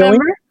do remember. Showing?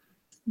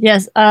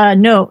 Yes.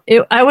 No.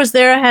 I was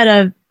there. I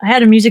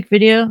had a music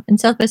video in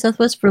South by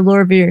Southwest for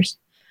Laura Beers.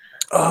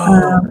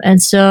 Oh.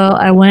 And so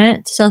I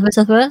went to South by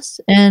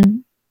Southwest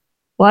and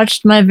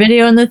watched my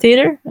video in the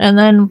theater, and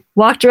then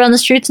walked around the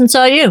streets and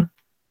saw you.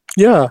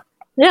 Yeah.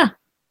 Yeah.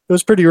 It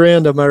was pretty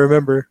random, I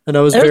remember. And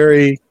I was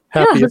very,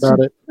 happy about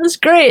it. That's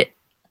great.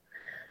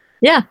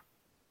 Yeah.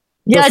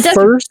 Yeah,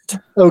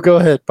 Go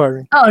ahead,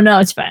 pardon. Oh, no,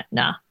 it's fine.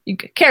 No, you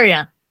carry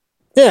on.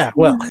 Yeah,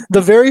 well,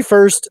 the very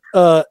first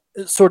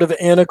sort of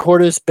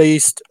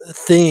Anacortes-based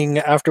thing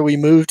after we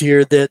moved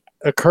here that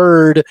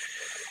occurred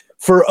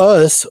for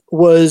us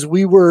was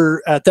we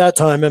were, at that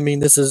time, I mean,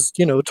 this is,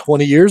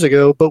 20 years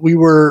ago, but we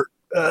were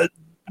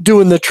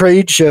doing the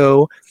trade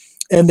show,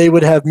 and they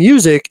would have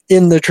music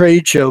in the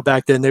trade show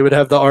back then. They would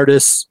have the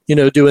artists,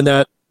 doing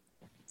that.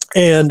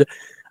 And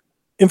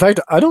in fact,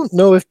 I don't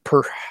know if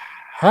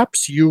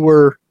perhaps you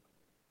were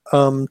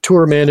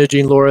tour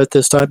managing Laura at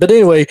this time, but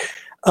anyway,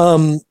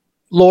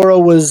 Laura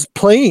was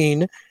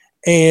playing,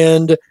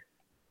 and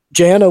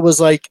Jana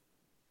was like,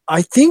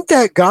 I think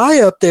that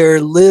guy up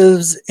there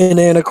lives in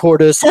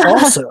Anacortes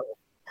also.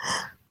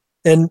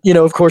 And,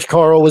 of course,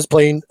 Carl was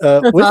playing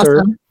with awesome.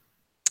 her.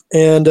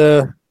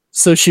 And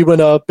so she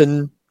went up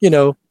and,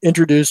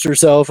 introduced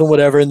herself and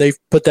whatever, and they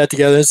put that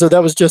together. And so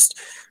that was just,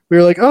 we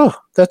were like, oh,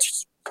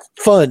 that's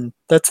fun.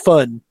 That's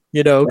fun,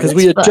 because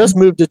we had just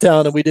moved to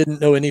town and we didn't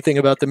know anything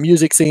about the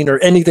music scene or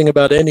anything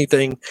about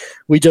anything.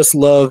 We just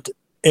loved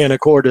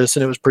Anacortes,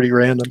 and it was pretty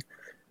random.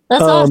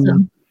 That's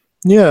awesome.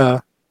 Yeah.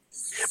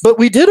 But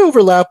we did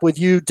overlap with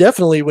you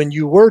definitely when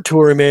you were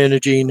tour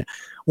managing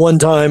one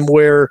time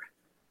where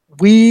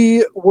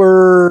we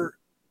were,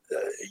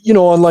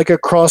 on like a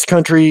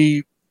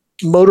cross-country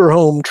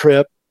motorhome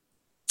trip,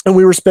 and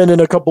we were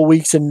spending a couple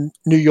weeks in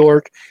New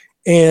York,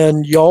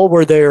 and y'all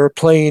were there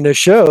playing a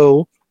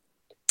show,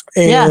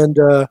 and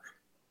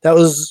that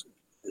was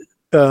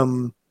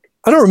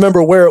I don't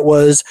remember where it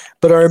was,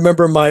 but I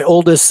remember my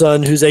oldest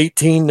son, who's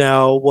 18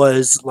 now,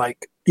 was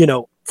like,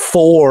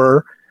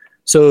 4.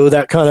 So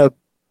that kind of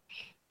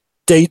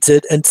dates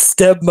it. And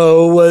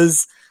Stebmo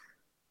was,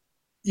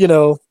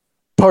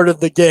 part of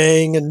the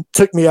gang and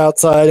took me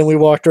outside, and we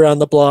walked around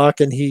the block,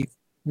 and he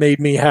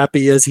made me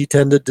happy as he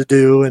tended to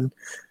do. And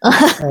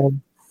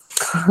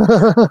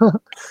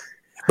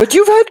but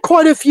you've had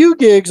quite a few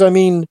gigs. I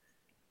mean,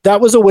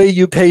 that was a way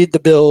you paid the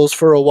bills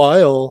for a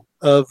while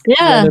of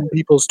running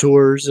people's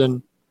tours.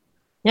 And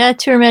I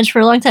tour managed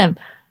for a long time.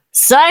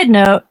 Side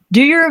note,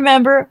 do you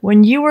remember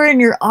when you were in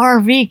your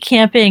RV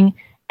camping,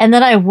 and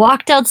then I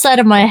walked outside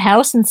of my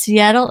house in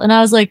Seattle, and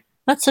I was like,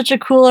 that's such a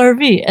cool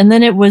RV. And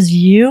then it was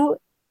you,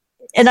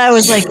 and I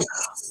was like,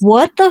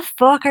 what the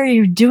fuck are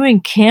you doing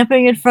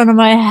camping in front of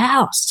my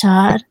house,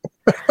 Todd?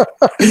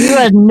 You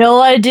had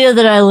no idea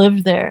that I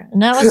lived there.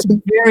 And that was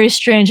very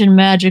strange and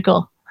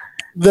magical.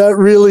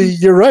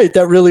 You're right.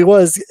 That really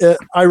was.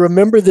 I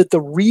remember that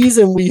the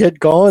reason we had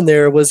gone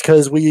there was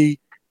because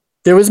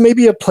there was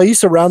maybe a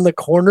place around the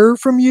corner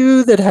from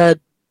you that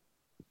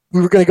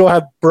we were going to go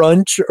have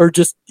brunch or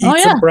just eat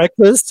some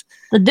breakfast.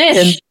 The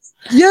Dish.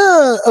 And,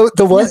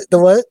 the what? The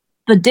what?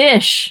 The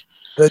Dish.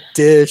 The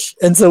Dish.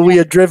 And so we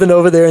had driven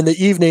over there in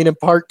the evening and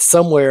parked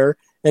somewhere,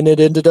 and it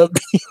ended up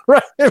being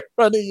right in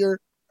front of your...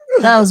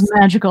 That was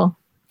magical.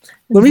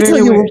 Let me tell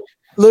you,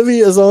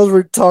 as long as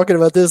we're talking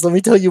about this, let me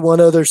tell you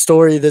one other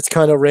story that's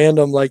kind of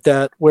random like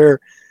that, where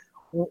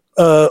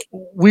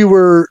we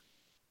were,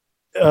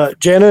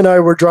 Jana and I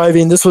were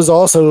driving. This was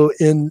also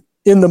in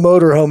the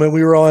motorhome, and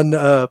we were on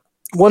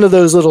one of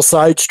those little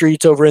side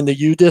streets over in the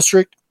U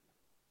District,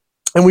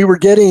 and we were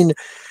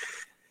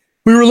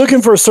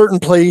looking for a certain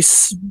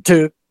place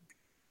to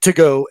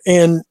go,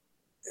 and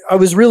I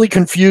was really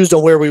confused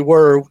on where we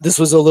were. This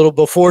was a little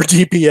before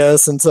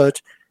GPS and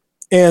such.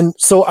 And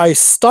so I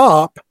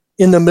stop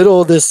in the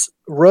middle of this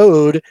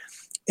road,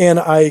 and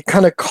I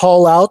kind of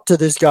call out to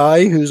this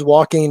guy who's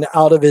walking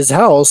out of his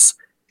house.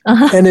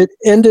 And it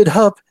ended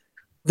up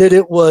that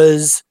it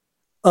was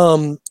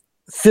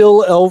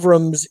Phil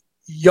Elvrum's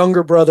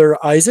younger brother,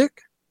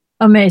 Isaac.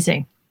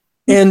 Amazing.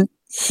 And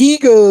he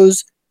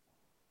goes,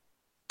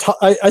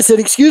 I said,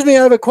 excuse me,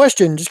 I have a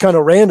question, just kind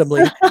of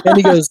randomly. And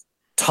he goes,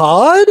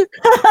 Todd?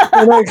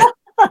 And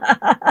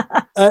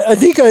I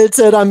think I had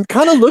said, I'm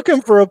kind of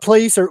looking for a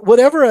place, or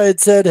whatever I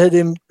had said had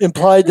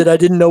implied that I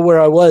didn't know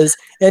where I was.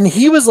 And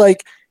he was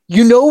like,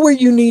 where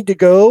you need to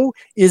go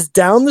is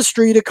down the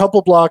street a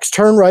couple blocks,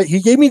 turn right.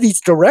 He gave me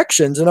these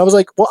directions. And I was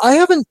like, well,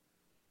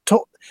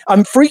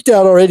 I'm freaked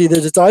out already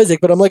that it's Isaac,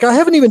 but I'm like, I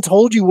haven't even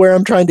told you where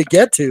I'm trying to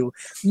get to.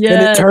 Yeah.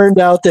 And it turned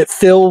out that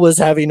Phil was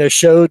having a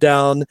show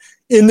down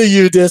in the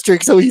U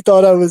District. So he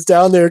thought I was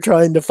down there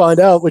trying to find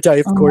out, which I,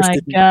 of course,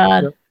 didn't.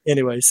 God.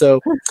 Anyway, so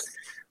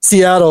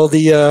Seattle,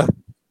 the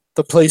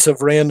place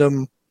of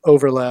random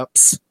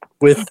overlaps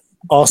with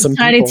awesome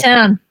tiny people.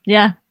 Town.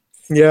 Yeah.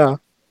 Yeah.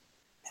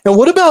 And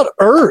what about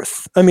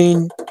Earth? I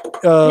mean,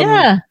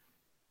 I've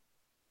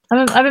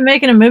been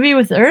making a movie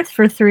with Earth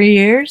for 3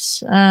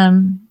 years.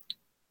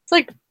 It's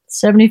like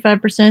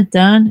 75%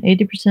 done,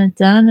 80%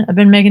 done. I've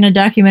been making a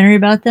documentary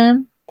about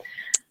them.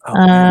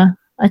 I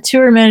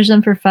tour managed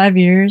them for 5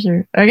 years,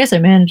 or I guess I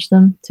managed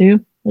them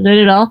too. I did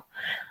it all.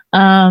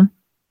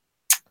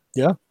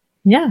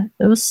 Yeah,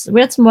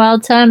 we had some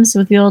wild times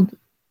with the old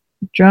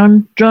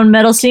drone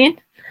metal scene.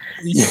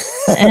 Yeah.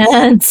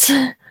 And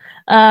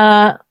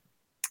I'm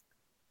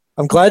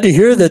glad to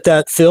hear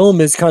that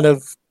film is kind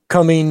of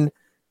coming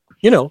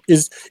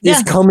is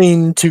Yeah.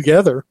 coming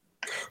together.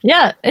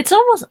 Yeah, it's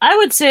almost, I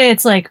would say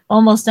it's like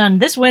almost done.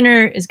 This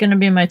winter is going to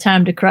be my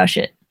time to crush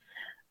it.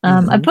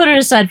 I put it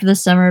aside for the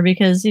summer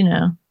because,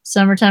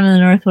 summertime in the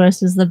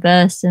Northwest is the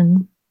best,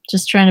 and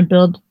just trying to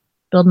build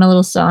my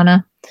little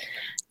sauna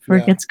before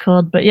it gets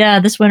cold. But yeah,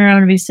 this winter I'm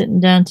going to be sitting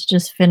down to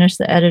just finish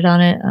the edit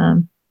on it.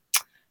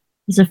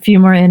 There's a few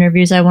more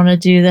interviews I want to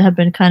do that have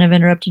been kind of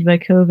interrupted by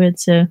COVID.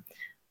 So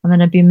I'm going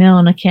to be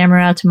mailing a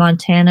camera out to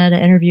Montana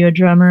to interview a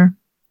drummer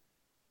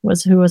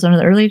who was one of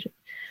the early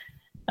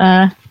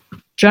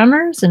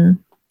drummers.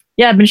 And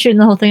yeah, I've been shooting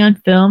the whole thing on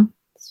film.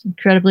 It's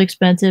incredibly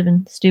expensive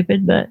and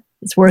stupid, but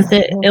it's worth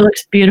it. It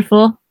looks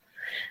beautiful.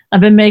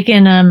 I've been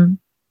making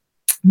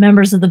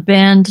members of the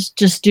band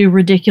just do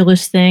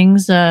ridiculous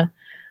things. I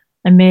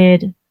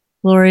made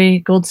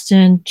Lori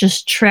Goldston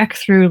just trek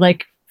through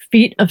like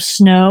feet of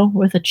snow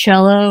with a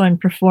cello and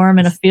perform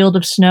in a field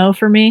of snow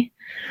for me.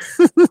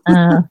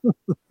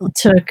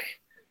 Took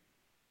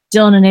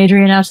Dylan and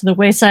Adrian out to the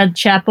Wayside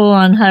Chapel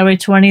on Highway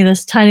 20,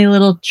 this tiny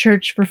little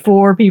church for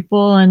 4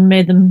 people, and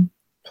made them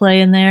play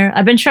in there.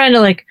 I've been trying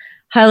to like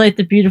highlight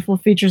the beautiful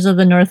features of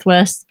the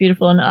Northwest,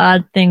 beautiful and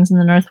odd things in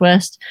the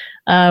Northwest,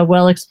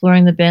 while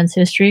exploring the band's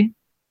history.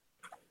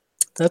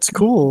 That's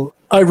cool.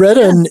 I read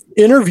an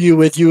interview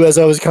with you as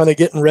I was kind of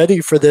getting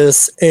ready for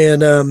this,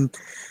 and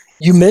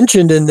you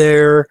mentioned in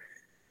there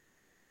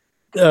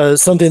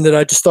something that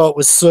I just thought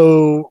was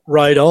so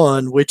right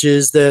on, which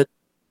is that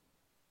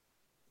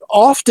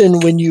often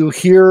when you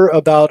hear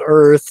about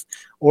Earth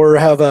or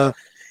have a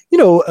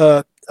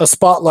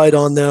spotlight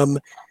on them,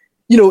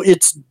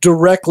 it's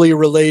directly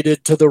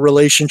related to the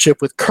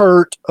relationship with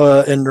Kurt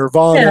and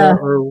Nirvana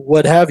or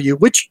what have you,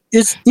 which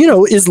is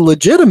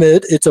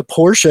legitimate. It's a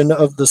portion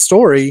of the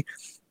story.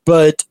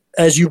 But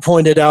as you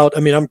pointed out, I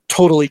mean, I'm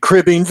totally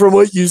cribbing from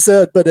what you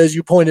said, but as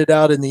you pointed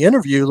out in the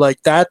interview,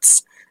 like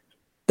that's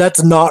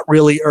not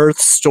really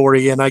Earth's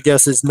story, and I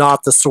guess is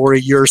not the story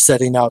you're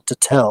setting out to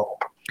tell.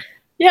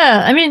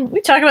 Yeah, I mean,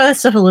 we talk about this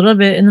stuff a little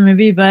bit in the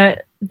movie,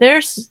 but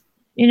there's,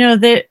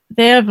 they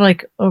have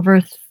like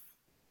over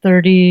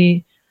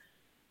 30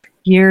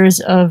 years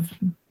of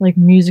like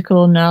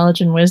musical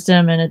knowledge and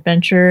wisdom and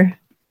adventure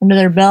under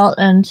their belt,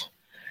 and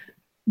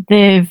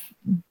they've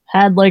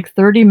had like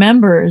 30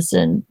 members,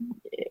 and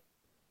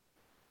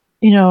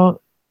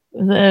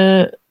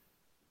the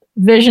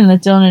vision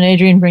that Dylan and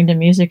Adrian bring to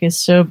music is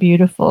so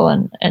beautiful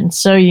and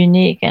so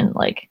unique, and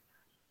like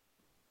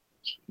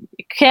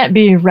it can't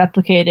be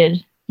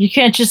replicated. You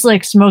can't just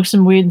like smoke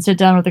some weed and sit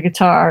down with a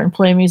guitar and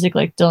play music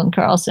like Dylan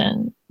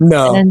Carlson.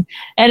 No. And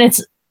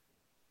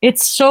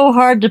it's so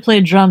hard to play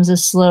drums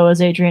as slow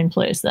as Adrian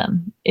plays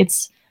them.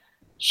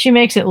 She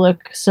makes it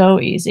look so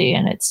easy,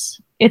 and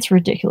it's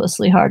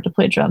ridiculously hard to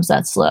play drums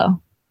that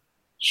slow.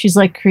 She's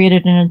like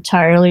created an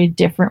entirely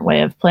different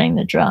way of playing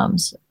the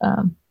drums.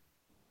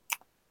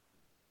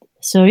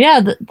 So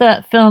yeah,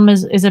 that film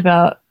is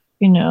about,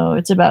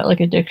 it's about like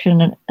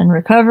addiction and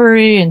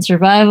recovery and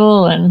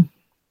survival and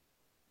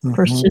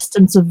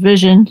persistence of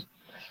vision.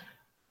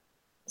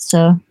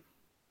 So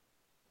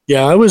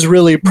yeah, I was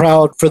really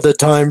proud for the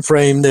time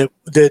frame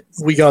that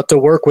we got to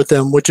work with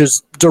them, which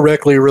is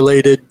directly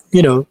related,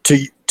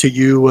 to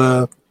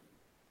you.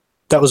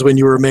 That was when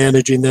you were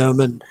managing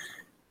them,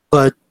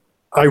 but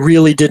I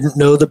really didn't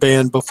know the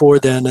band before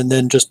then, and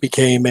then just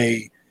became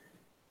a,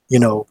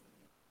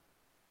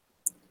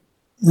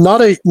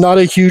 not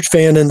a huge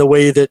fan in the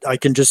way that I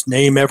can just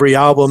name every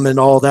album and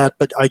all that,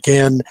 but I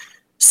can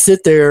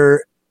sit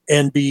there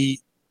and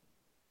be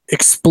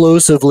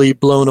explosively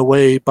blown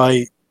away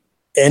by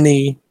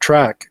any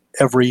track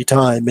every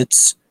time.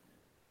 It's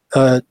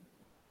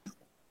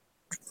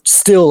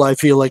still, I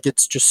feel like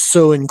it's just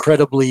so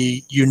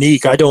incredibly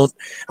unique.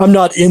 I'm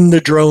not in the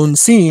drone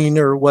scene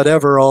or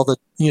whatever, all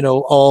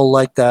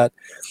like that,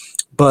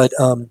 but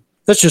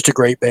that's just a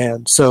great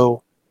band.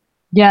 So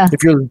yeah,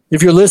 if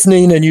you're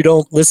listening and you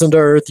don't listen to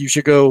Earth, you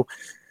should go,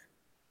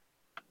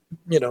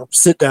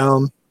 sit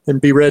down and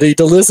be ready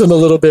to listen a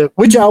little bit.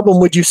 Which album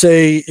would you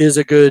say is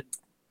a good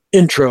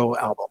intro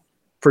album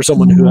for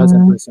someone who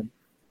hasn't listened?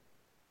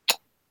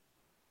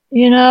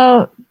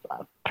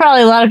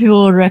 Probably a lot of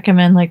people would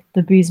recommend like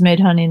The Bees Made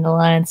Honey and the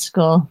Lion's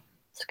Skull.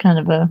 It's kind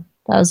of that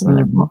was one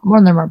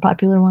of their more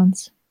popular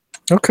ones.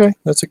 Okay,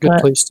 that's a good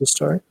place to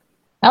start.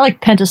 I like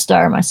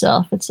Pentastar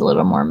myself. It's a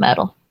little more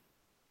metal.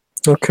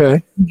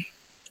 Okay.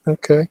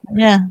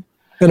 Yeah.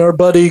 And our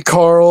buddy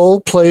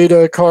Carl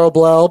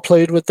Blau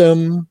played with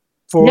them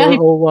for a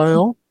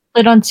while.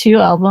 Played on 2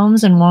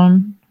 albums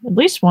and at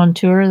least one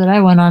tour that I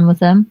went on with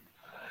them.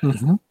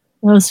 Mm-hmm. It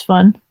was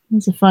fun. It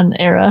was a fun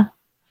era.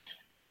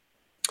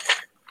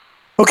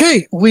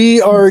 Okay,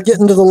 we are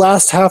getting to the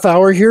last half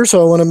hour here,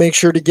 so I want to make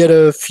sure to get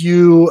a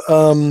few,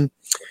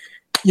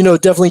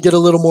 definitely get a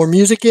little more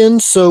music in.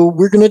 So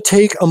we're going to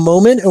take a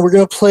moment and we're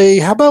going to play,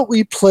 how about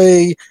we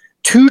play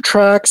 2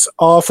 tracks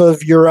off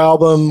of your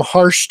album,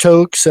 Harsh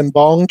Tokes and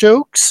Bong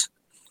Jokes?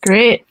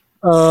 Great.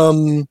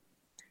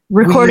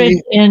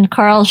 Recorded in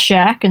Carl's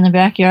shack in the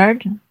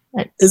backyard.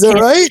 Is that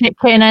right?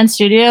 K9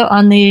 Studio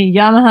on the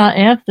Yamaha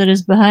amp that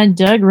is behind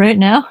Doug right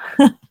now.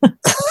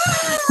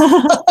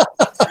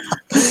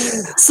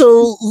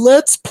 So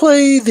let's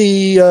play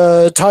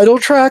the title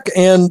track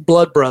and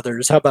Blood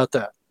Brothers. How about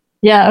that?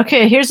 Yeah,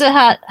 okay, here's a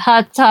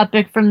hot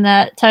topic from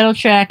that title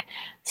track.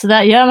 So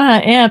that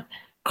Yamaha amp,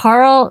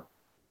 Carl,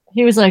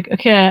 he was like,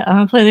 okay, I'm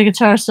going to play the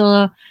guitar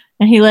solo.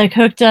 And he like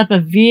hooked up a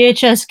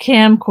VHS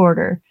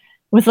camcorder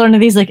with one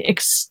of these like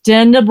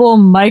extendable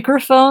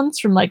microphones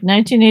from like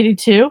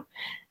 1982.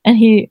 And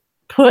he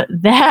put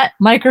that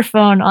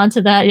microphone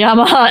onto that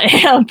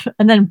Yamaha amp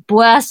and then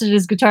blasted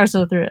his guitar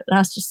solo through it. And I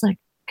was just like,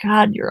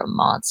 God, you're a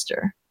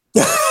monster.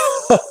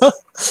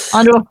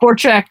 Onto a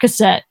 4-track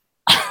cassette.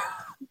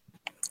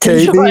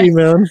 KB,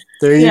 man.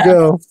 There you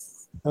go.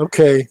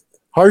 Okay.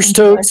 Harsh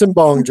tokes and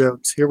bong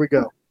jokes. Here we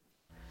go.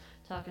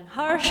 Talking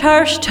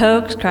harsh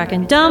tokes,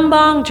 cracking dumb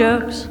bong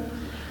jokes.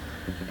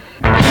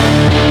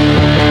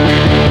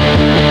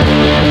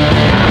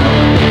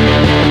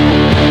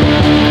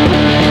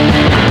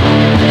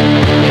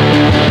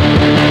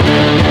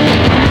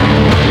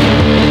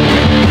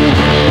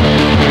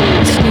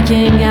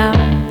 Sneaking out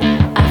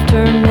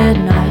after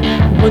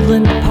midnight,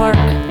 Woodland Park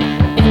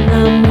in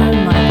the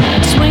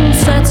moonlight. Swing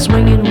set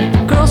swinging with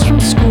the girls from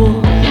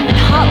school, and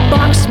hot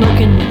box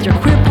smoking with your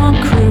queer punk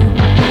crew.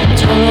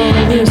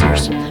 Total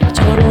losers,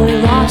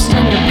 totally lost,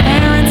 and your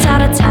parents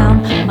out of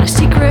town. My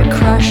secret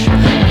crush,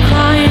 my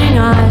crying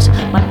eyes,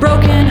 my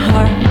broken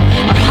heart.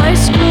 Our high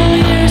school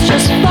years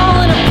just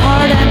falling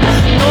apart, and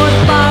north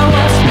by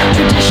west,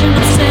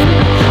 traditional sin.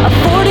 A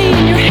 40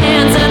 in your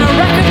hands and a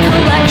record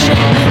collection.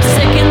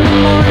 Sick in the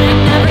morning,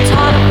 never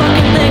taught a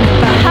fucking thing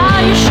about how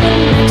you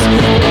shouldn't mix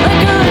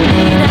liquor and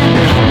meat. And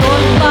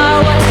north by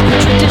west,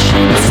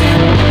 traditional sin.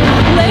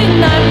 Late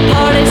night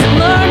parties and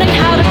learning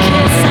how to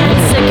kiss. And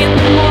sick in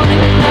the morning,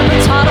 never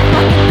taught a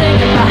fucking thing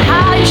about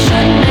how you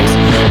shouldn't mix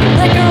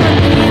liquor and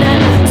meat.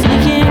 And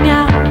sneaking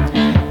out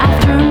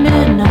after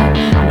midnight,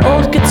 an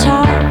old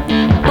guitar,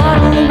 a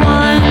bottle of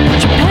wine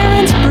that your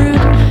parents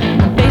brewed in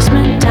the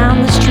basement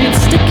down the street.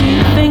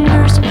 Sticky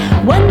fingers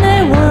when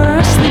they were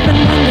asleep and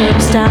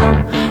windows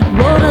down.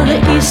 Roll to the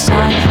east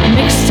side, a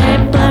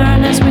mixtape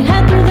blaring as we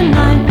head through the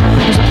night.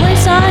 There's a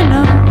place I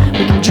know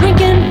we can drink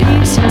in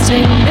peace and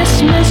sing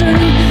Miss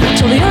Misery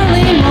till the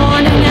early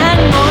morning. And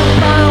north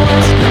by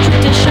west,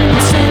 tradition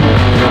sin.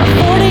 A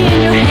 40 in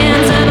your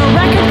hands and a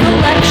record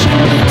collection.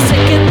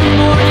 Sick in the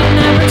morning,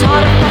 never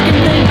taught a fucking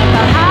thing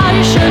about how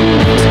you should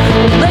mix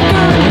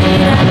liquor and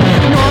meat.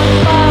 And north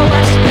by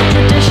west,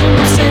 tradition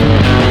sin.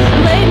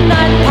 Late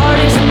night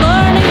parties and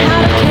learning how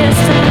to kiss.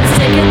 And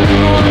sick in the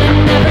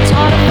morning, never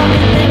taught a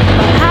fucking thing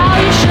about how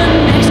you should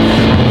mix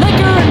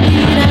liquor and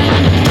meat.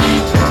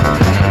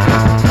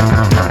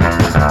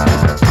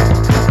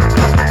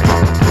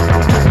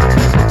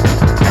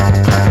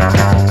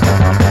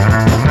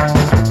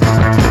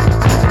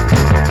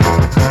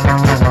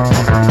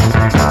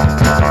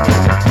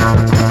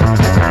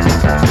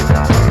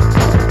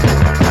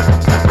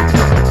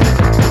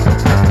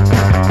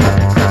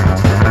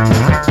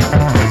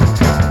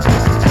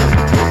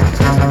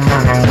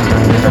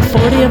 With a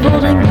 40 of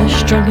old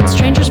English, drunken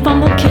strangers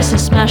fumble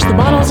kisses, smash the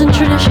bottles in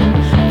tradition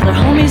for their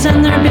homies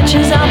and their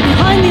bitches out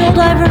behind the old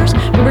divers.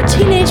 We were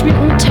teenage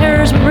mutant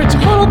terrors, we were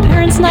total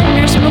parents'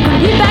 nightmares,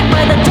 smoking weed back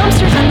by the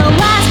dumpsters, and the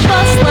last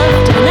bus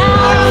left an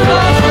hour.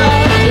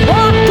 We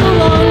walked a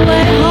long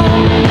way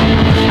home,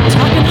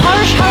 talking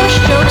harsh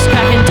jokes,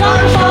 cracking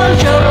dumb bong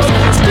jokes,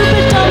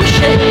 stupid dumb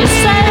shit you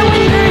say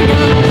when you're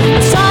young.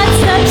 The side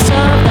steps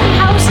of the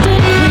house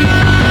did creak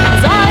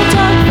as I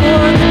dug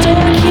for the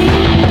door key.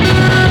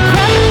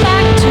 Crept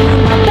back to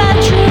my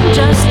bedroom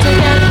just to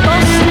get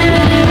busted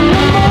in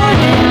the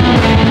morning.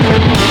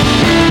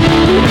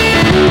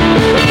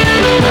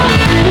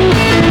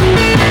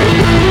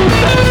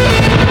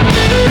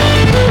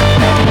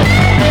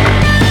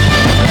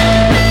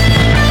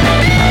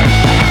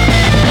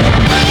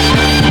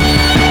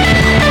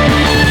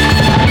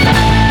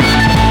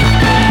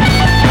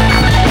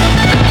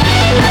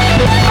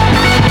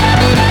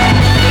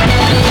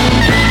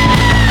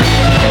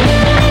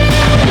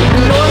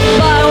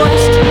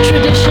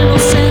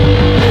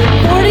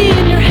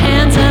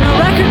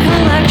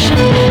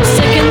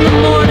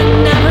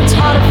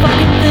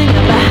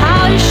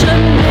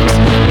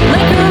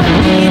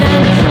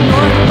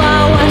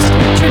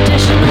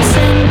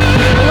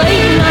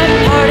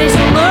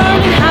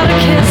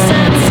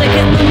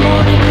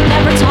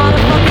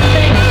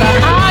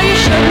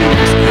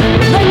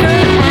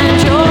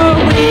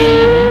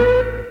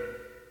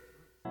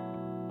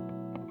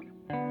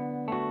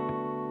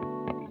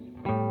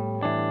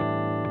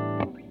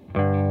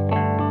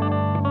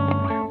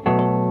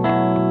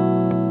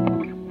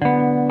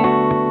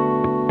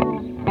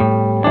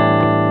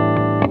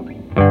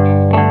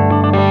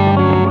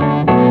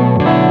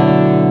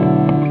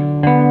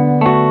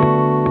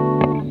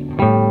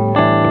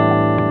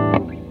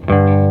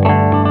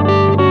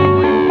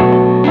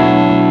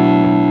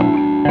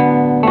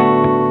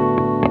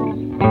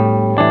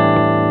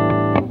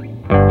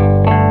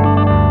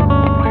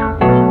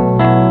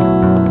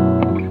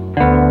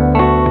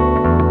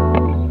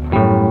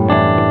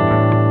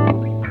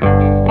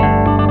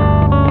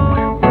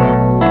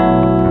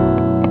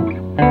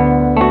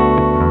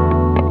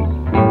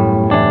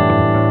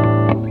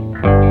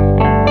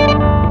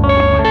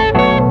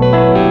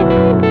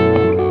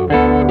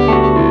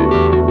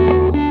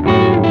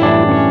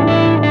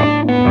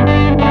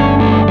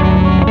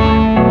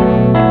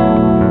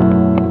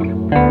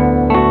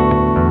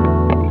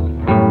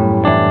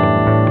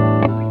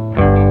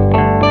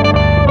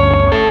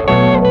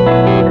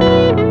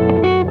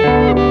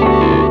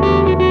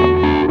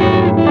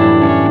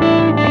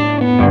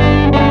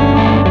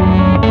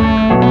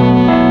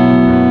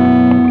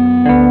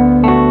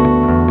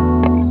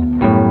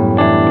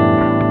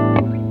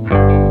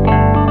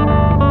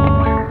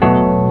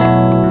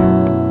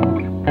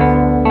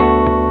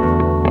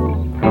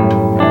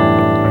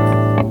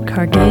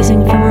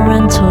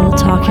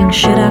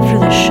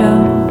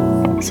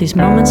 these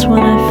moments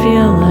when I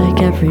feel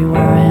like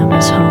everywhere I am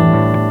is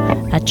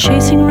home. At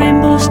Chasing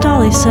Rainbows,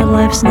 Dolly said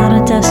life's not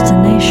a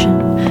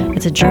destination.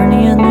 It's a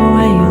journey, and the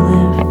way you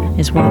live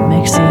is what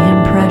makes the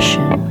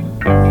impression.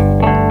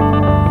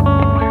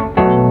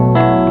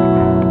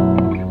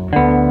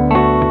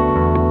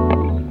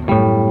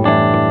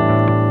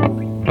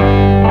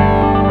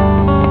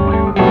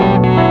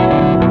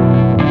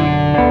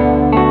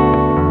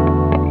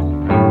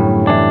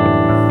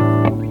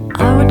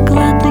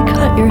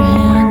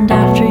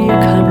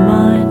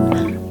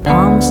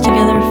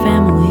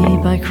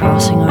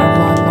 Crossing our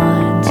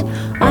bloodlines,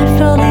 I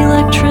felt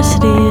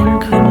electricity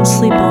and couldn't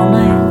sleep all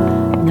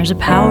night. And there's a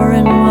power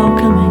in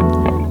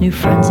welcoming new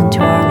friends into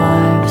our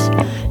lives.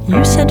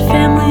 You said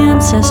family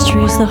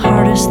ancestry's the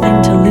hardest thing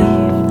to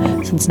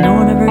leave, since no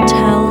one ever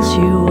tells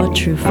you what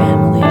true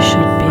family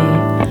should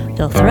be.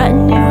 They'll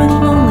threaten you with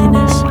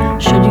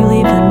loneliness should you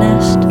leave the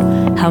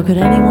nest. How could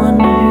anyone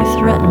who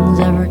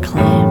threatens ever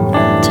claim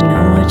to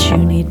know what you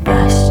need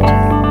best?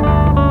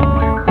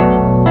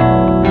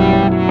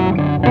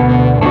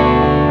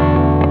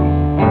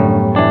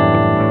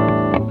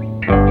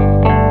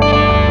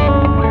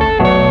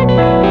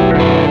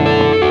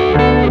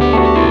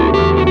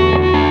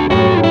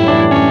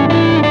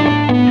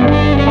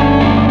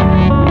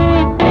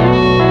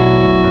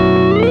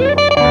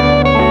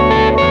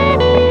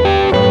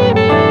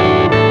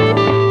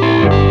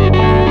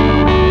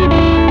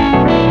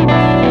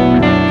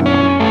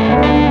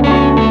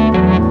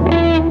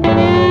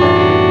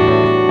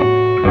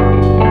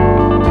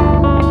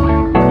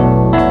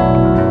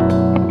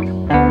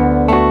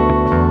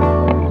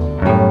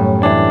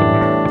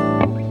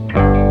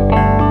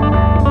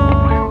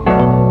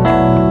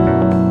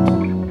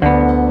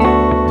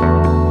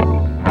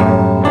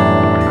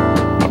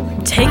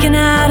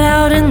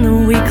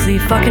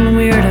 Fucking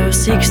weirdo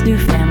seeks new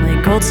family.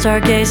 Gold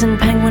stargazing,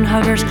 penguin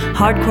huggers,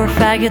 hardcore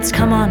faggots,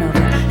 come on over.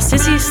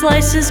 Sissy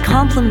slices,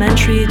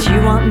 complimentary. Do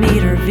you want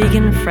meat or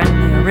vegan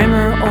friendly? A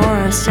rimmer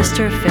or a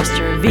sister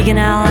fister? Vegan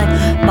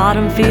ally,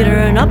 bottom feeder,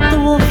 and up the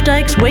wolf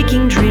dikes.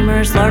 Waking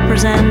dreamers,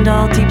 larpers, and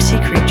all deep sea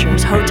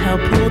creatures. Hotel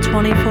pool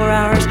 24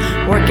 hours.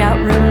 Workout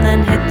room,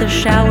 then hit the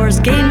showers.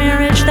 Gay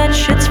marriage, that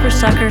shit's for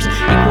suckers.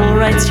 Equal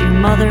rights, you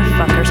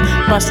motherfuckers.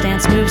 Bus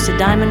dance moves to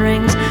diamond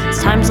rings.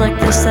 It's times like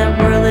this that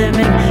we're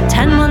living.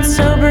 10 months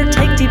sober,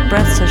 take deep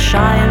breaths. A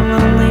shy and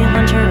lonely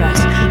hunteress.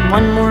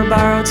 One more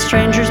borrowed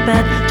stranger's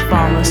bed to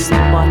fall asleep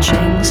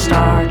watching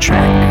Star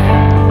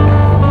Trek.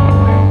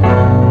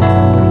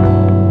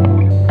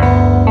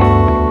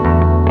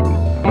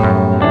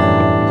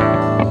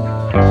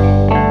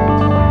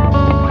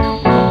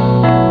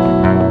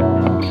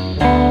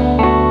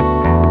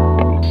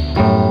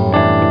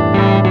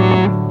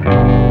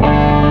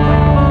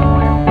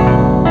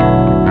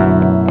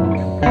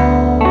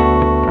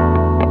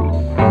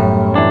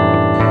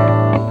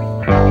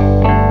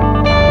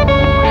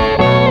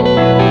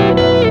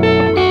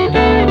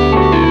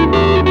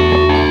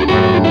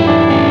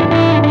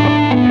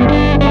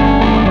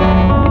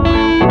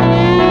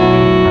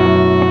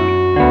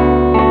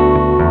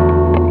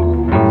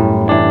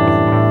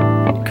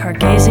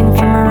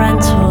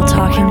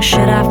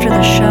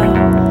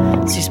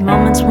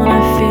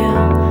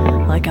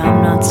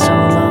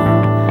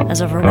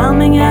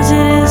 Overwhelming as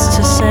it is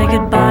to say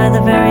goodbye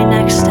the very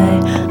next day,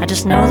 I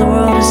just know the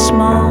world is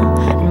small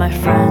and my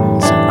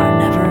friends are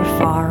never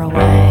far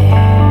away.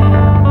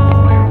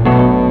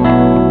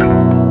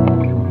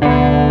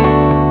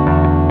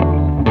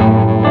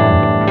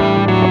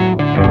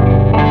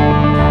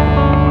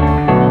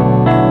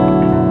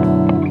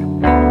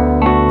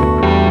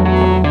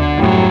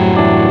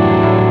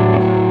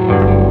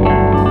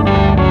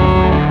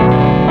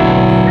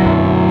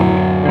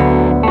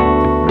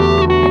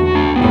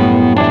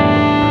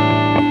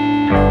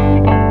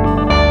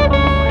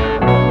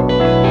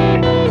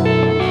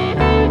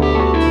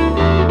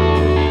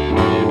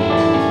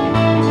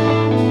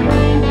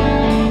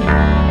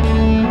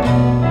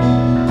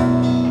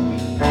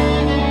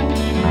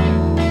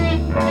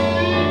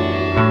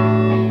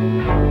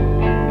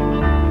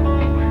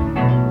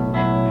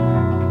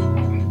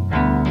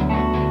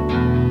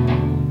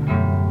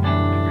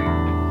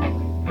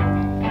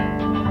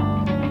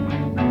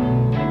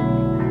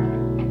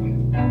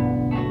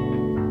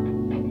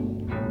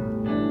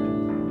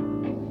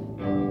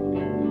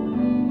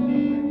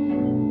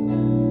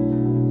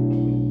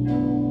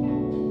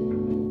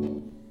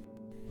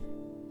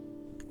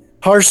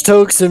 Harsh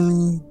tokes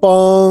and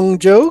bong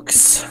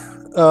jokes.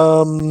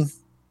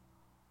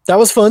 That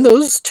was fun.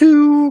 Those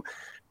two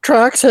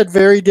tracks had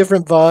very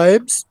different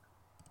vibes.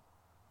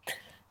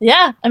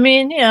 Yeah, I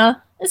mean,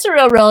 it's a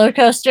real roller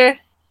coaster.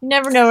 You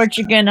never know what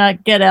you're gonna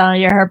get on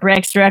your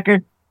Heartbreaks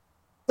record.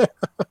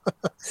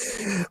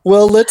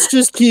 Well, let's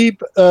just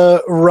keep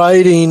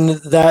riding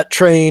that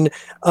train.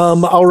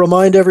 I'll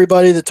remind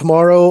everybody that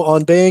tomorrow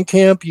on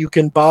Bandcamp you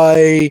can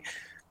buy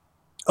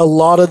a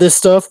lot of this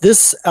stuff.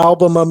 This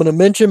album I'm going to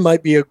mention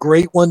might be a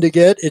great one to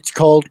get. It's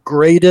called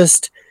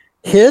Greatest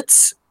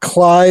Hits.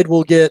 Clyde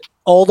will get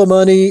all the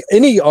money.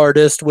 Any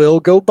artist will.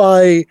 Go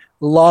buy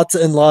lots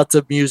and lots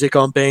of music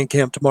on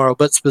Bandcamp tomorrow.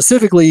 But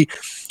specifically,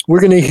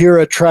 we're going to hear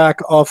a track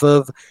off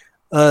of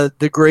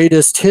the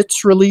Greatest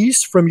Hits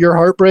release from Your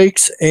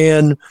Heartbreaks.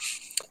 And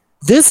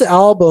this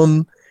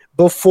album,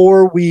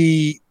 before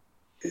we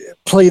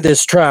play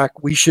this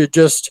track, we should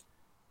just,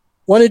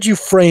 why did you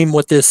frame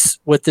what this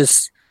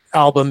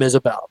album is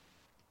about?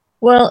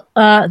 Well,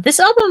 this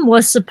album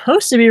was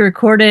supposed to be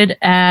recorded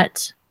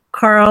at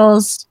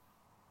Carl's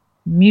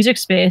music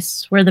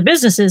space, where the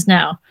business is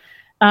now.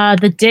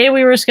 The day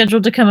we were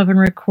scheduled to come up and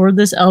record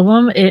this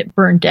album, it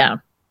burned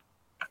down.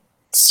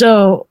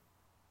 So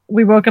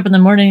we woke up in the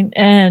morning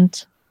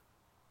and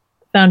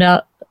found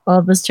out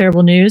all this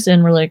terrible news,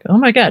 and we're like, oh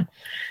my God.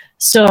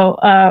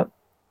 So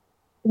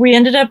we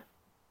ended up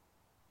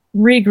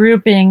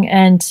regrouping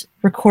and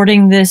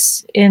recording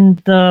this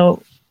in the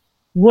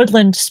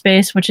Woodland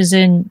space, which is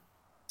in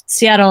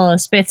Seattle, a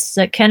space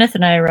that Kenneth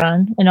and I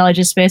run, an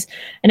LIG space,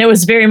 and it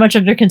was very much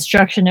under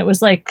construction. It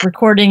was like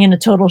recording in a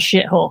total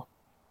shithole,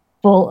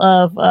 full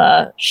of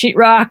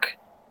sheetrock,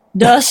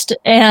 dust,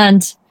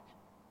 and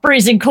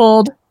freezing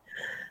cold.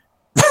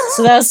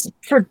 So that's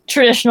for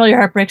traditional Your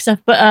Heartbreak stuff.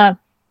 But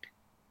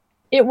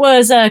it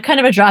was kind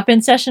of a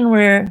drop-in session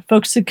where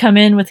folks could come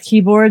in with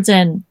keyboards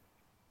and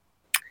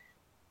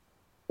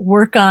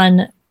work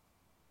on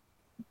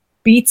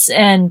beats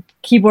and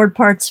keyboard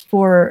parts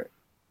for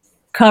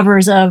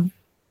covers of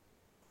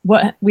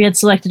what we had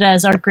selected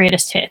as our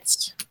greatest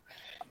hits.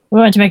 We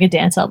wanted to make a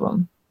dance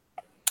album.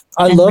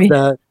 I love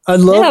that. I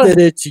love that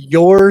it's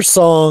your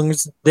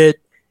songs that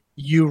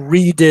you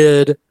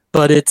redid,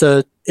 but it's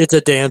a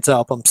dance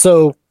album.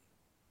 So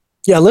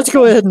yeah, let's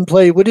go ahead and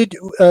play. What did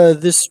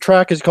this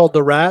track is called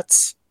The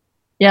Rats?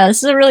 Yeah,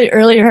 this is a really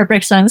early Your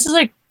Heartbreak song. This is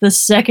like the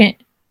second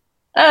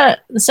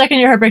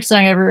Your Heartbreak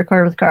song I ever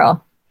recorded with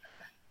Carl.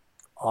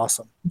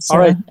 Awesome. So, all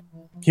right,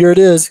 here it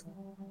is.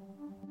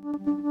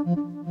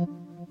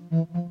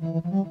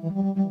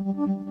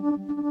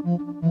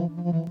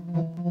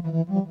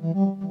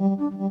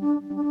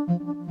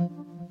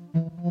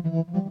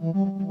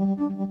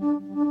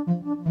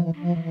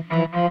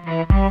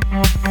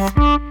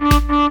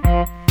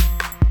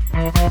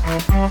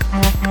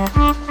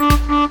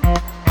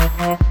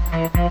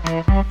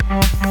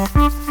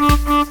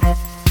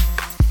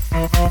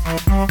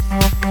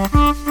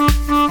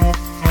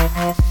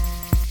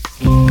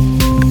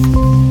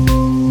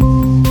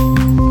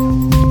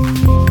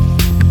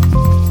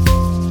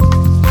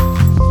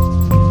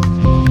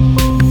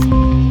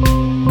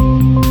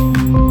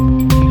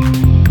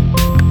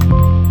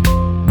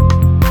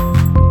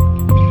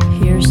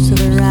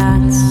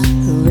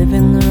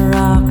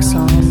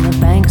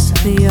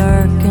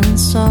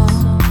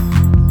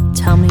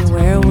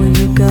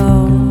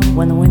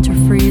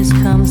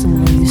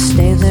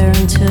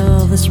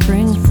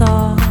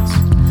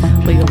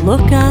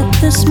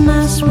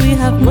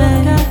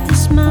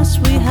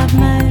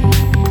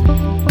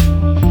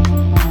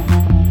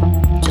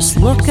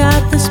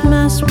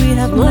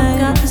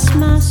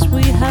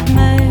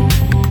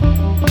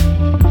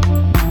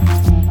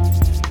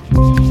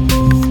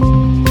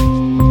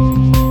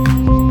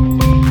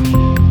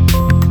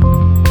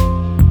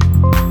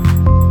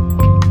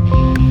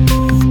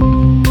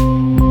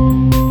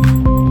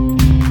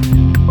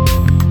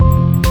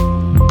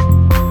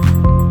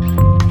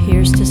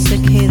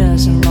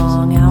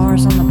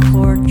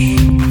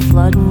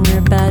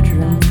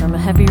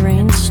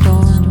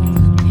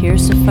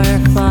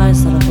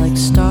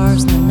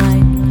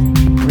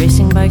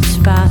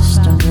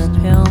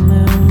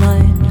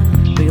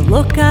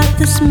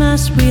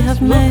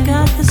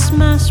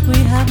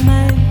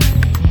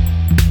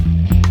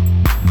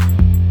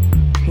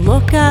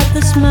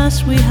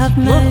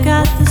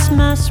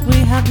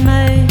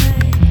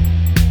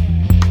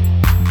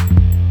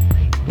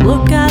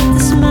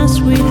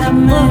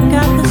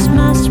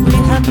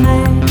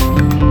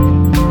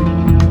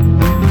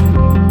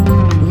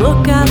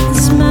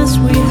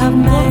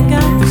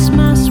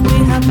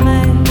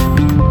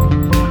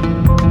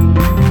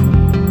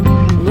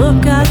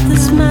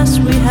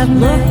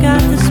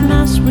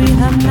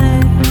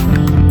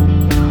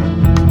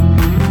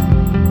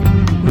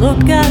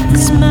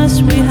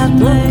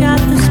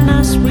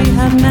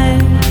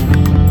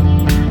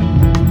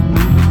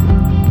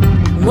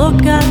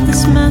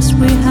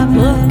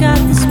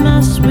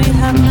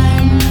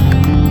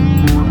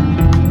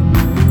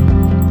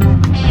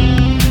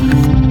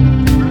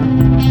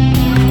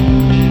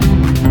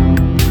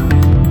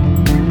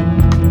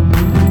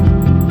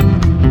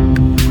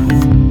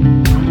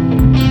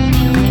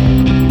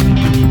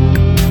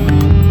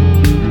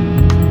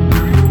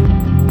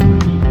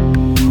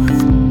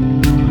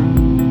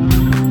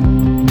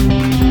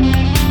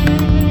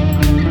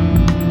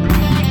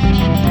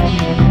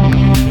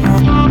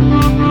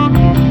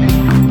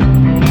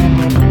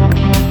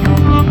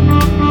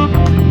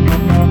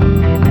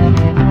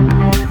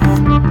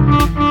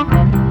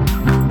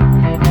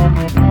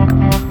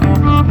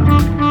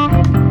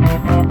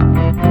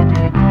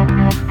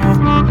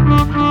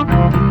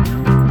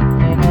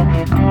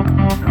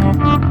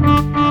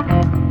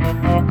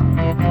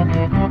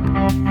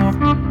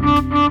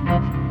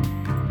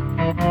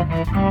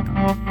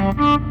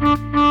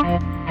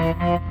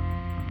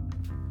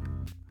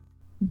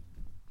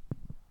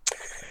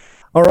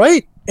 All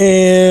right.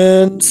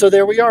 And so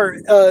there we are.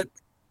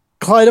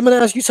 Clyde, I'm going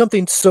to ask you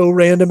something so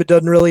random. It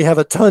doesn't really have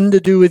a ton to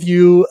do with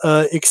you,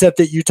 except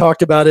that you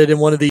talked about it in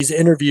one of these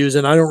interviews,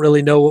 and I don't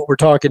really know what we're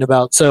talking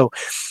about. So,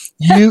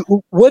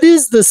 what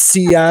is the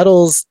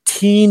Seattle's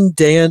teen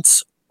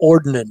dance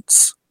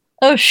ordinance?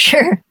 Oh,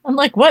 sure. I'm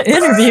like, what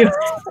interview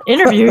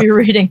you're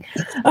reading?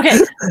 Okay.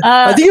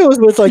 I think it was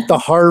with like the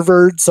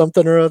Harvard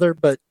something or other,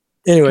 but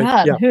anyway.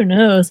 God, yeah. who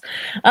knows?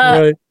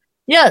 Right.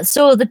 Yeah,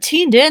 so the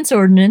teen dance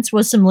ordinance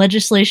was some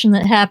legislation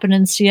that happened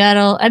in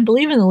Seattle, I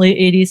believe in the late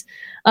 80s.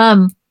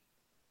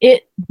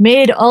 It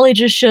made all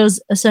ages shows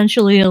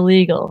essentially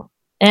illegal.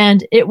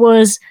 And it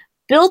was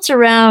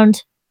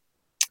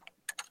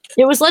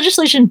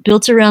legislation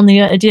built around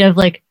the idea of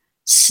like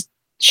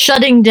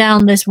shutting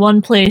down this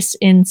one place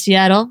in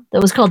Seattle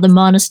that was called the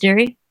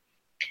Monastery.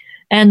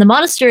 And the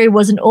Monastery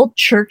was an old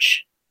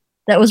church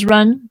that was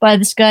run by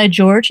this guy,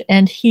 George,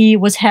 and he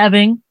was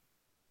having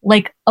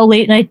like a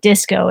late night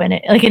disco in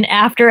it, like an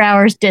after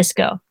hours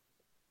disco.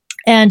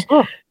 And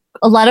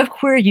a lot of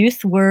queer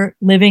youth were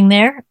living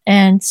there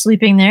and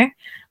sleeping there,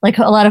 like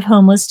a lot of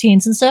homeless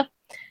teens and stuff.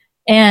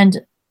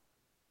 And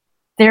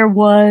there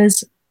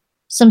was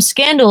some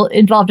scandal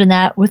involved in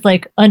that with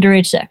like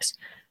underage sex.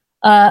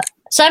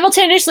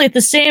 Simultaneously, at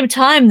the same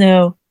time,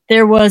 though,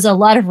 there was a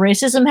lot of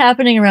racism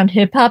happening around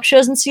hip hop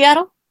shows in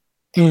Seattle.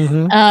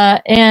 Mm-hmm.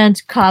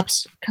 And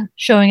cops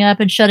showing up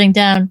and shutting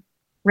down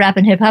rap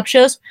and hip hop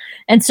shows.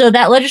 And so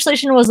that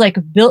legislation was like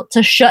built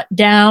to shut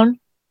down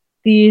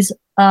these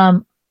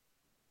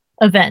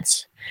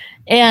events.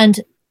 And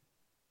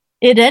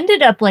it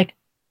ended up like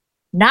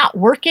not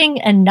working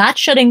and not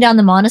shutting down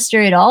the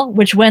Monastery at all,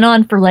 which went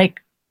on for like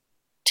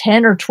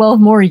 10 or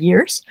 12 more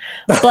years.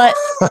 But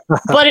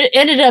it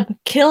ended up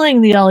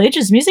killing the all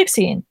ages music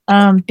scene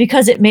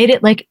because it made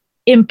it like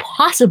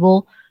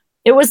impossible.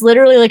 It was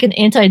literally like an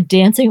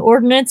anti-dancing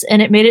ordinance,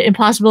 and it made it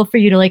impossible for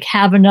you to like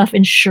have enough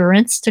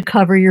insurance to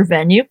cover your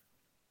venue.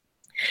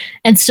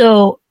 And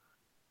so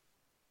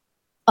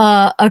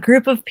a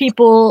group of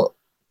people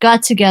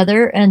got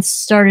together and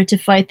started to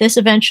fight this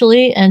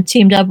eventually, and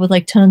teamed up with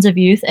like tons of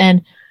youth,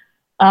 and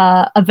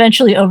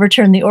eventually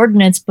overturned the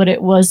ordinance. But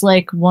it was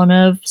like one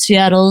of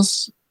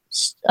Seattle's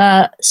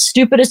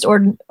stupidest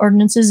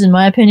ordinances, in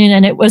my opinion.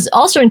 And it was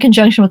also in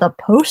conjunction with a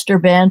poster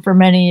ban for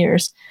many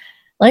years.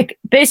 Like,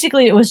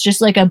 basically, it was just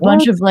like a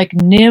bunch of like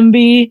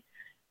NIMBY,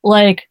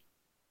 like,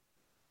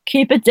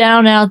 keep it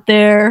down out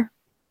there.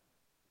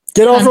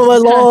 Get off of my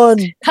lawn.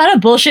 Kind of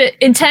bullshit,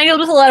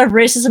 entangled with a lot of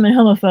racism and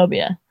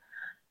homophobia.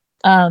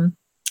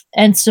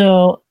 And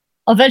so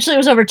eventually it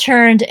was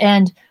overturned,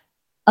 and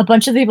a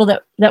bunch of the people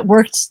that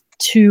worked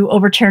to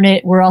overturn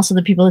it were also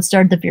the people that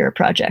started the Vera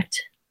Project.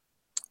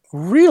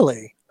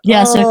 Really?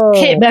 Yeah, so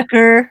Kate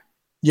Becker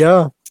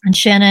and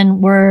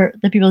Shannon were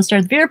the people that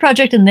started the Vera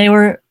Project, and they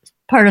were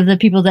part of the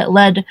people that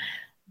led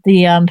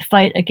the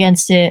fight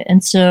against it.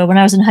 And so when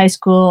I was in high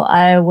school,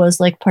 I was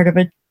like part of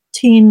a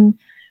teen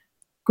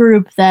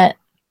group that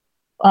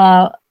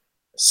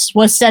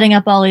was setting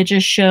up all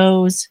ages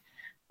shows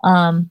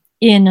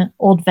in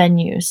old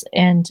venues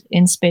and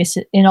in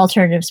spaces, in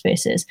alternative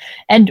spaces.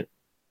 And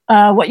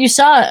what you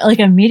saw like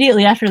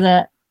immediately after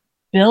that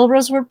bill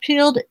was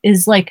repealed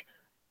is like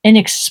an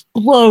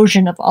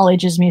explosion of all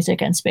ages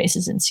music and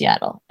spaces in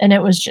Seattle. And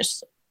it was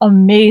just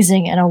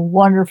amazing and a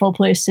wonderful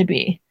place to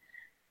be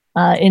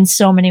in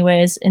so many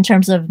ways in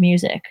terms of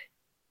music.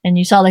 And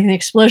you saw like the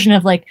explosion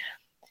of like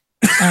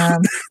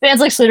bands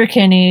like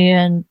Sleater-Kinney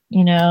and,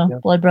 you know,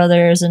 Blood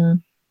Brothers,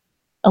 and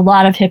a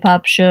lot of hip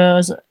hop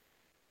shows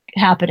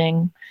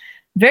happening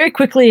very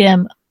quickly.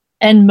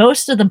 And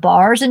most of the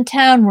bars in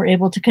town were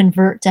able to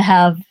convert to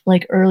have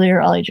like earlier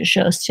all ages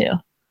shows too.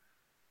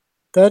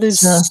 That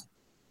is,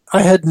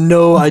 I had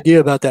no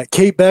idea about that.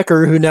 Kate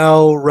Becker, who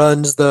now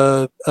runs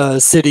the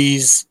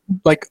city's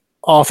like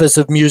Office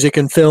of Music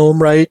and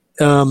Film, right?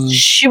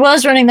 She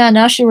was running that.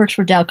 Now she works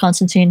for Dow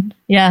Constantine.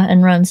 Yeah,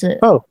 and runs it.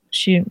 Oh,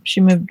 she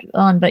moved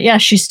on, but yeah,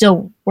 she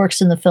still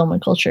works in the film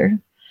and culture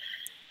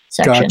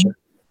section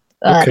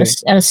at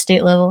a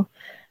state level.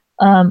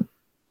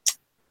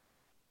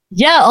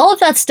 Yeah, all of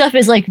that stuff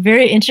is like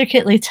very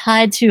intricately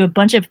tied to a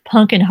bunch of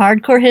punk and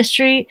hardcore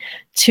history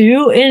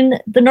too in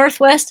the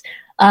Northwest.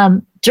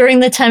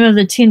 During the time of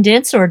the Teen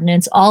Dance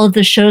Ordinance, all of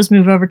the shows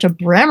move over to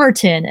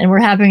Bremerton, and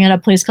we're having it at a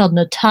place called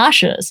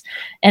Natasha's.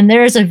 And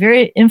there is a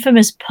very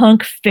infamous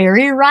punk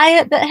ferry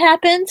riot that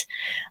happened,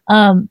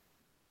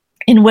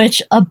 in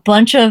which a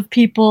bunch of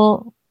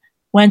people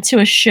went to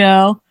a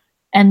show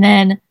and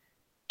then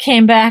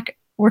came back.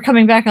 We're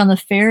coming back on the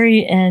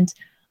ferry, and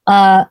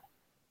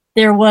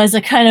there was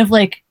a kind of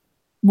like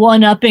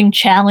one-upping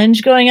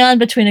challenge going on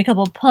between a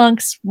couple of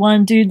punks.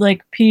 One dude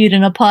like peed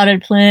in a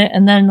potted plant,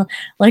 and then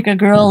like a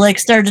girl like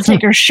started to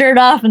take her shirt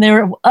off, and they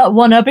were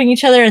one-upping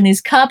each other, and these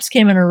cops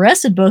came and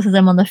arrested both of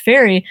them on the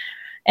ferry,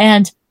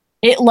 and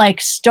it like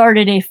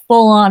started a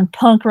full-on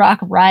punk rock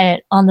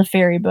riot on the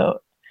ferry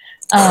boat.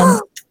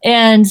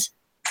 And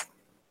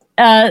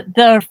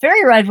the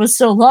ferry ride was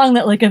so long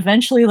that like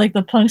eventually like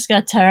the punks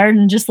got tired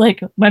and just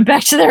like went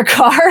back to their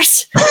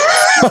cars.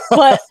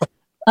 But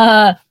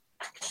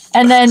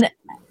And then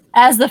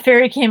as the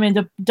ferry came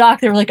into dock,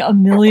 there were like a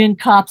million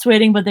cops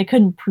waiting, but they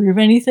couldn't prove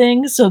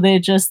anything, so they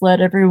just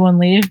let everyone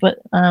leave. But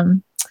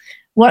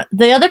what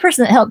the other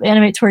person that helped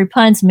animate Torrey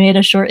Pines made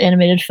a short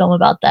animated film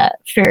about that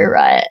ferry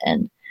riot,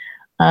 and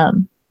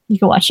you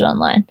can watch it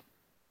online.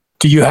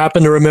 Do you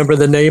happen to remember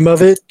the name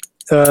of it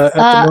at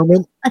the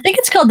moment? I think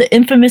it's called The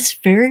Infamous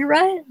Ferry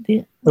Riot.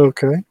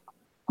 Okay.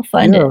 I'll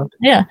find it.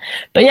 Yeah.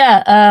 But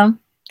yeah,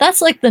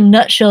 that's like the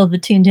nutshell of the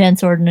Teen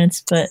Dance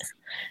Ordinance, but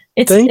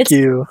it's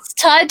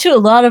tied to a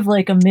lot of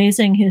like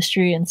amazing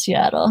history in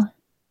Seattle.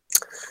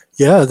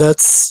 Yeah,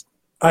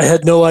 I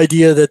had no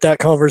idea that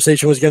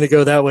conversation was going to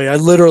go that way. I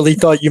literally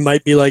thought you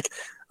might be like,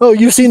 oh,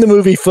 you've seen the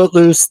movie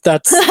Footloose.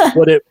 That's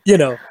what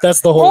that's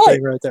the whole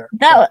thing right there.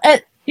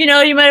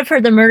 You might have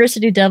heard the Murder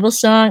City Devils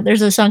song.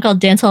 There's a song called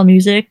Dance Hall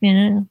Music.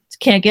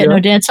 Can't get no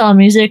dance hall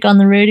music on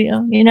the radio.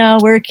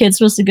 Where are kids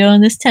supposed to go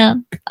in this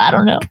town? I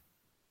don't know.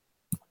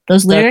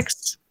 Those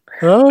lyrics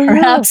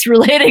perhaps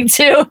relating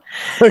to.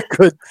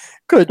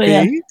 Could be.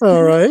 Yeah.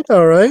 All right.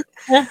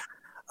 Yeah.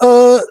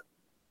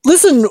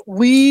 Listen,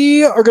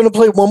 we are going to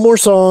play one more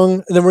song,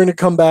 and then we're going to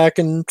come back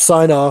and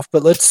sign off.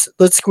 But let's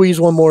squeeze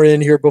one more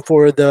in here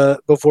before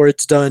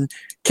it's done.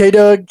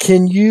 K-Doug,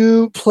 can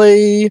you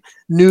play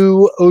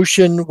New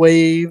Ocean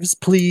Waves,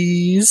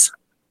 please?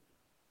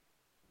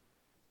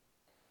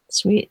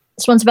 Sweet.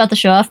 This one's about the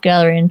Show-Off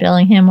Gallery in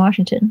Bellingham,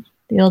 Washington,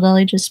 the old All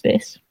Ages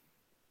space.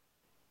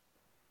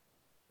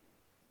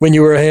 When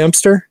you were a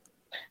hamster?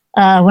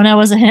 When I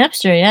was a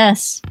hamster,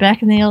 yes,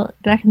 back in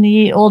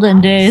the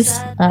olden days.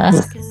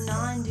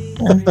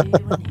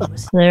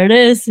 There it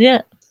is.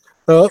 Yeah.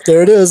 Oh,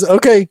 there it is.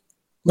 Okay.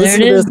 Listen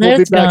to this. We'll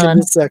be back in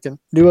a second.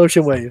 New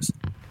Ocean Waves.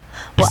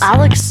 Well,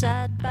 Alex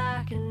said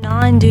back in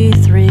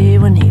 93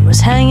 when he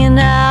was hanging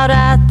out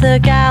at the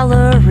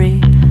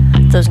gallery,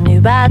 those new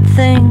bad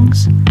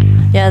things,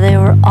 yeah, they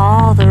were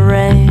all the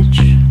rage.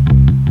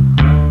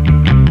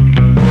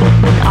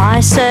 And I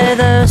say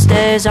those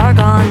days are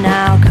gone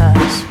now,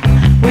 'cause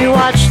we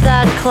watched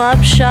that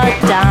club shut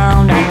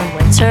down, and when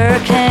winter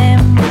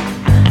came,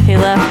 he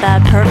left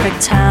that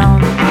perfect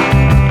town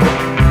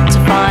to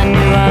find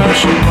new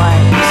ocean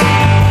waves.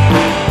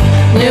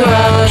 New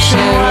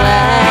ocean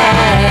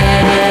waves,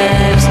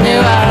 new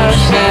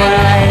ocean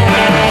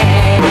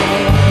waves,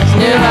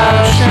 new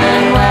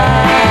ocean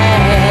waves.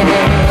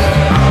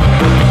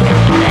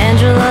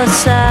 Angela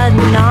said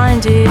in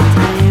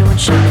 93 when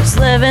she was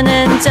living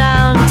in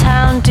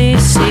downtown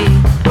DC,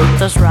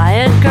 those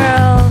riot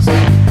girls,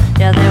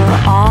 yeah, they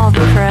were all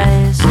the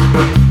craze.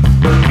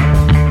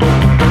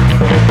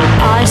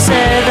 I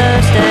say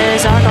those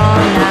days are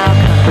gone now,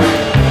 'cause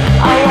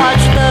I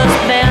watched those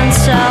bands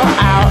sell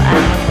out,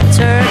 and when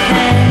winter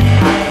came,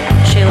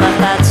 she left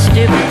that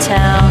stupid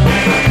town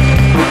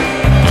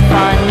to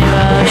find new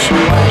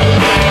ocean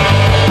waves.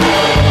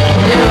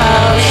 New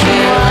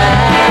ocean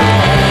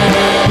waves,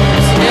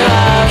 new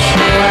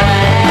ocean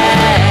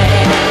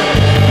waves,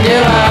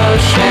 new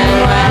ocean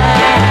waves.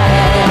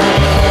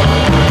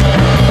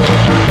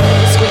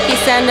 Squeaky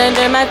sand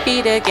under my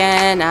feet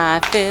again, I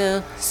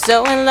feel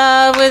so in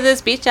love with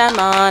this beach I'm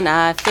on.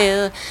 I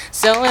feel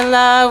so in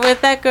love with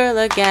that girl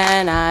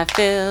again. I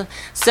feel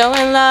so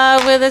in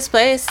love with this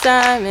place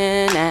I'm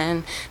in,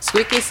 and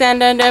squeaky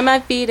sand under my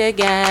feet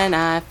again.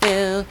 I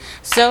feel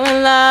so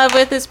in love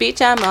with this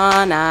beach I'm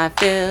on. I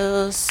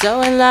feel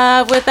so in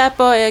love with that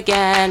boy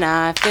again.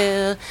 I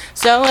feel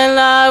so in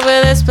love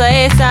with this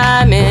place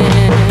I'm in.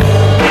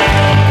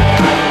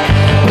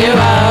 New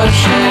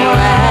ocean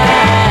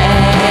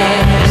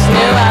waves,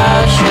 new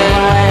ocean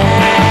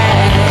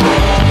waves,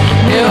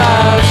 new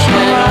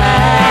ocean waves.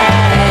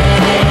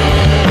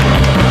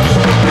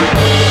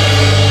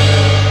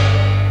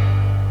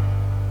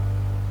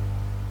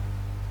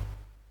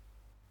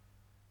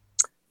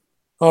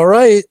 All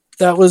right,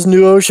 that was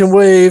New Ocean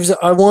Waves.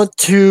 I want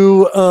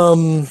to,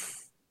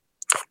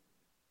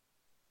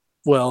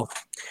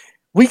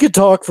 we could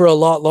talk for a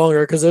lot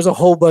longer because there's a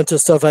whole bunch of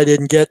stuff I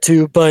didn't get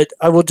to, but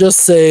I will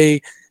just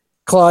say,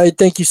 Clyde,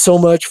 thank you so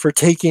much for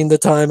taking the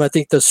time. I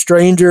think The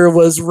Stranger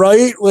was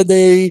right when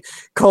they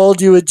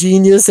called you a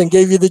genius and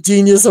gave you the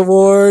Genius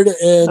Award.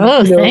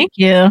 And thank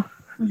you.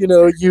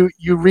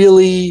 You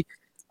really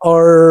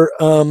are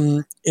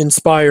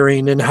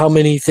inspiring in how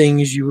many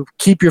things you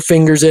keep your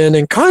fingers in,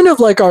 and kind of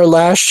like our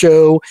last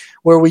show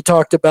where we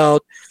talked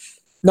about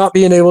not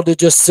being able to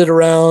just sit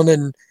around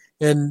and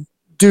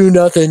do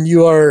nothing.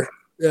 You are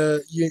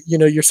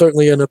you're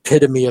certainly an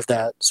epitome of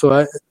that. So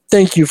I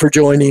thank you for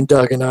joining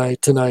Doug and I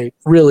tonight.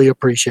 Really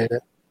appreciate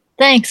it.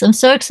 Thanks. I'm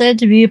so excited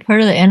to be a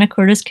part of the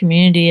Anacortes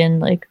community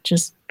and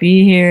just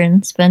be here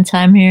and spend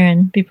time here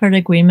and be part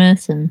of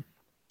Guimas. And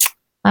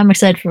I'm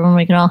excited for when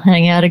we can all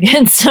hang out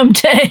again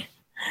someday.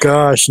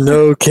 Gosh,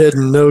 no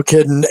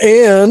kidding.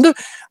 And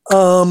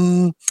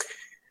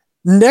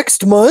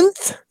next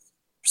month,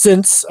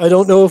 since I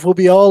don't know if we'll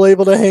be all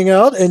able to hang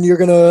out and you're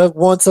going to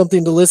want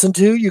something to listen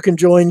to, you can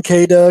join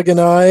K-Doug and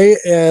I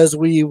as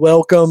we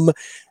welcome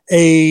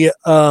a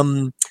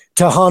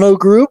Tejano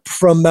group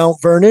from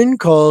Mount Vernon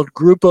called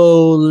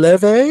Grupo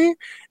Leve.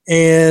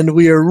 and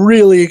we are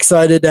really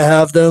excited to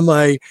have them.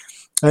 I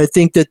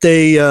think that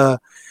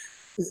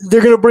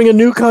they're going to bring a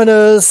new kind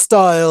of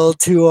style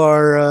to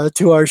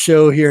our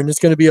show here, and it's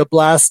going to be a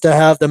blast to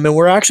have them. And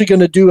we're actually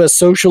going to do a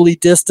socially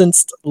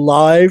distanced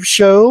live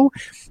show,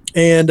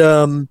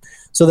 and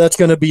so that's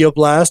going to be a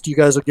blast. You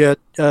guys will get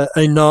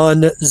a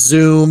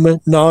non-Zoom,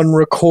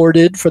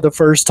 non-recorded for the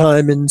first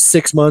time in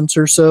 6 months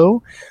or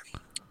so.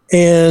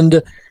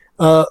 And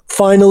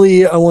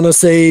finally, I want to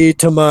say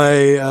to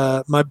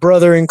my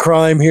brother in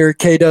crime here,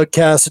 K. Doug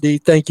Cassidy,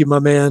 thank you, my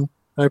man.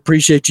 I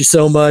appreciate you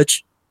so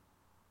much.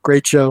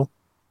 Great show.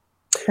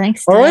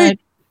 Thanks, All Doug. right.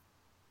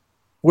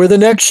 We're the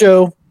next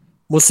show.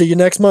 We'll see you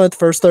next month,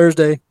 first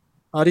Thursday.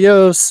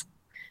 Adios.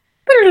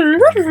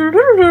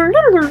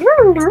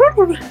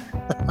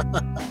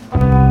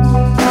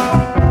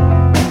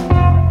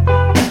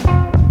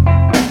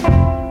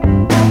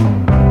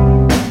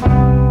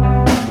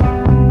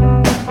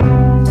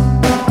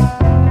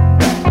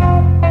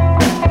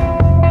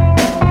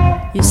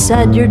 You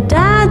said your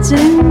dad's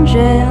in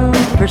jail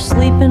for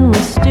sleeping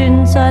with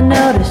students. I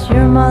noticed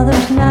your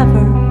mother's never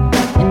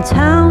in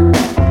town.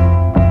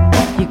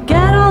 You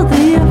get all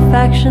the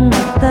affection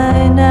that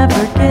they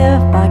never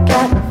give by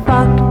getting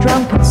fucked,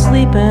 drunk, and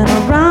sleeping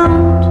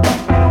around.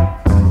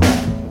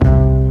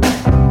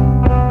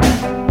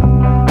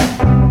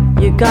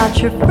 You got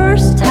your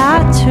first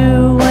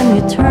tattoo when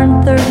you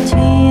turned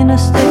 13, a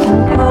stick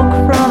and poke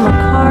from a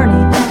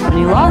carny when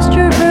you lost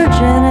your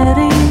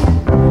virginity.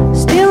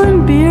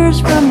 Stealing beers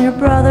from your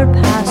brother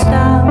passed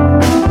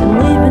out, and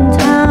leaving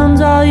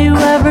town's all you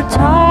ever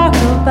talk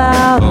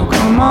about. Oh,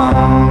 come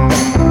on,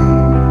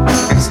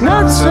 it's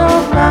not so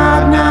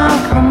bad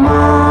now, come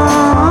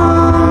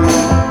on.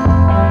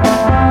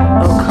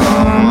 Oh,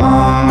 come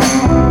on,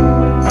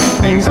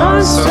 things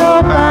aren't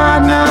so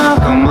bad now,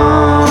 come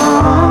on.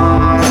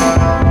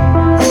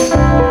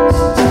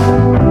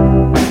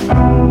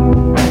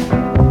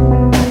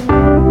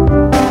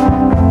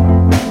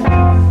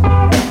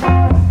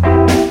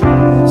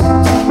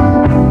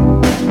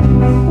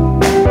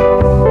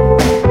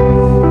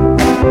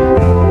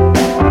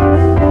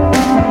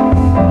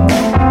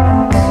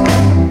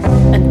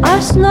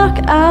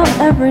 Snuck out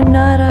every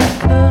night I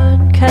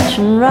could,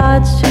 catching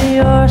rides to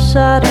your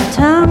side of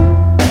town.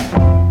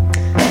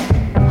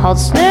 Hauled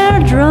snare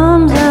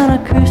drums and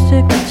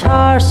acoustic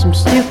guitars, some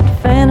stupid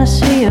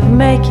fantasy of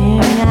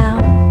making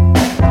out.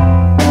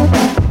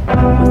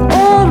 With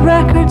old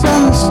records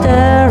on the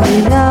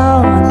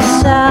stereo, when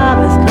the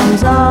Sabbath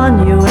comes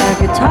on, you wear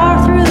guitar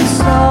through the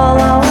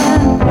solo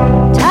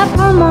and tap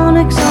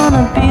harmonics on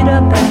a beat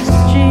up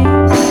SG.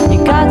 You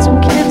got some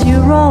kids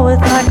you roll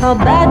with I call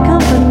bad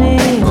company.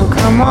 Oh,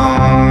 come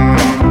on,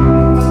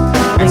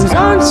 things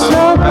aren't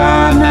so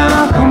bad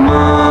now, come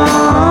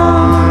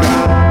on.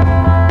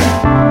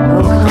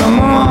 Oh, come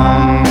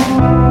on,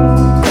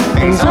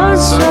 things aren't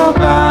so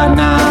bad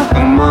now,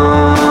 come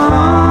on.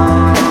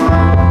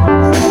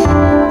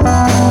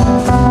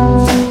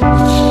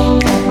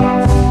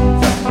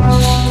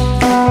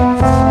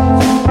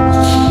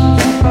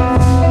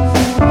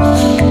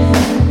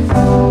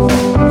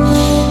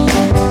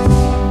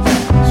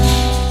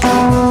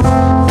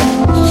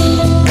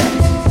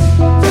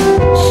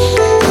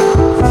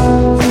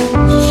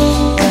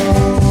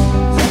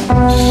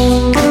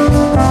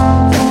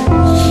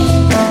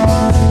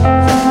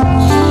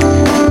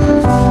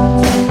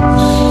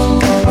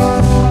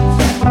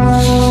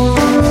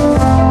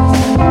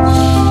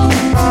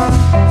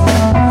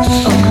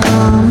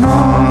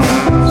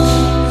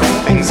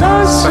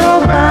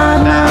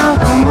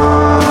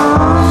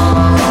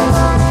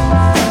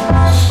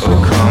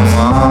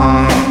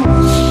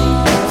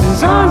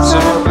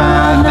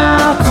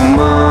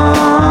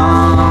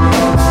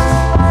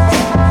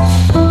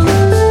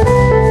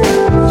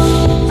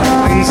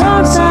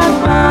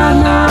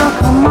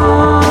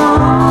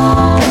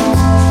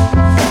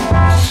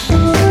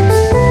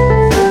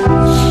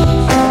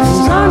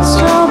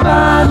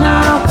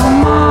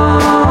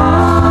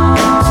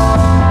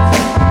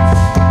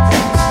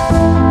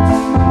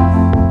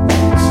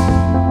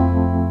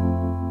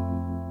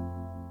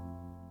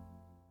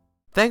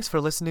 Thanks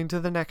for listening to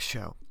the NeXt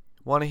show.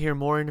 Want to hear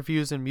more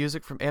interviews and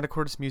music from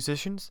Anacortes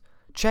musicians?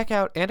 Check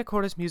out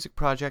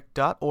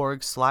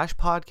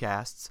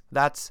anacortesmusicproject.org/podcasts.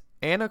 That's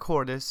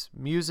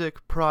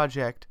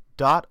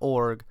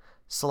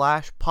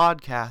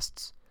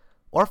anacortesmusicproject.org/podcasts.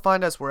 Or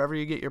find us wherever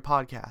you get your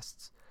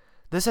podcasts.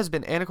 This has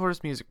been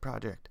Anacortes Music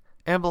Project,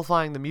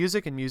 amplifying the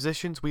music and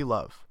musicians we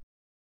love.